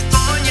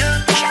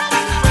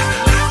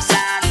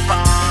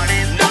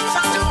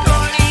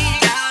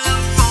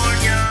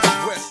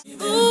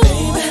 Ooh,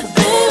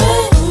 baby,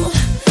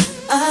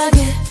 I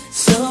get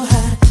so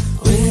high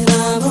when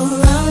I'm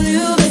around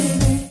you,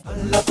 baby.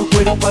 Dala tu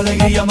cuerpo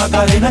alegría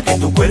Macarena, que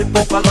tu cuerpo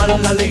es para dar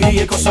la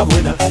alegría y cosas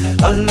buenas.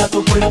 Dala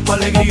tu cuerpo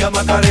alegría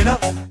Macarena.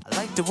 I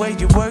like the way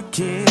you work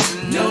it,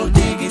 no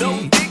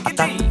diggity. I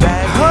thought the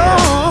bag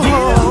was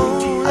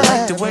yeah. I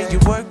like the way you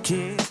work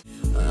it.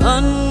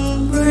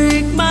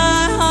 Unbreak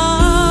my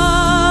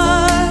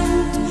heart.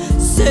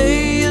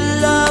 Say you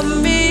love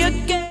me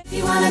again. If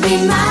you wanna be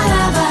my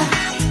lover,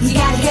 you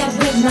gotta get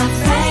with my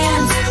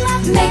friends.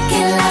 Make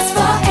it last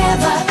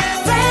forever.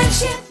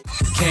 Friendship.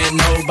 Can't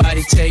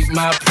nobody take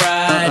my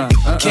pride.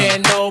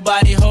 Can't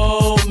nobody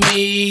hold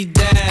me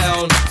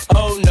down.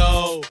 Oh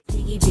no.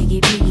 Biggie,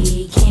 biggie,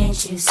 biggie, can't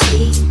you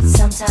see?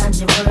 Sometimes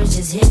your words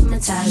just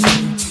hypnotize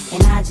me,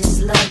 and I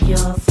just love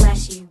your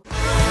flashy.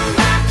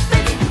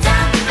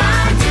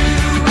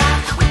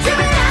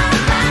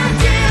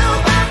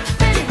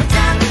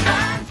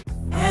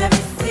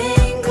 Every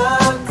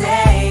single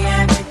day,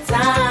 every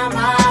time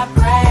I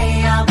pray,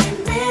 I'll be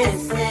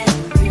missing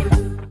you.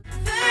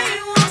 They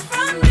want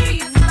from me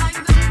is like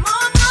the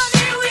more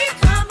money we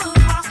come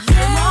across,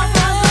 the more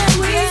problems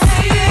we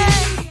see.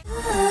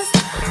 Just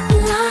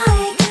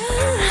like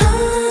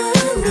honey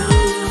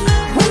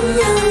when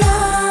you're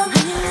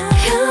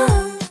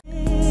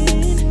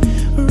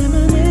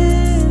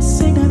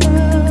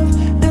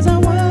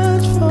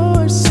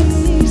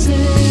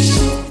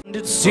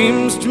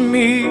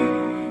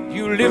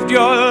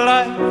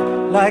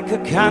like a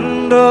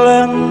candle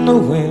in the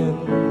wind.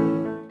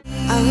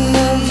 I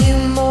love you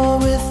more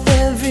with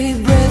every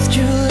breath,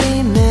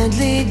 truly,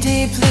 madly,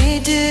 deeply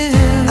do.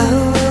 I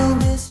will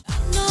miss.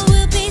 No,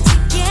 we'll be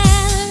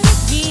together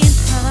again,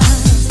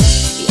 'cause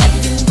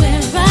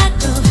everywhere I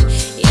go,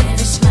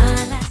 every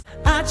smile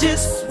I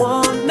just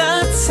wanna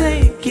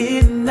take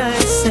it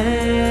nice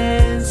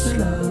and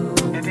slow.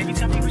 And baby,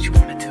 tell me what you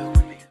wanna do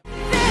with me.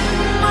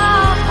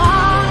 my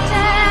heart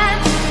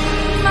and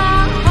my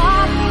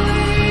heart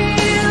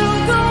will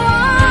go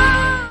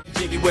on.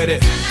 Jiggy with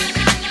it.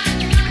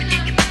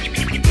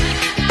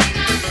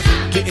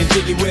 Getting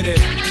jiggy with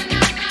it.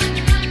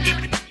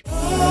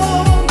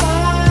 All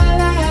my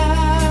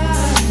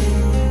life,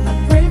 I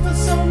pray for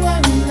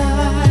someone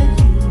like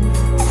you.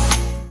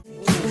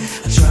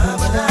 I try,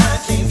 but I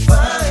can't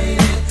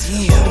find it.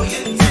 Oh,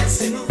 you're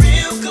dancing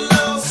real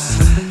close.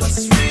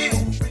 What's real?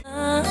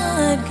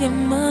 I'd give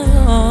my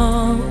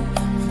all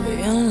for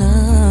your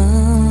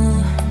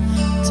love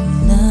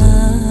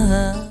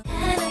tonight.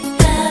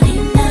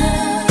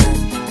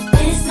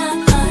 It's not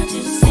hard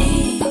to see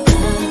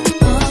the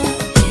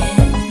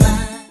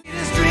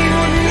This dream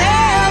will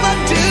never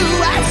do.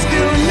 I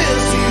still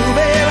miss you,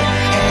 baby,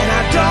 and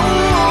I don't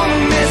wanna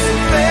miss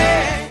it,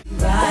 babe.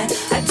 Right,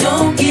 I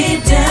don't get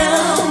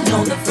down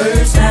on the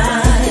first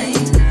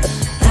night.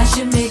 I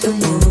should make a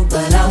move,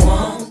 but I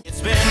won't.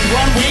 It's been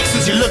 1 week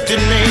since you looked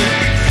at me.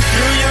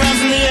 Threw your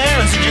arms in the air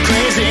and said you're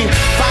crazy.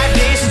 5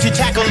 days since you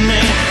tackled me.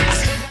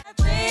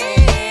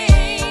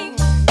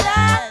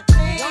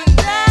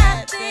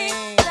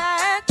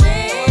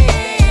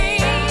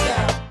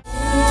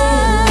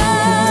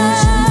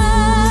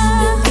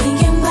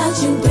 Thinking about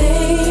you,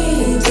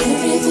 baby.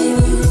 Everything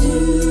you do.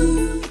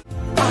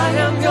 I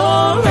am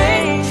your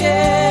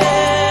angel.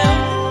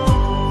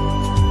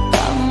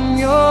 I'm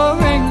your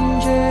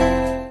angel.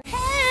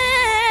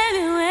 Have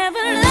you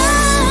ever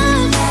loved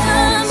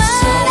somebody?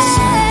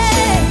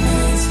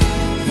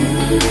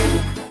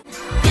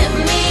 Give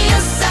me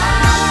a sign.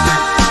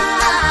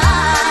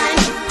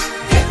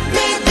 Hit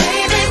me,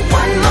 baby,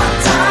 one more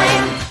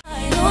time.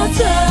 Your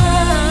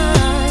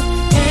time,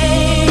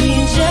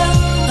 angel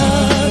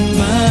of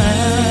mine.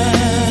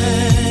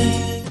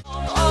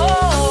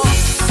 Oh,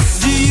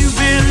 Do you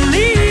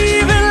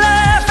believe in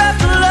life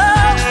after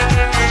love?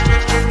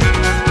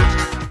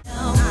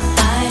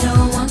 I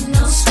don't want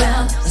no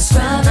scrub. A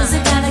scrub is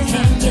a guy that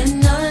can't get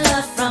no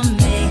love from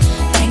me.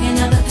 Hanging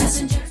out the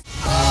passengers.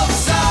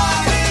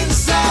 Upside,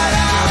 inside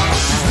out,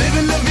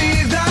 living la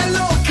vida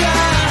loca.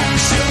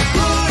 She'll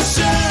push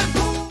and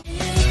pull.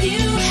 If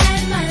you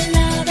had my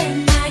love and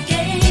I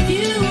gave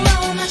you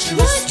all my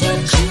trust,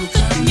 would you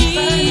could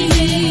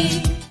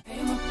need? Pay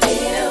my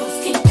bills,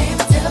 keep paying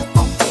my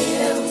telephone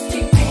bills,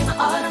 keep paying my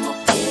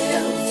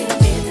automobiles. If you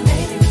did, then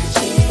maybe we could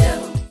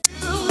chill.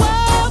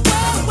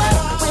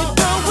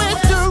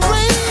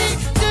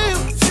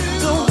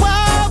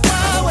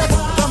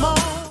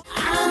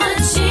 I'm a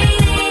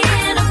genie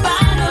in a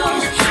bottle.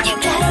 You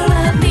gotta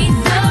rub me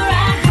the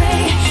right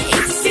way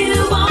if you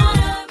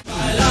wanna.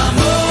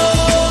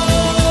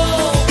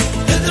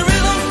 Let the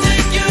rhythm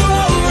take you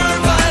over,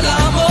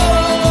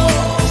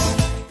 bailamos.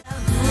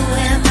 Who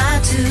am I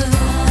to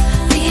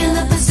be in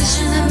the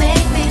position to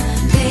make me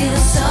feel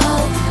so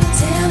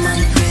damn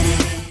pretty?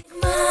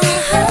 My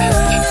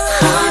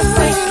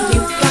heartbreak,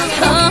 you got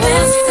the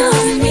best of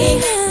me,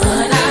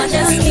 but I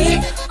just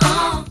keep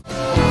on.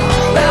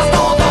 Let's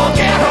don't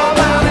forget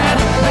about it.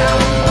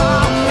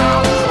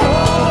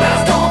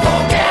 Let's don't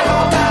forget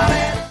about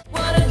it.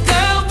 What a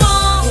girl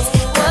wants,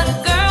 what a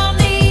girl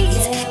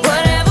needs,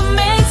 whatever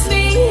makes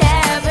me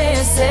happy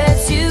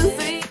sets you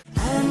free. I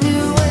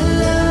knew I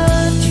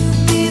loved you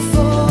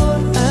before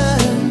I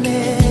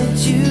met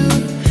you.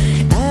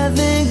 I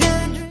think I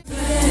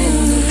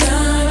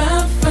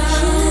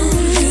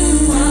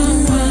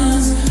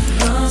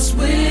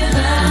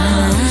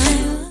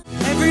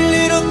every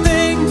little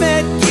thing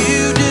that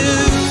you do,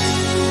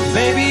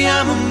 baby,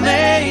 I'm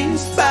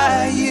amazed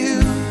by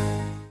you.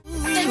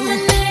 Say my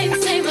name,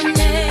 say my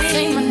name,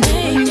 say my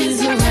name is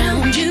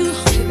around you,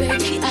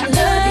 baby. I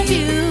love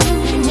you.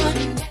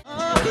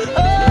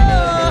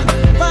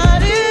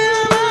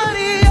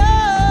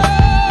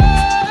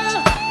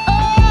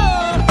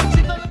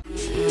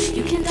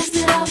 You can dust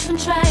it off and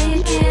try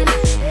again.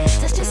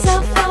 Dust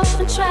yourself off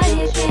and try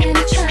again.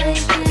 Try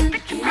again.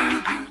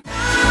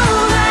 Now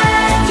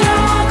that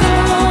you're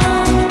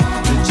gone,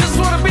 Just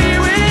wanna be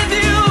with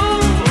you.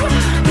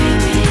 be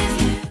with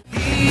you.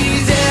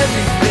 He's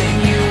everything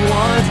you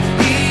want.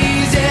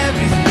 He's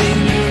everything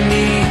you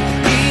need.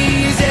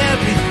 He's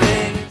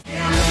everything.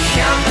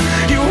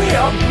 You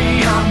help me,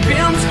 I'm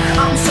bent.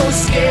 I'm so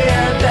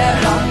scared that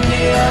I'll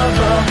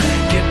never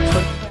get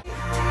put back.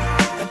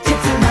 Get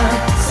to know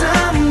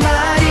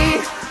somebody.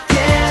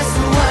 Guess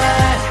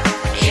what?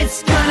 It's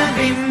gonna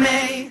be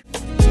me.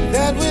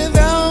 That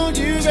without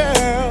you,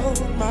 girl,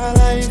 my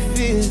life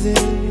is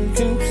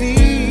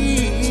incomplete.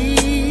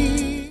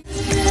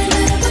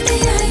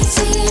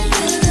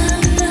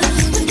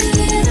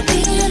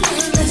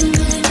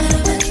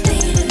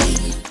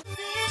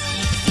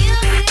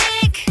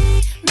 Music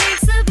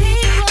makes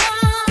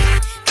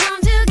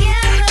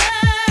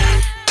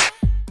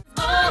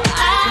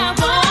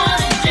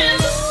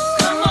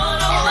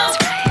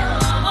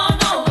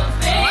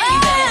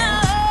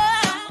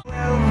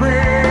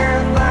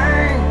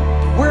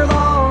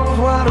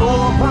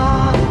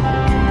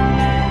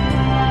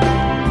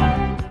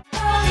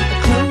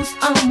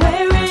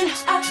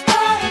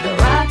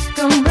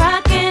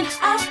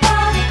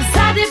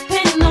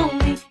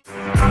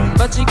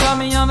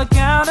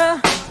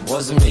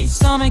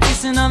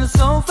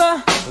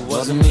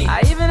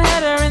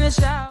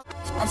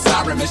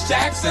Miss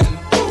Jackson.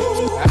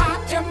 Ooh, I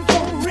am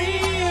for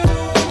real.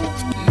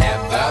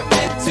 Never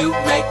meant to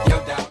make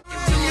your doubt.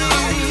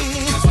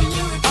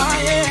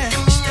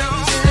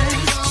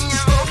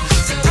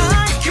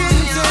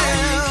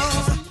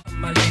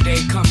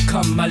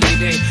 Come, my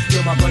lady,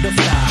 you're my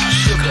butterfly,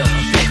 sugar,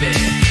 baby.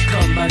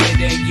 Come, my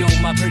lady,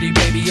 you're my pretty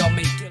baby, I'll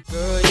make you.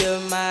 Girl, you're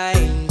my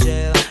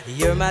angel,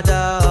 you're my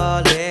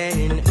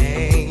darling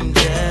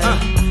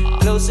angel.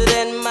 Closer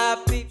than my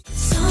peeps.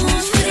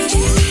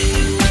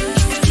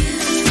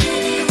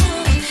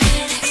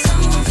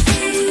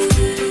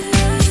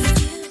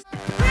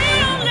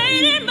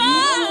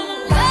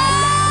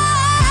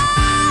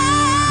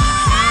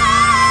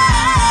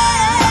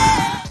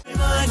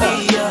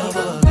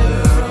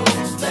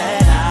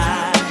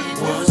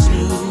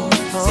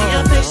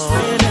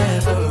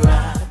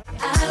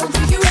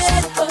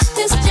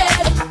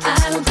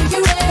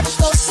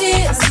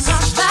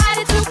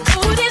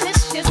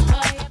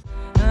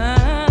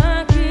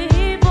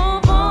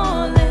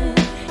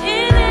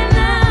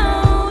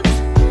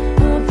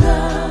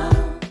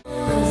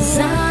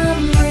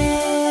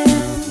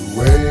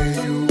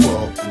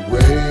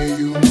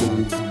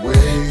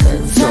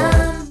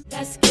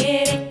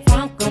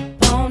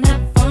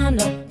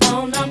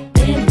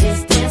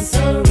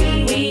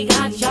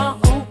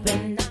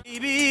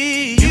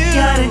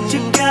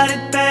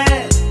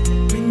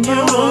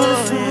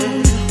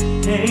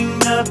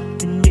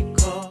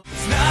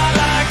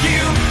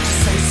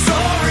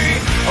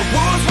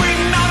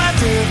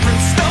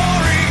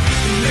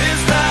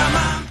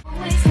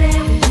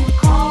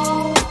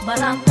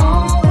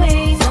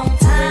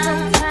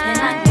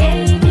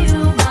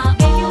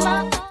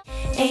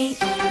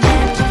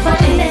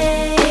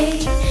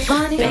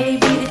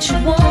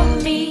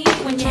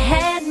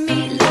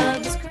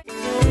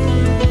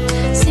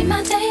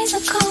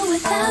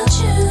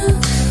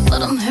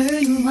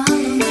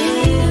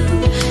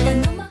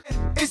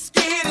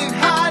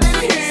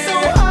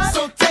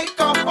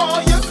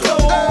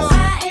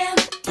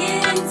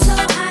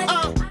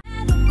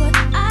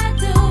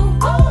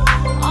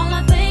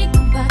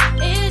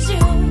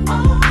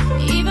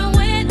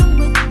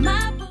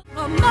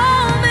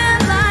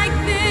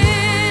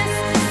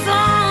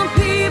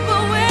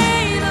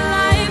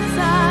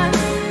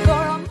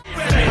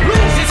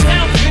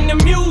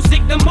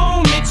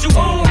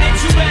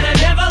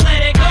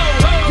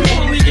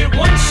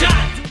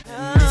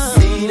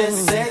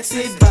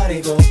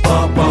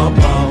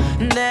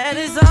 That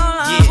is all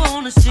I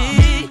wanna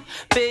see,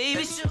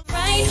 baby.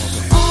 Right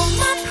on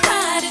my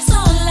pride is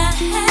all I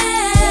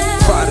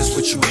have. Pride is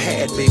what you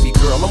had, baby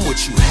girl. I'm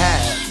what you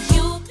have.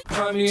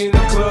 Find me in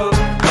the club,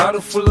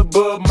 bottle full of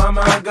bub.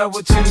 Mama, I got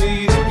what you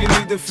need if you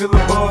need to feel the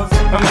buzz.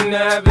 I'm into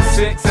having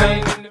sex, I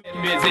ain't in the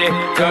busy.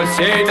 Just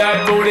shake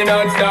that booty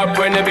non-stop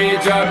when the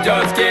beat drop.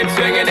 Just keep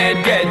swinging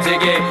it, get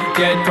jiggy,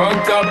 get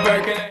pumped up,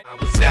 percolate. I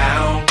was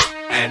down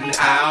and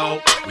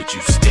out, but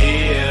you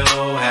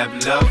still have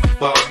love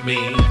for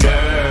me,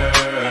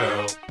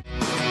 girl.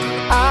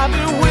 I've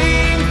been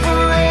waiting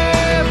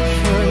forever.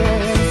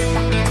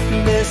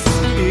 This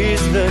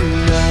is the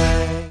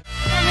night.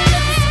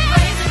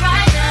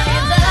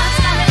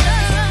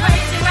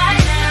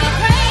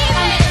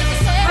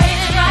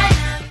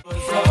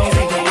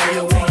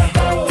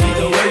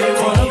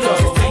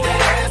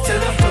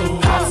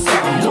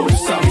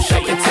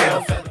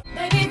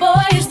 Baby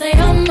boy, you stay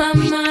on my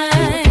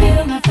mind.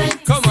 Feel my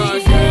fantasy. Come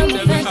on, tell me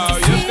how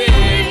you feel.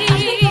 I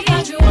think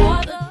about you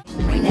all the.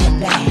 Bring that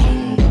back.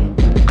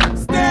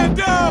 Stand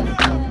up!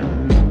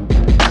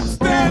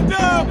 Stand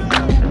up!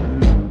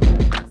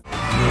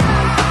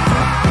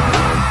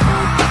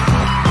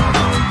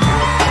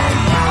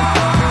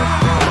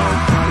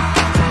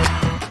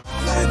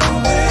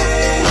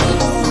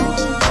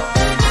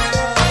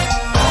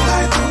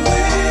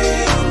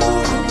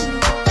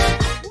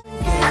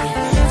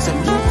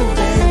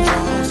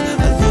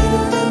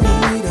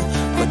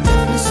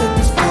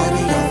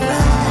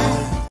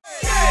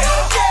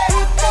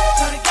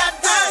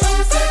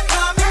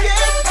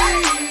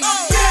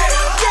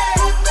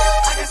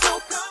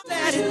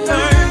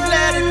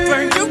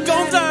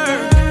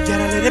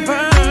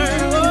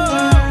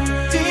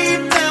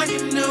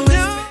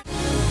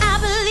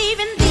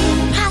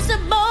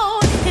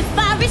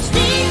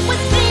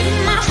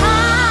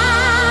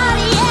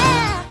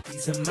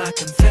 My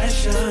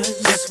confession,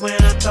 just when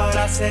I thought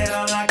I said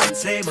all I can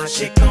say, my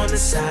chick on the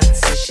side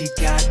says she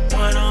got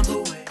one on the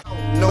way.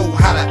 Know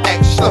how to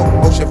act slow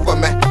motion for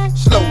me,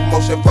 slow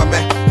motion for me,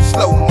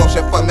 slow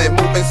motion for me,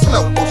 moving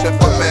slow motion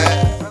for me.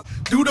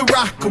 Do the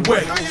rock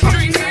away.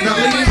 Now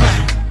lean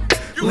back,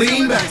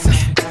 lean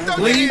back,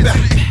 lean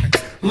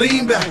back,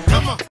 lean back.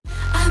 Come on.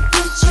 I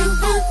bet you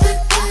want the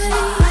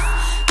body,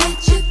 bet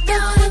you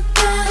thought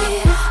about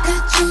it,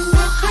 got you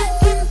all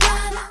hot and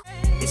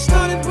bothered. It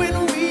started when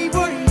we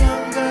were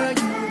younger,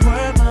 you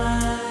were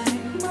mine.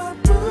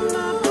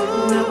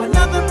 Now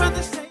another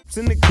brother said It's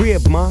in the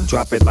crib, ma.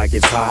 Drop it like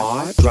it's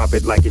hot. Drop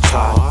it like it's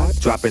hot.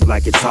 Drop it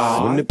like it's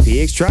hot. When the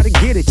pigs try to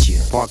get at you,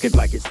 park it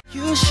like it's.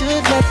 You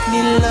should let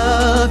me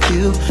love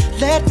you.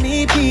 Let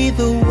me be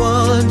the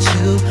one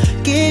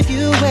to give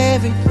you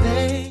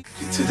everything.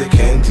 Get to the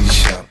candy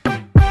shop.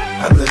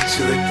 I let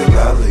you lick the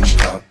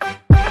lollipop.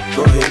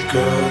 Go ahead,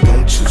 girl,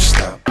 don't you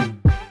stop.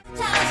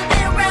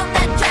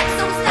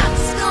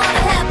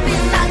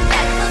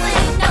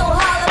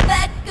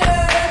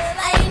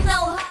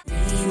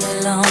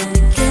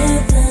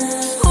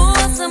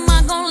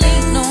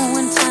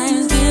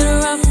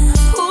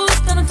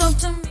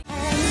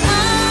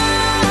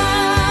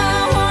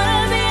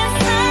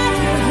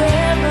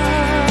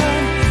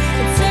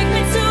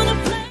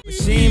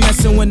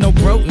 With no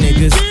broke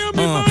niggas,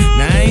 now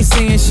I ain't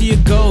saying she a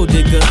gold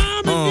digger,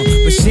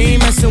 but she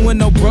ain't messing with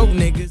no broke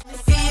niggas.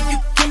 See if you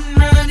can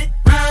run it,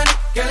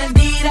 girl.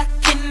 Indeed, I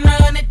can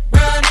run it.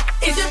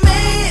 It's your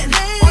man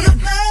on the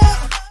floor.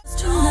 It's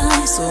too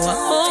nice, so I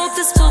hope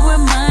this will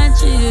remind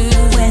you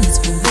when it's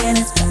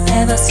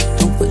forever, so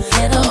don't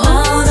forget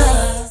about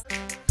us.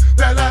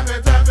 That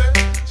laffy taffy,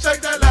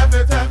 shake that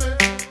laffy taffy,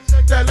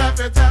 shake that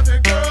laffy taffy,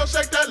 girl,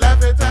 shake that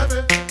laffy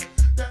taffy.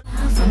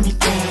 From your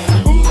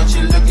daddy, What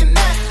you looking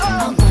at?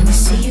 I wanna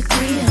see you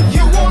greet.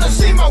 You wanna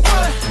see my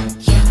what?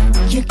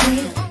 Yeah, you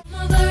greet.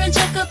 Over and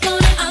check up on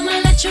it.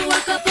 I'ma let you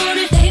walk up on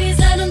it. Ladies,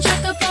 let them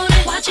check up on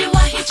it. Watch it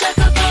while he check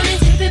up on it.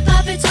 Tip it,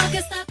 pop it, talk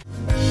it, stop.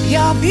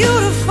 You're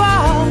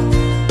beautiful.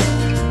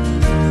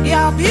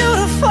 You're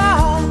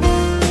beautiful.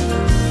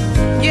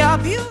 You're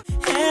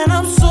beautiful. And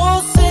I'm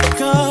so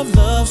sick of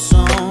love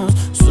songs,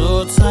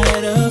 so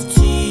tired of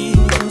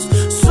tears,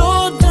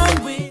 so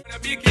done with. I'll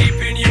be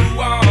keeping you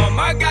warm.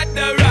 I got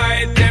the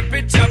right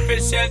temperature for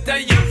shelter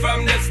you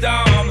from the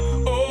storm.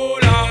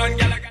 Hold on,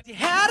 girl, I got You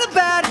had a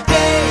bad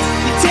day.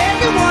 You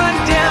take it one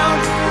down.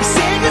 You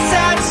sing a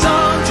sad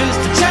song just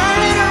to turn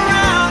it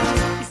around.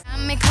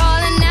 I'm me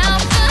calling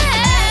out for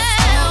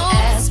help.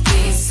 SB,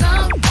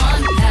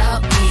 someone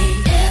help me.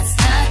 It's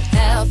not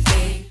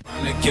healthy.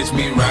 Tryna catch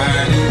me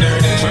riding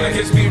dirty. Tryna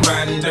catch me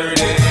riding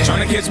dirty.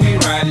 Tryna catch me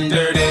riding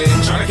dirty.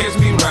 Tryna catch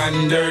me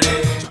riding dirty.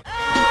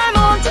 I'm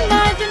on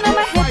tonight, you know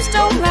my hips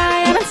don't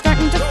lie, and I'm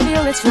starting to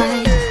feel it's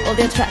right. All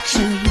the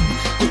attraction,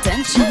 the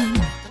tension.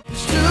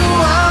 Do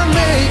I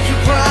make you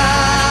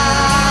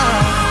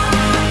proud?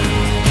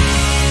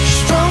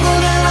 Stronger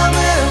than I've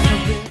ever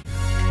been.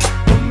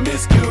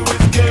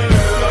 Promiscuous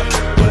girl,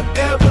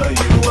 whatever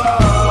you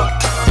are,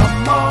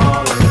 I'm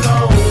all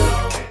alone.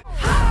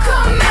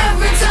 Come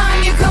every time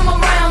you come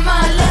around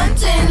my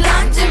London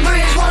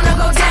Bridge, wanna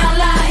go down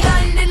like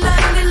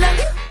London.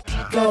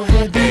 Go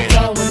ahead, be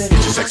gone with it.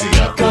 Get your sexy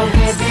out. Go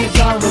ahead, be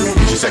gone with it.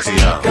 Get your sexy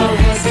out. Go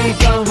ahead, be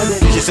gone with it.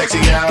 Get your sexy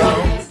out.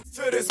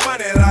 To this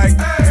money like,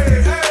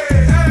 hey,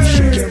 hey, hey.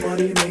 Shake your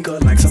money maker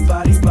like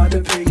somebody about to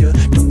pay you.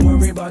 Don't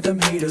worry about them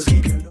haters,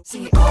 keep your low.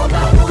 See, all I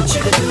want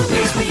you to do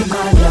is be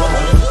my love.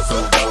 So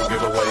don't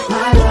give away.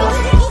 My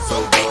love. So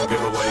don't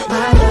give away.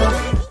 My love.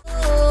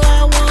 Oh, I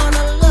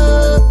wanna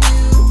love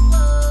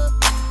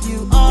you. You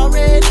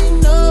already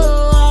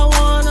know I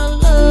wanna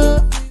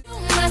love you. You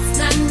must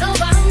not know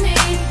about me.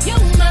 You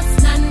must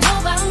not know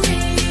about me.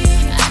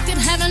 I could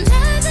have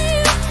another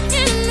you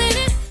in a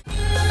minute.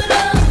 You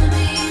love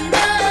me,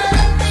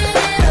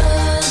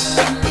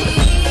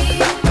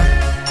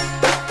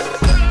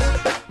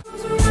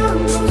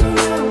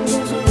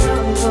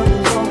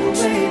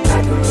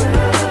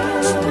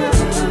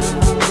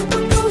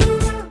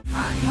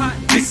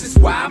 This is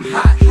why I'm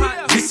hot.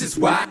 This is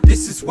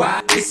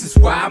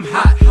why I'm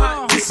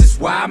hot. This is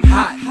why I'm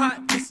hot.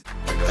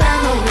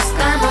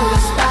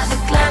 glamorous, by the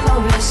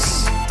glamorous.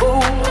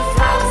 Ooh,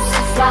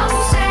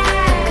 flouse,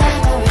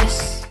 glamorous.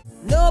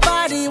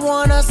 Nobody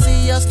wanna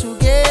see us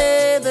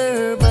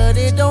together, but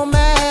it don't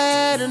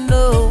matter,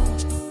 no.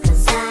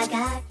 'Cause I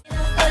got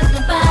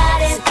your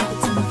body.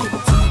 Give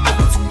it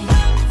to me.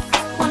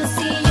 Wanna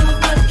see you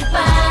work your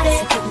body.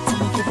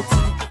 Give it to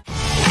me.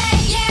 Hey,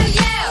 you,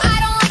 I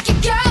don't like your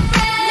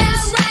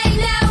girlfriend.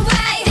 No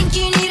way. Think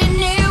you need a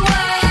new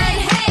one.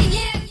 Hey,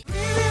 you.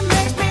 Really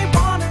makes me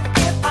wonder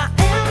if I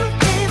ever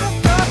gave a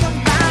fuck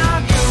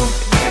about you.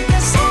 If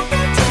there's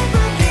something to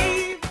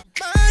believe,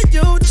 mind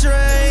your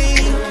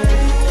train.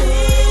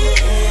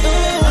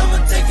 I'ma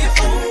take it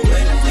home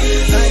with me.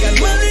 I got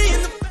money in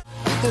the bank.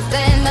 'Cause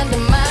then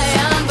under my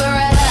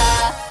umbrella,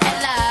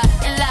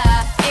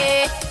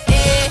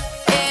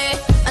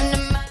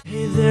 under my.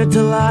 Hey there,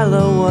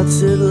 Delilah, what's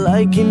it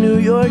like in New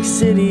York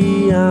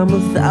City? I'm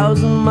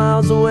 1,000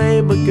 miles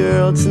away, but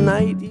girl,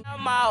 tonight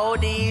all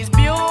these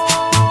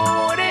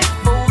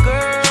beautiful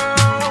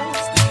girls,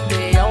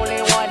 they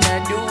only wanna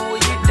do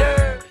you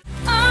dirt.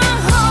 I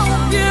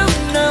hope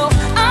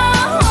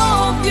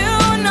you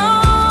know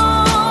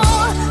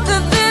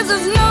that this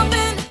is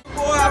nothing.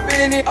 Boy, I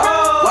been it.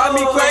 Why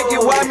me crank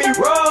it? Why me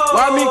roll?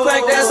 Why me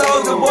crank that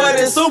soldier boy?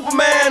 That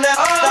Superman? That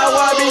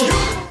why me?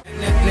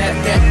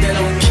 That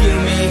don't kill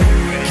me.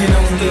 Can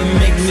only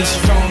make me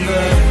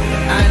stronger.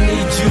 I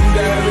need you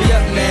to hurry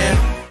up now.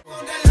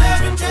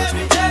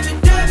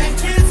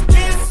 Kiss,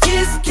 kiss,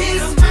 kiss,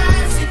 kiss.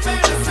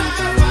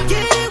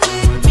 Get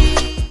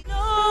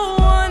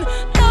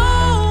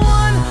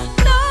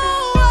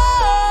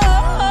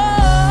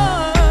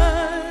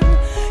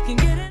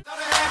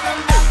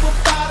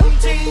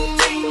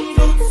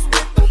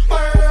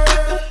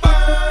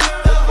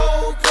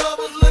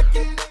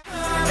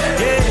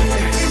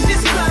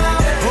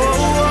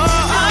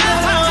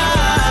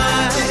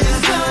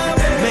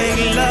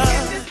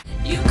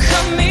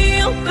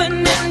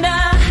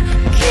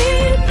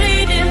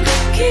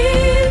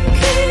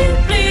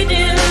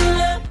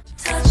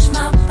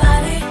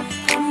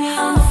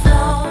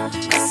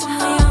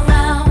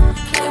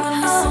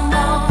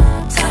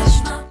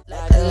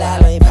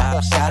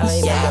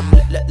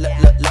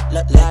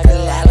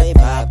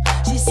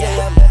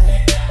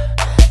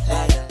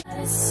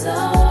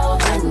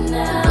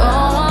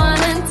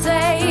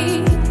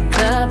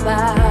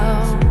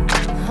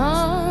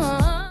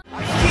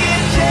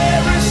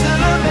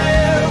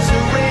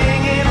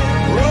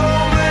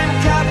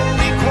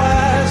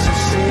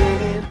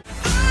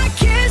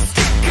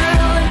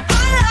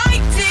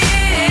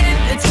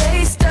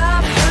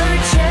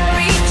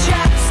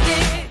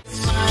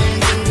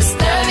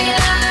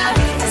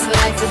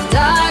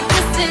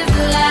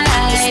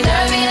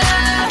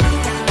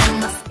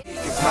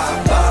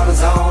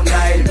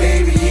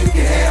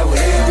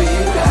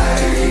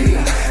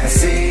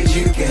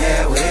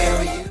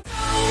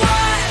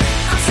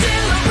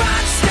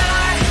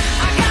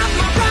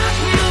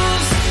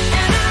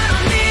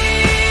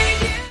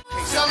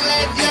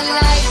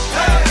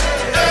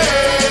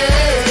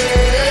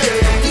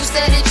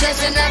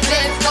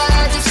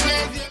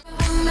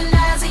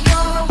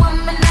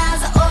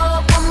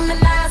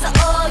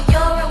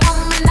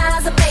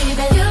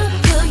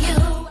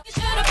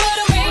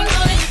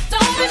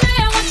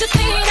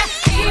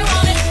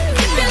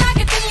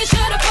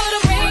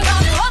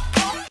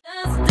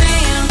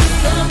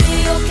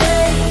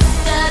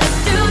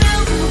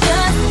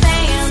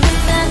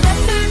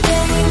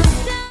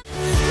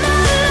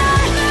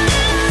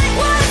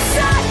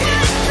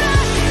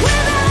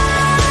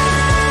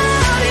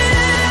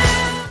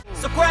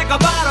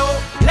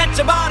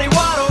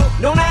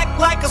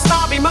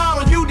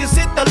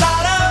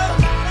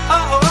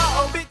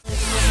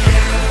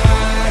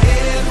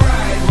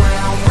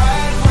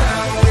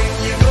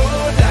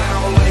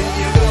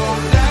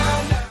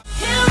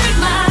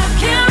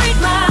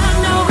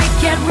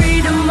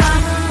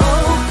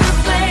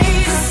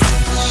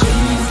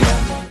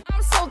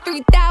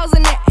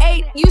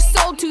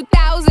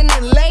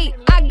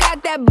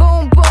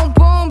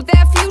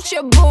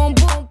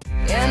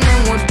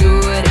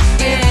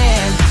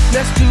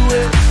let's do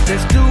it,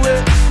 let's do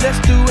it, let's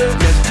do it,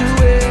 let's do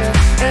it,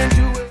 and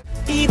do it.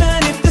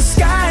 Even if the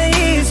sky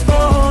is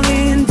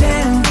falling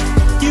down,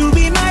 you'll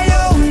be my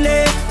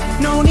only,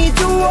 no need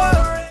to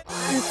worry.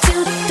 1,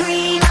 2,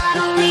 3, I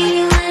don't need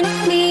you and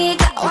me.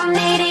 Got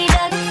 180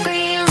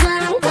 degrees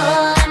and I'm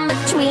caught in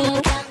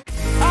between.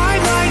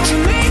 I'd like to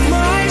make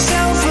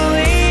myself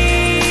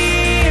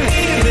believe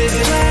this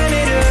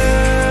planet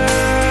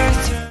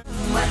Earth.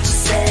 What you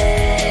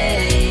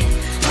say?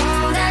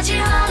 That you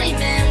only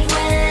meant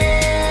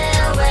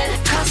well,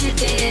 'cause you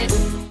did.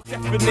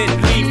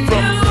 Definitely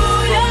from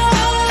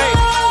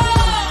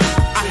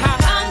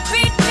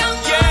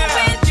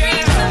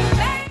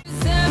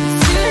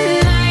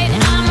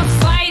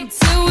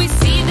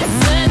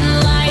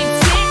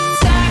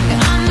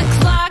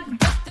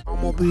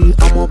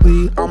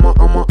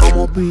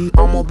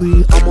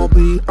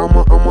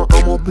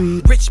I'ma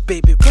be rich,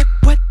 baby.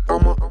 What?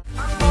 I'm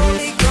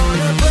only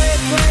gonna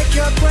break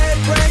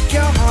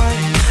your heart.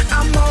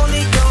 I'm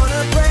only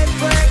gonna break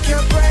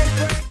your.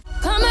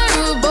 Come here,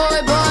 rude boy,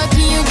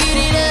 can you get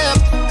it up?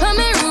 Come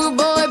here, rude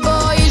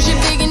boy, is you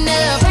big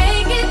enough?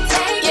 Take it,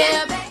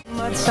 yeah.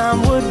 My time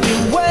would be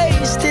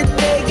wasted.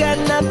 They got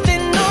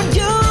nothing on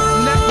you.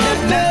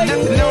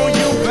 Nothing on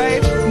you,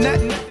 babe.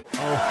 Nothing.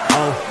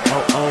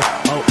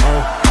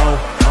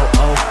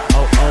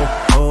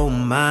 Oh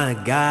my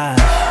gosh.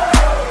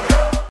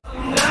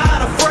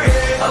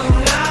 I'm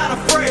not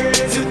afraid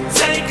to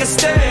take a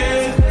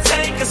stand,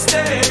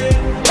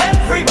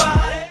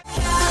 everybody.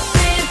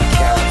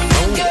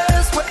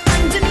 Girls, we're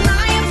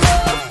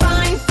undeniable,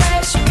 fine,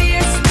 fresh,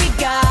 fierce, we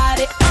got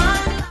it on.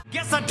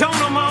 Guess I don't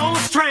know my own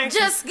strength.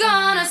 Just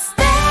gonna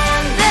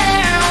stand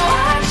there and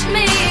watch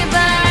me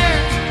burn.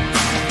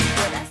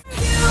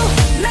 You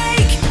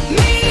make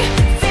me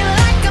feel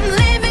like I'm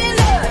living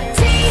a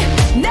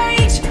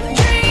teenage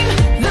dream.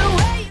 The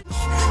way you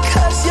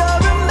 'Cause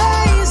you're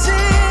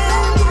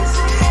amazing,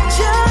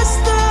 just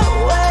the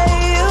way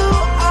you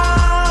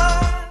are.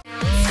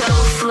 So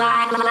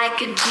fly like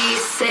a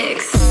G6,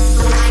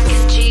 like a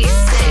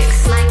G6,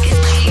 like a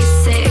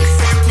G6.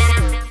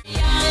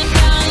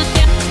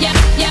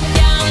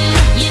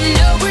 You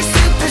know we're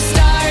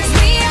superstars.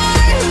 We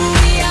are who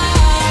we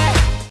are.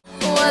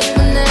 What's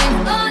my name?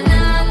 Oh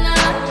na na.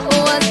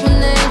 What's my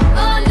name?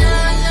 Oh na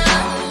na.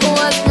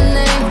 What's my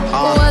name?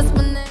 What's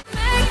my name?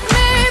 Make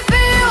me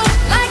feel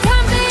like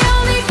I'm the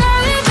only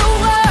girl in the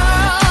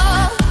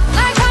world.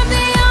 Like I'm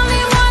the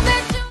only one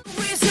that you.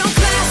 Raise your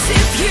glass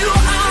if you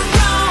are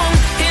wrong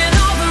in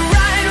all the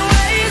right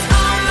ways.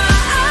 All the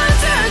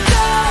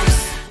underdogs.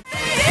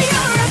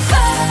 You're a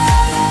firework.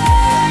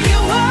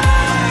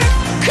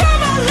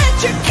 Come on, let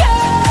your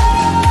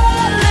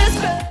colors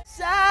burn.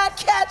 I'd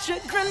catch a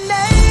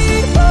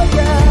grenade for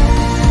ya.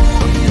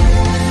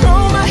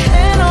 Throw my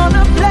hand on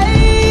a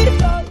blade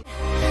for ya.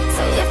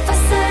 So if I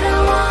said I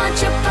want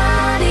your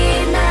body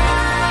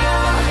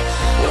now,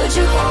 would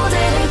you hold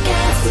it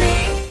against me?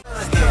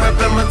 Rep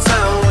in my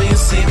town, when you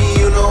see me,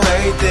 you know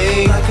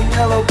everything. Black and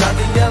yellow, black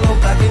and yellow,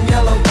 black and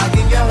yellow, black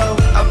and yellow.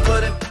 I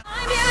put it.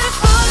 I'm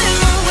beautiful in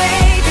my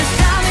way, 'cause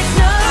I make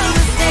no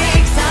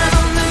mistakes. I'm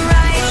on the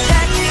right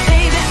track,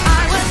 baby,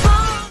 I was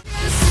born.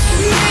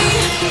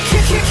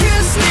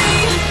 Kiss me,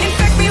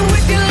 infect me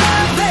with your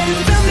love and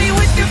fill me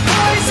with your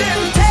poison.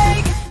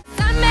 Take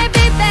I may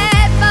be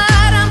bad,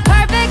 but I'm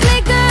perfectly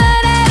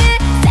good at it.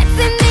 Sex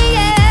in the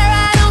air,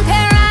 I don't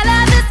care, I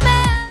love the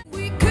smell.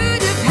 We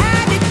could have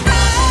had it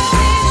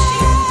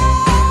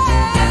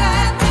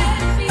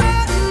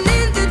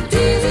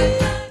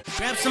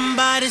Grab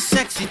somebody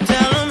sexy,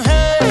 tell them,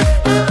 hey,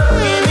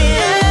 give me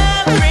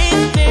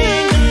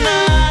everything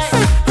tonight.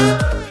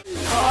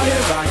 Party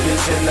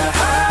rockers in the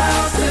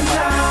house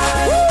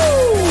tonight.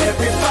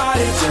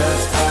 Everybody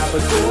just have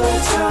a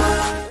good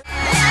time.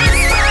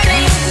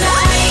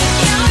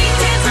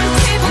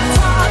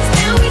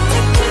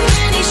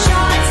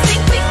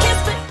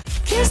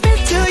 Kiss me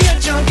till you're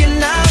drunk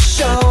and I'll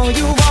show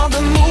you all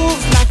the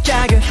moves like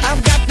Jagger.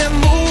 I've got the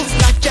moves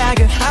like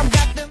Jagger. I've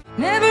got the.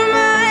 Never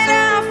mind,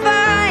 I'll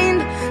find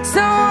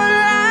someone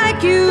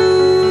like you.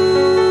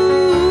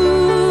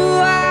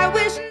 I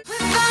wish we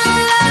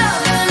found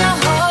love in a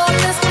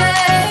hopeless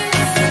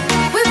place.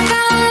 We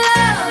found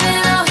love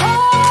in a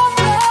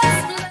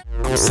hopeless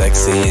place. I'm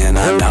sexy and I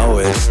know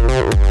it.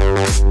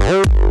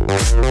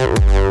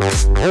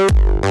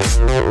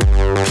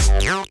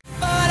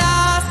 But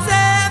I'll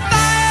set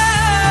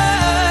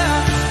fire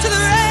to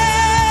the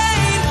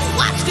rain.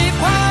 Watch it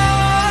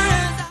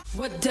pour.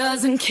 What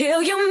doesn't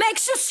kill you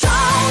makes you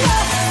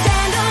stronger.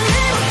 Stand a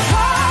little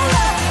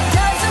taller.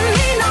 Doesn't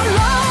mean I'm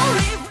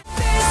lonely.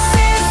 This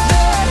is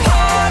the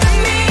part of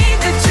me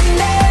that you're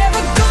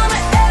never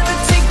gonna ever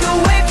take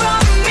away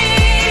from me.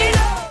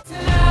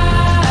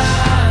 Tonight,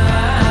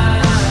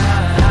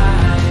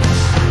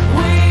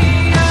 we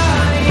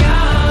are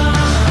young.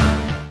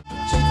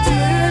 You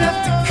didn't have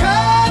to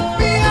cut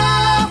me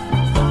off.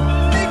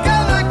 Think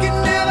like it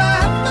never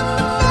happened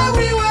the way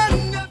we were.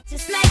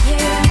 Just met you,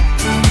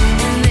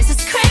 and this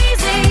is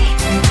crazy.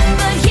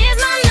 But here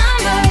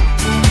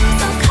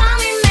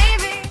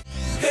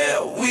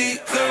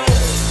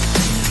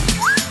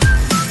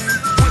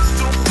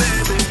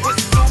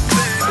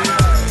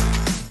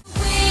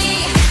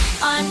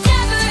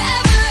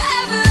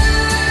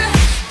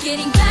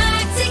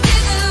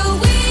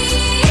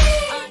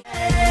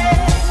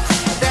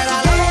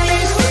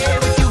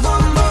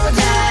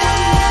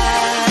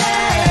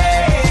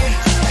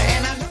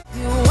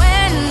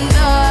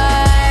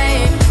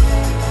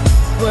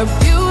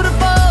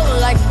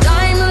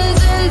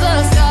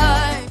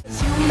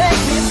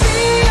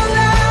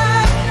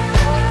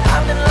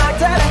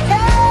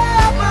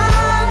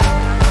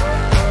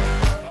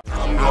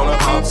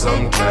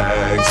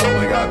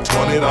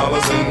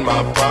 $20 in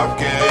my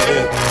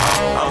pocket.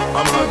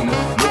 I'm hunting,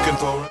 looking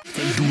for it.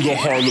 And do the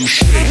Harlem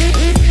Shake.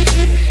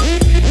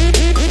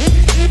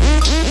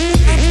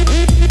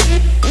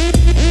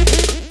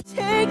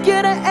 Take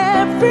you to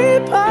every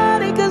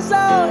party, cause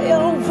all you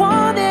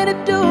wanted to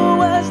do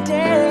was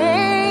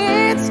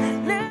dance.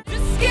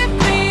 Just give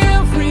me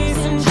a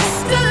reason,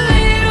 just a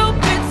little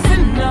bit's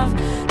enough.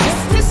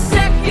 Just a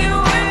second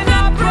when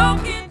I'm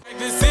broken.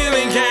 The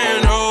ceiling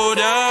can't hold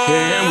us.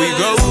 Can we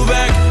go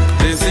back?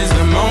 This is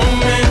the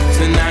moment.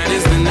 Tonight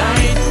is the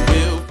night.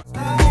 We'll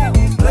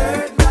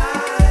Blurred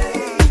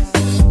lines.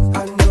 I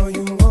know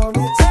you want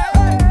it.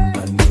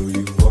 I know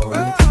you want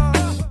it.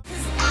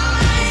 I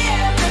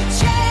am the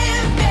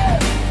champion,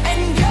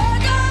 and you're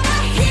gonna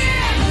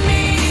hear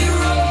me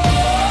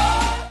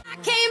roar. I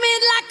came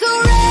in like a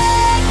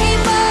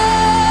wrecking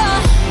ball.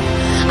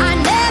 I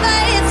never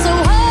hit so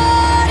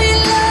hard in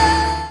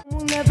love.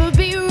 We'll never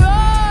be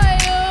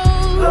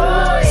royals.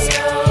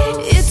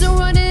 It's a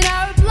running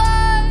our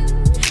blood.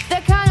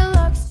 That kind of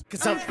luck.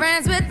 Cause I'm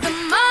Friends with the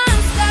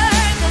monster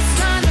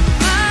that's under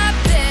my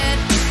bed.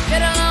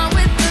 Get along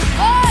with the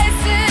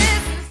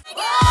voices.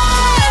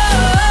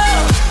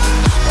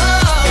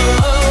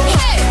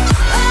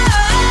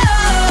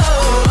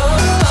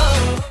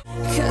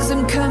 Cause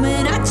I'm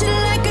coming at you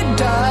like a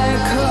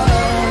dark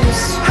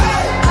horse.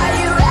 Are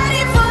you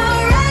ready for?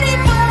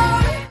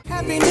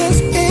 Happiness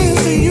is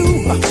to you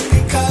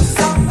because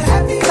I'm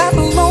happy. Clap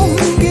along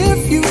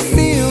if you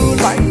feel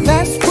like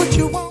that's what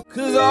you want.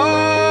 Cause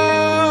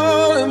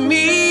all of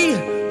me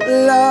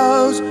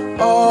loves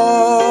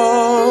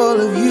all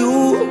of you.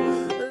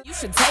 You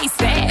should taste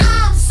that.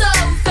 I'm so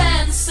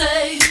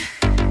fancy.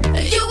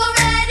 You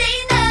already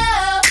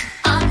know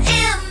I'm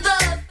in the.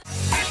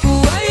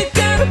 Why you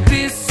gotta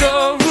be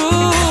so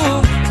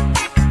rude?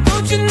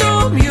 Don't you know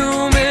I'm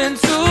human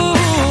too?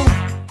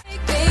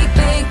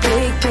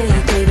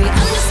 Baby.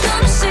 I'm just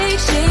gonna shake.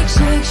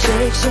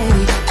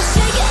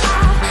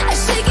 I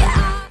shake it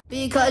off.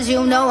 Because you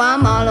know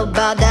I'm all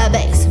about that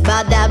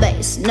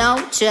bass, no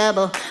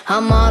trouble.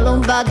 I'm all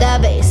about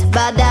that bass,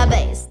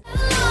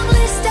 Long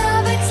list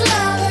of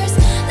ex-lovers,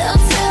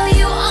 they'll tell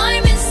you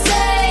I'm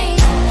insane,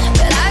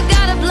 but I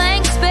got a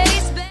blank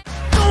space, babe.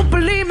 Don't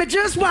believe me,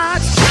 just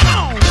watch. Come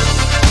on.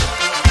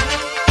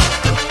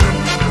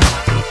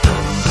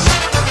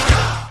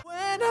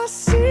 When I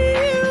see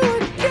you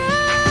again.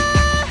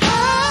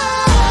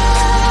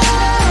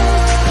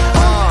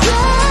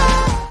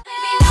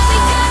 Baby, know we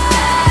got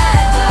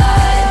bad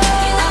blood.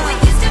 You know we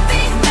used to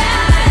be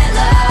mad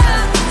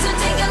love. So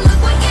take a look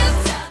what you've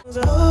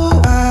done.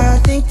 Oh, I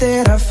think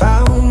that I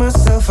found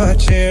myself a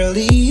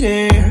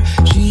cheerleader.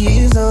 She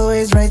is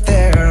always right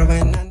there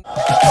when I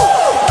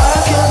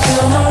can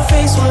feel my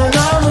face when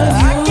I'm with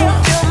you. I can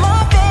feel my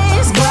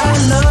face, but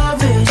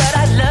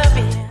I love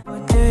it.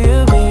 What do you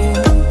mean?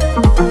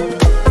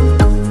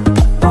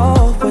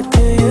 Oh, what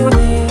do you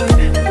mean?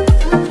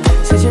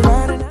 Said you're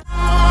riding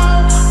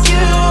out.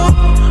 You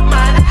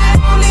might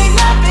only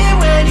love it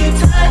when you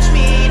touch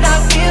me, not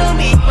feel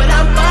me, but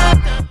I'm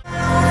fucked up.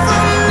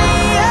 From the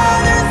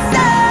other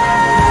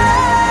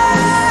side,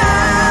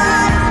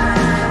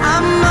 I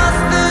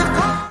must have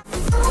gone.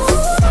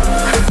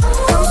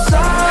 I'm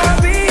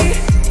sorry,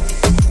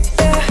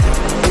 yeah.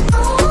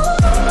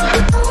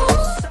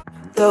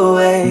 The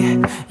way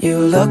you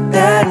look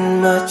that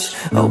much,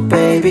 oh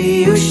baby,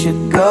 you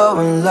should go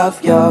and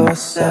love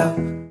yourself.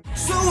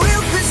 So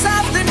we'll piss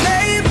off the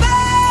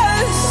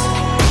neighbors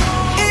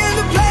in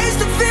the place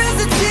that feels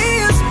the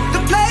tears,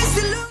 the place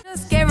to lose.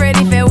 Just get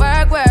ready for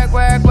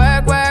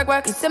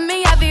work. You see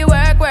me heavy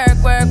work.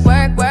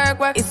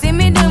 You see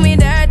me do me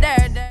dirt.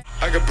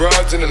 I got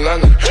broads in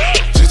Atlanta,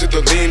 just at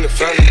the lean, the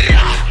family.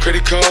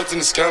 Credit cards in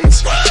the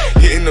scammers,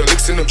 hitting the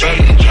licks in the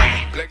van.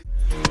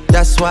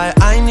 That's why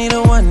I need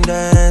a one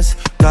dance.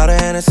 Got a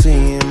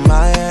Hennessy in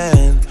my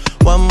hand.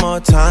 One more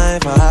time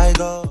before I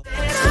go.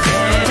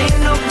 And ain't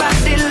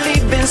nobody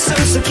leaving, so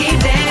keep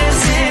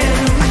dancing.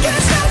 I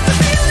can't stop the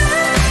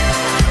feeling.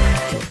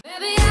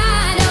 Baby,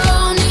 I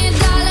don't need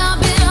dollar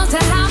bills to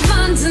have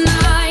fun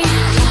tonight.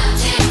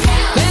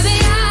 Baby,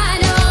 I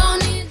don't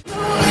need.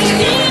 We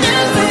need to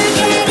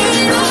forget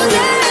it all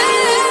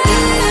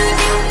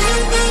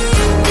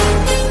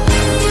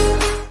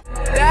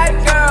That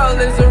girl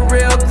is a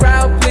real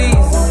crowd,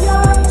 please.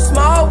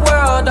 Small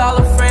world, all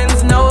her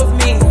friends know of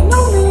me.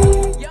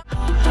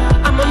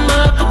 I'm a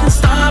motherfucking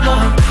star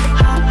boy.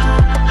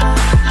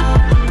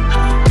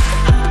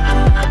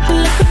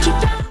 Look what you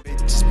done.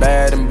 Bitches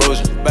bad and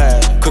bullshit,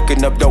 bad.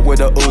 Cooking up dope with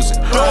a Uzi.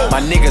 My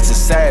niggas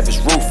are savage,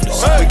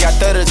 ruthless. We got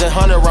 30s and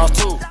 100 rounds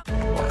too.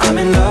 I'm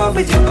in love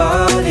with your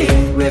body.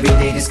 Every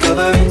day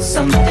discovering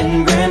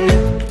something brand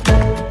new.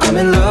 I'm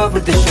in love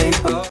with the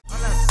shape of.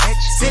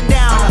 Sit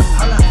down.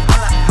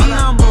 Be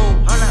humble.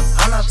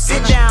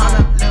 Sit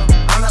down.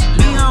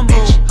 Be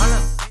humble.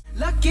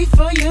 Lucky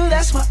for you,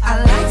 that's what I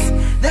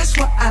like. That's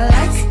what I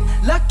like.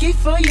 Lucky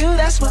for you,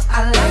 that's what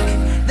I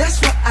like. That's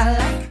what I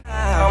like.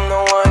 I'm the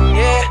one,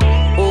 yeah.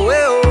 Oh,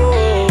 oh,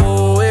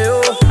 oh,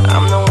 oh.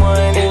 I'm the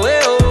one, yeah.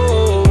 Oh,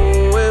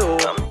 oh, oh,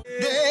 oh.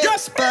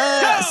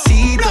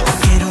 Despacito.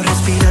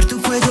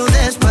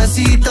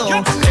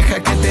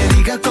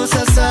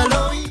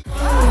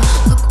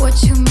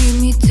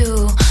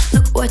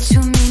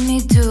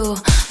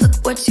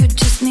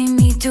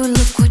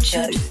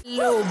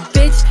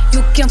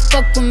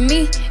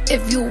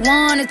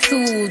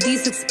 cool,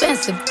 these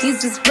expensive,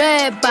 these is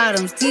red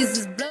bottoms, these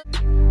is blood.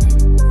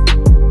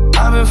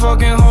 I've been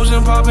fucking hoes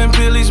and popping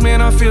pillies,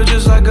 man, I feel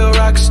just like a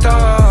rock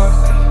star.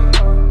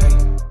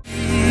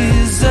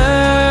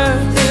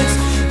 Deserve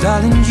this,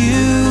 darling,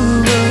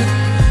 you look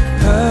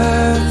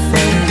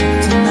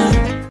perfect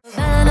tonight.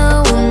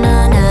 Havana, ooh,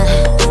 nah, nah.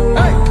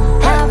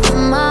 Half of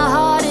my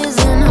heart is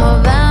in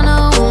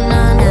Havana, ooh,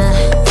 nah,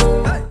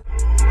 nah.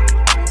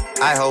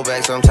 I hold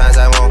back, sometimes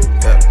I won't,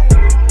 yeah.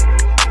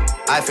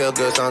 I feel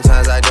good,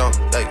 sometimes I don't,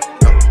 like,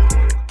 no.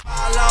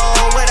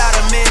 Alone without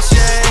a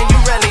mission, you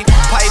really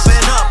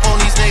piping up on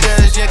these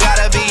niggas. You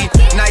gotta be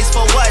nice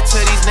for what to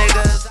these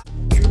niggas?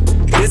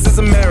 This is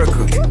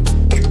America.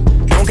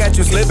 Don't catch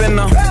you slipping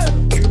now.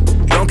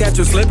 Don't catch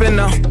you slipping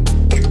now.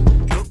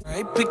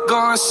 Hey, pick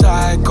on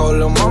psycho,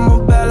 lil' mama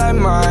bad like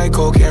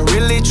Michael. Can't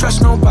really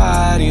trust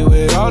nobody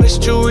with all this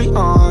jewelry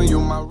on you,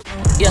 my.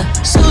 Yeah,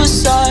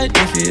 suicide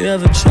if you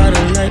ever try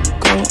to let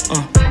go.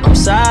 I'm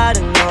sad,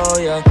 I know,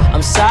 yeah.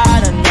 I'm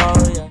sad, I know,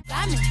 yeah.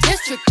 I'm in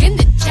district in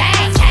the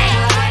chain.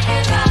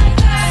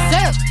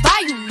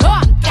 Certified, you know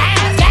I'm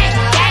gang, gang,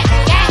 gang,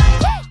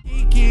 gang.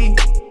 Kiki,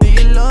 do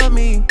you love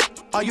me?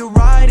 Are you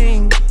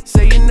riding?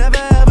 Say you never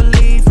ever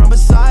leave from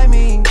beside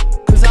me,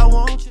 cause I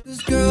want you.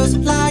 Cause girls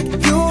like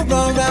you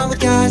run around with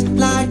guys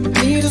like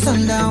me till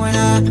sundown. When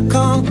I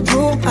come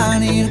through, I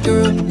need a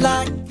girl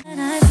like. And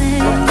I say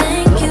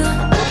thank you,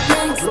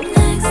 thanks,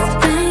 thanks,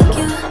 thank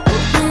you,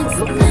 thanks,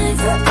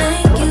 thanks,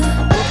 thank you.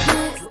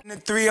 The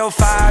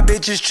 305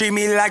 bitches treat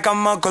me like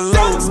I'm Uncle Lou.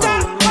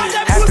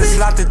 Have to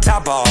slot the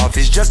top off,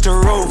 it's just a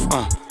roof.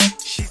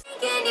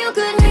 Thinking you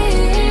could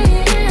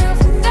live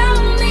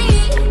without me.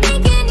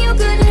 Thinking you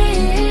could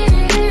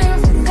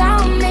live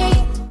without me.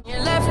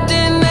 You're left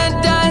in that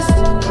dust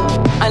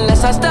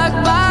unless I stuck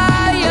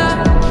by you.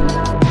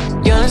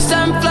 You're a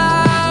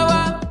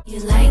sunflower. You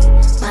like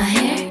my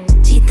hair?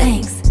 Gee,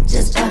 thanks.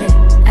 Just bought it.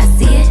 I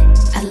see it.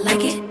 I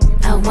like it.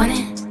 I want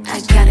it. I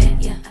got it.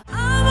 Yeah.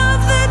 I'm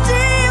off the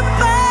deep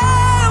end.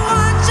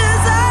 Watch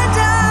as I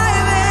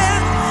dive in.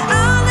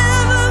 I'll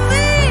never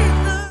meet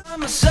the.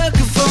 I'm a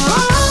sucker for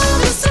all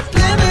the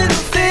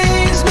subliminal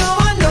things no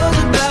one knows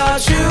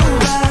about you,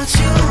 about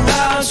you,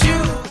 about you.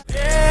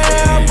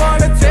 Yeah, I'm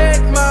gonna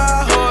take my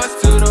horse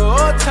to the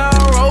old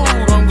town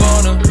road. I'm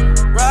gonna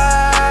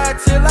ride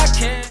till I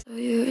can't. So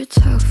you're a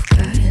tough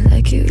guy,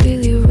 like you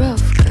really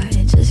rough guy.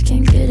 Just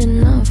can't get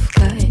enough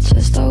guy.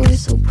 Just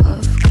always so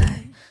puff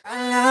guy.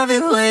 I love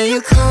it when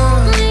you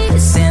call me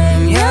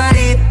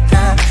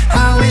señorita.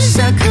 I wish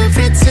I could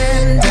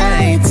pretend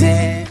I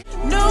did.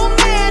 New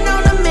man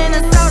on the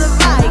Minnesota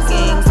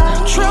Vikings.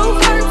 True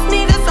hurts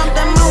needed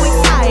something more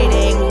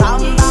exciting.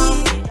 Bum, bum.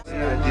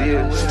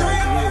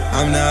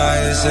 I'm the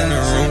highest in the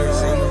room.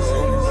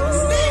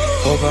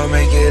 Hope I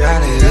make it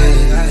out of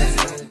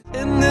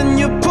here. And then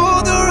you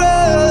pull the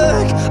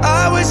rug.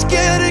 I was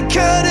scared and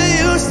kinda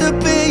used to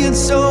being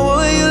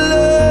someone you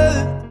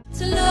love.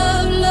 To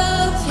love,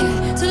 love you,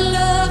 to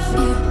love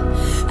you.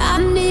 I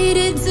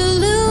needed to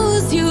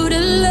lose you to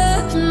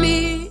love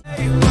me.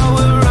 While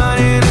we're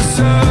running in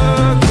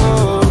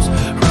circles,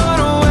 run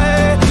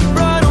away,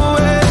 run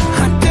away.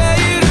 I dare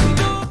you to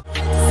do.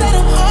 Said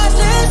I'm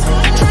heartless,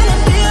 trying to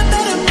be a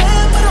better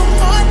man, but I'm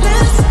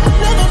heartless.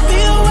 Never be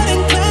a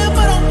wedding plan,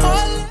 but I'm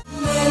heartless.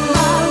 Then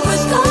I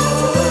was gone.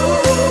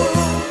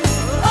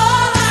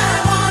 All I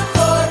want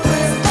for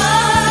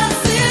Christmas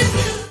is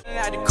you.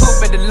 Out the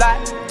coupe at the lot,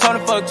 Tony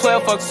for a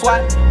 12, fuck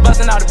SWAT.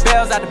 Busting all the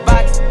bells out the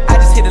box. I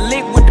just hit a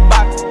lick with the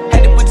box.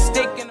 Had to put the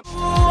stick in the.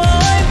 Oh,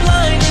 I'm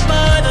blinded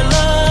by the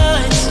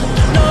lights.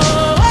 No,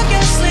 I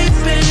can't sleep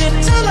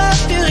until I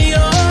feel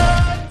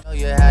yours. Know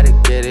you how to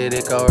get it.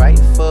 It go right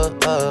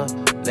foot up,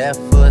 left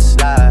foot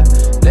slide,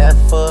 left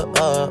foot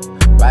up,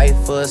 right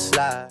foot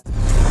slide.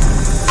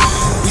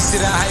 We see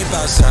the hype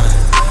outside,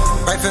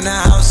 right from the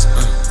house.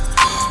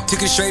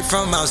 Took it straight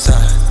from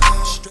outside.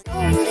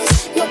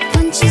 Your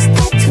punches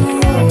got to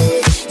roll.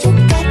 You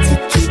got to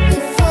keep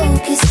it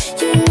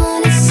focused. You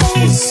wanna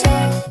say so.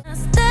 I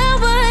still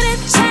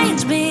wouldn't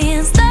change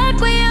being stuck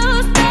with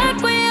you, stuck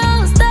with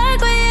you, stuck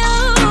with you.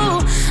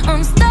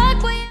 I'm stuck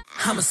with you.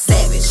 I'm a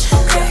savage,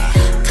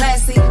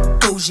 classy,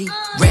 bougie,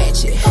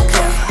 ratchet,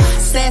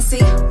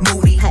 sassy,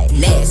 moody,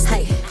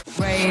 nasty.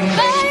 Rain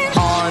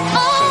on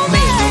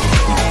me.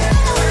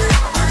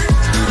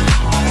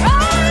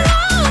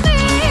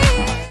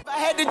 If I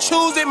had to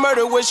choose it,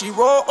 murder where she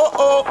roll.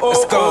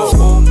 Let's go.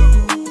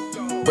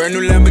 Brand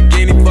new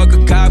Lamborghini, fuck a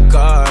cop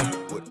car.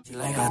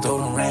 Like I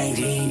told him, right?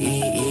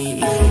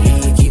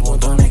 Keep on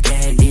throwing that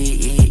cat.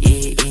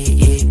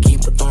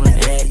 Keep on throwing that.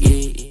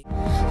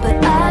 But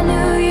I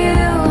knew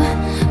you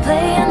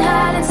playing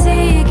hide and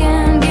seek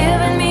and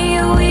giving me a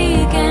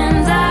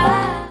weekend.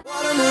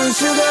 Watermelon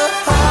sugar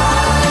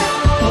high,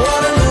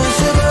 watermelon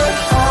sugar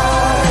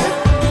high,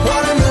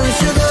 watermelon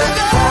sugar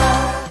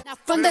high. Now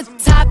from the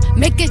top,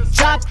 make it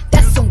drop.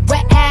 That's some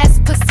wet ass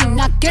pussy.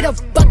 Now get a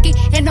bucket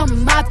and a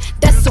mop.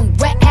 That's some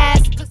wet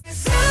ass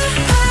pussy.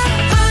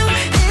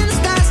 In the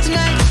stars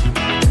tonight,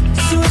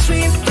 so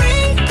it's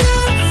bring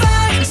good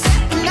vibes.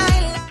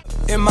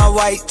 In my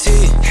white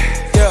tee,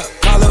 yeah,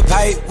 call up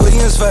hype,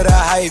 Williams for the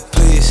hype,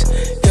 please.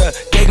 Yeah,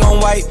 they gon'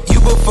 wipe you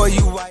before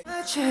you wipe.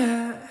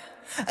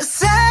 A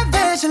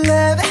savage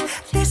love.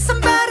 There's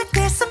somebody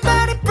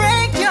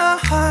break your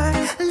heart.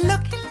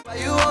 Looking Why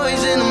you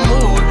always in the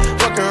mood?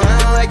 Walk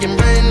around like you're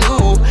brand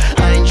new.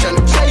 I ain't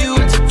tryna tell you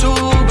what to do,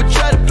 but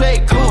try to play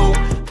it cool.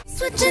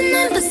 Switching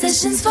in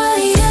positions for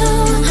you.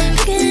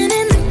 Cooking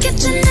in the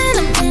kitchen and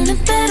I'm in the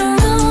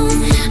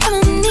bedroom. I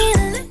don't need a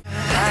lick.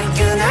 I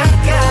cannot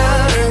go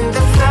in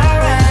the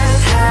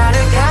forest. How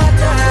to get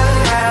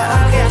there,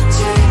 I'll get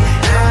you.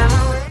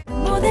 The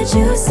more that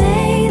you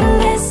say, the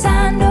less I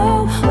know.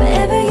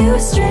 Wherever you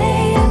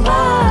stray, I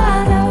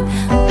follow.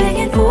 I'm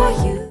begging for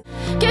you.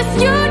 Guess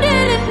you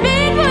didn't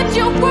mean what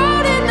you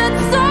wrote in that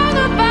song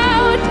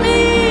about me.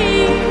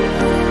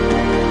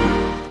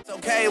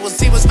 Okay, we'll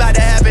see what's about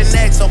to happen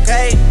next,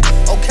 okay?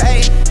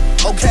 Okay,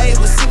 okay,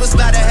 we'll see what's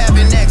about to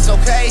happen next,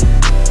 okay?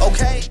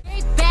 Okay.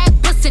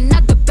 Bad bustin',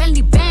 not the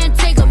Bentley band.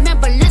 Take a man,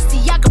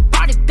 Balenciaga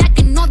brought it back,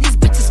 and all these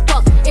bitches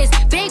fuck. It's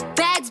big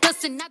bags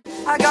bustin', not.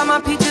 I got my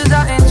peaches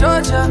out in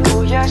Georgia.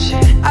 Oh yeah,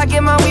 shit. I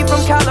get my weed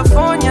from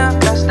California.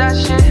 That's that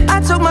shit.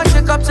 I took my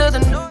chick up to the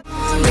north.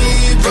 Call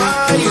me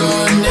by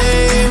your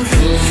name.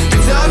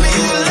 Tell me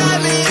you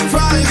love me in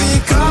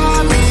private.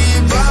 Call me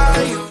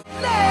by your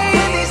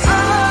Ladies,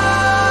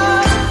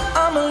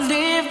 I'ma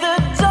leave the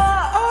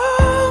door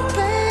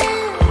open.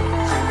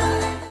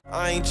 I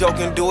ain't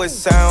joking, do it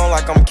sound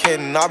like I'm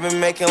kidding. I've been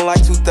making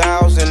like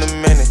 2,000 a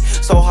minute.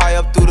 So high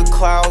up through the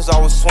clouds, I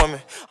was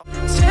swimming.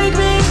 Take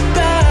me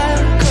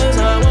back, 'cause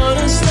I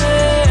wanna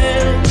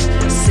stay.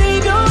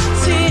 Save your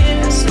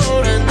tears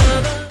for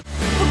another.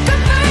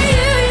 Good for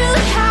you, you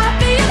look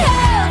happy and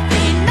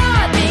healthy.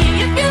 Nothing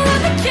if you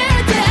want the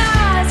kid to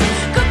ask.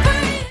 Good for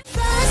you.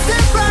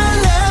 Step right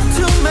left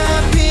to my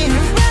beat.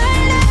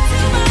 Right left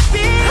to my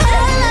beat.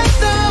 I like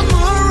the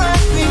moon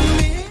rocking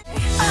me.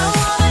 I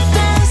wanna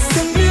dance,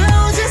 the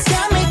music's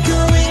got me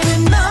going,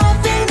 and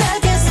nothing that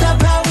can stop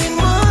how we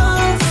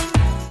move.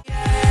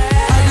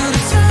 I do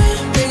the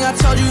same thing I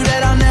told you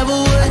that I never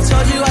would. I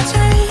told you I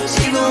changed,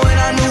 even when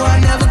I knew I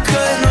never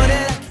could. Know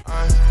that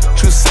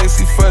Too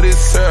sexy for this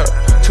syrup,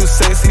 too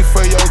sexy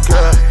for your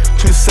girl,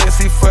 too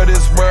sexy for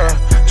this world,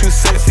 too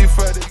sexy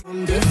for this.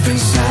 different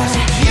side.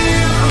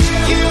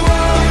 You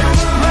are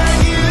my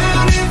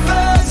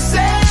universe,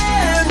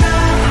 and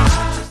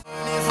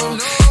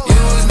You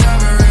was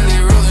never really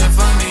rooting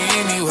for me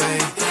anyway.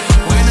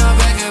 When I'm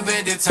back up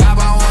at the top, I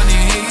wanna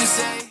hear you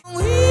say.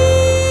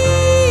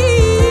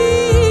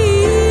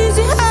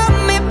 easy help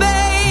me,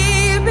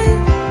 baby.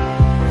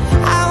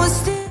 I was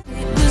still.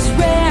 It was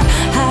rare,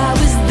 I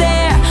was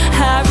there,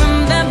 I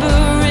remember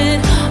it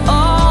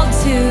all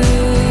too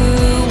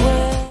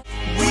well.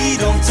 We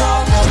don't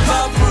talk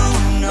about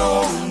Bruno,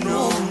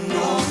 no.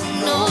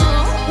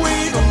 We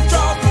don't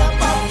talk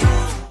about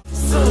Bruno.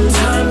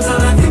 Sometimes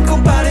all I think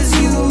about is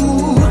you.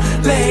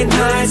 Late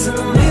nights in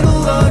the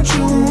middle of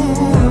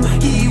June.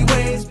 He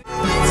waits.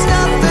 It's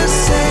not the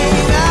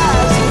same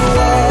as it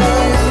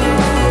was.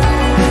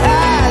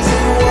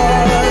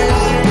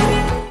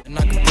 And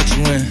I can put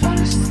you in.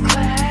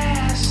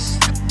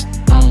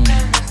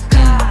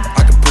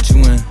 I can put you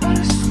in.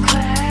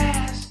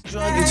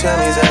 Drunk, you tell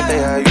me exactly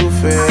how you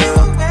feel.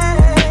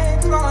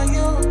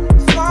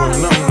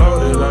 When I'm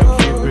loaded, I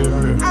keep it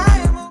real.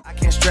 I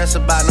can't stress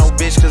about no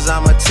bitch, 'cause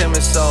I'm a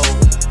timid soul.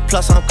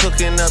 Plus I'm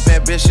cooking up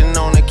ambition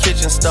on the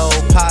kitchen stove.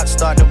 Pot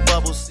start to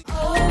bubble.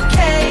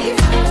 Okay,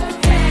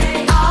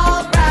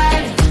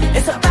 alright.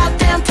 It's about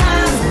damn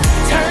time.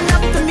 Turn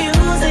up the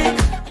music.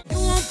 You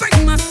won't break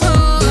my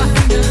soul.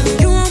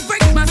 You won't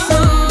break my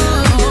soul.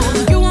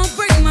 You won't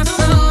break my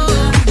soul.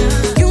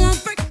 You won't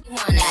break.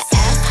 Wanna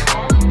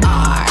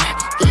F-R-E-A-K-F-R-E.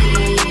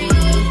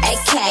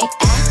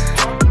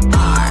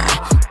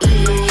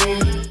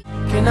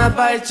 Can I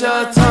bite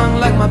your tongue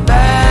like my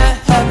bad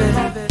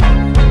habit?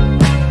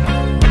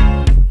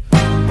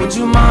 Would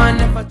you mind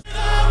if I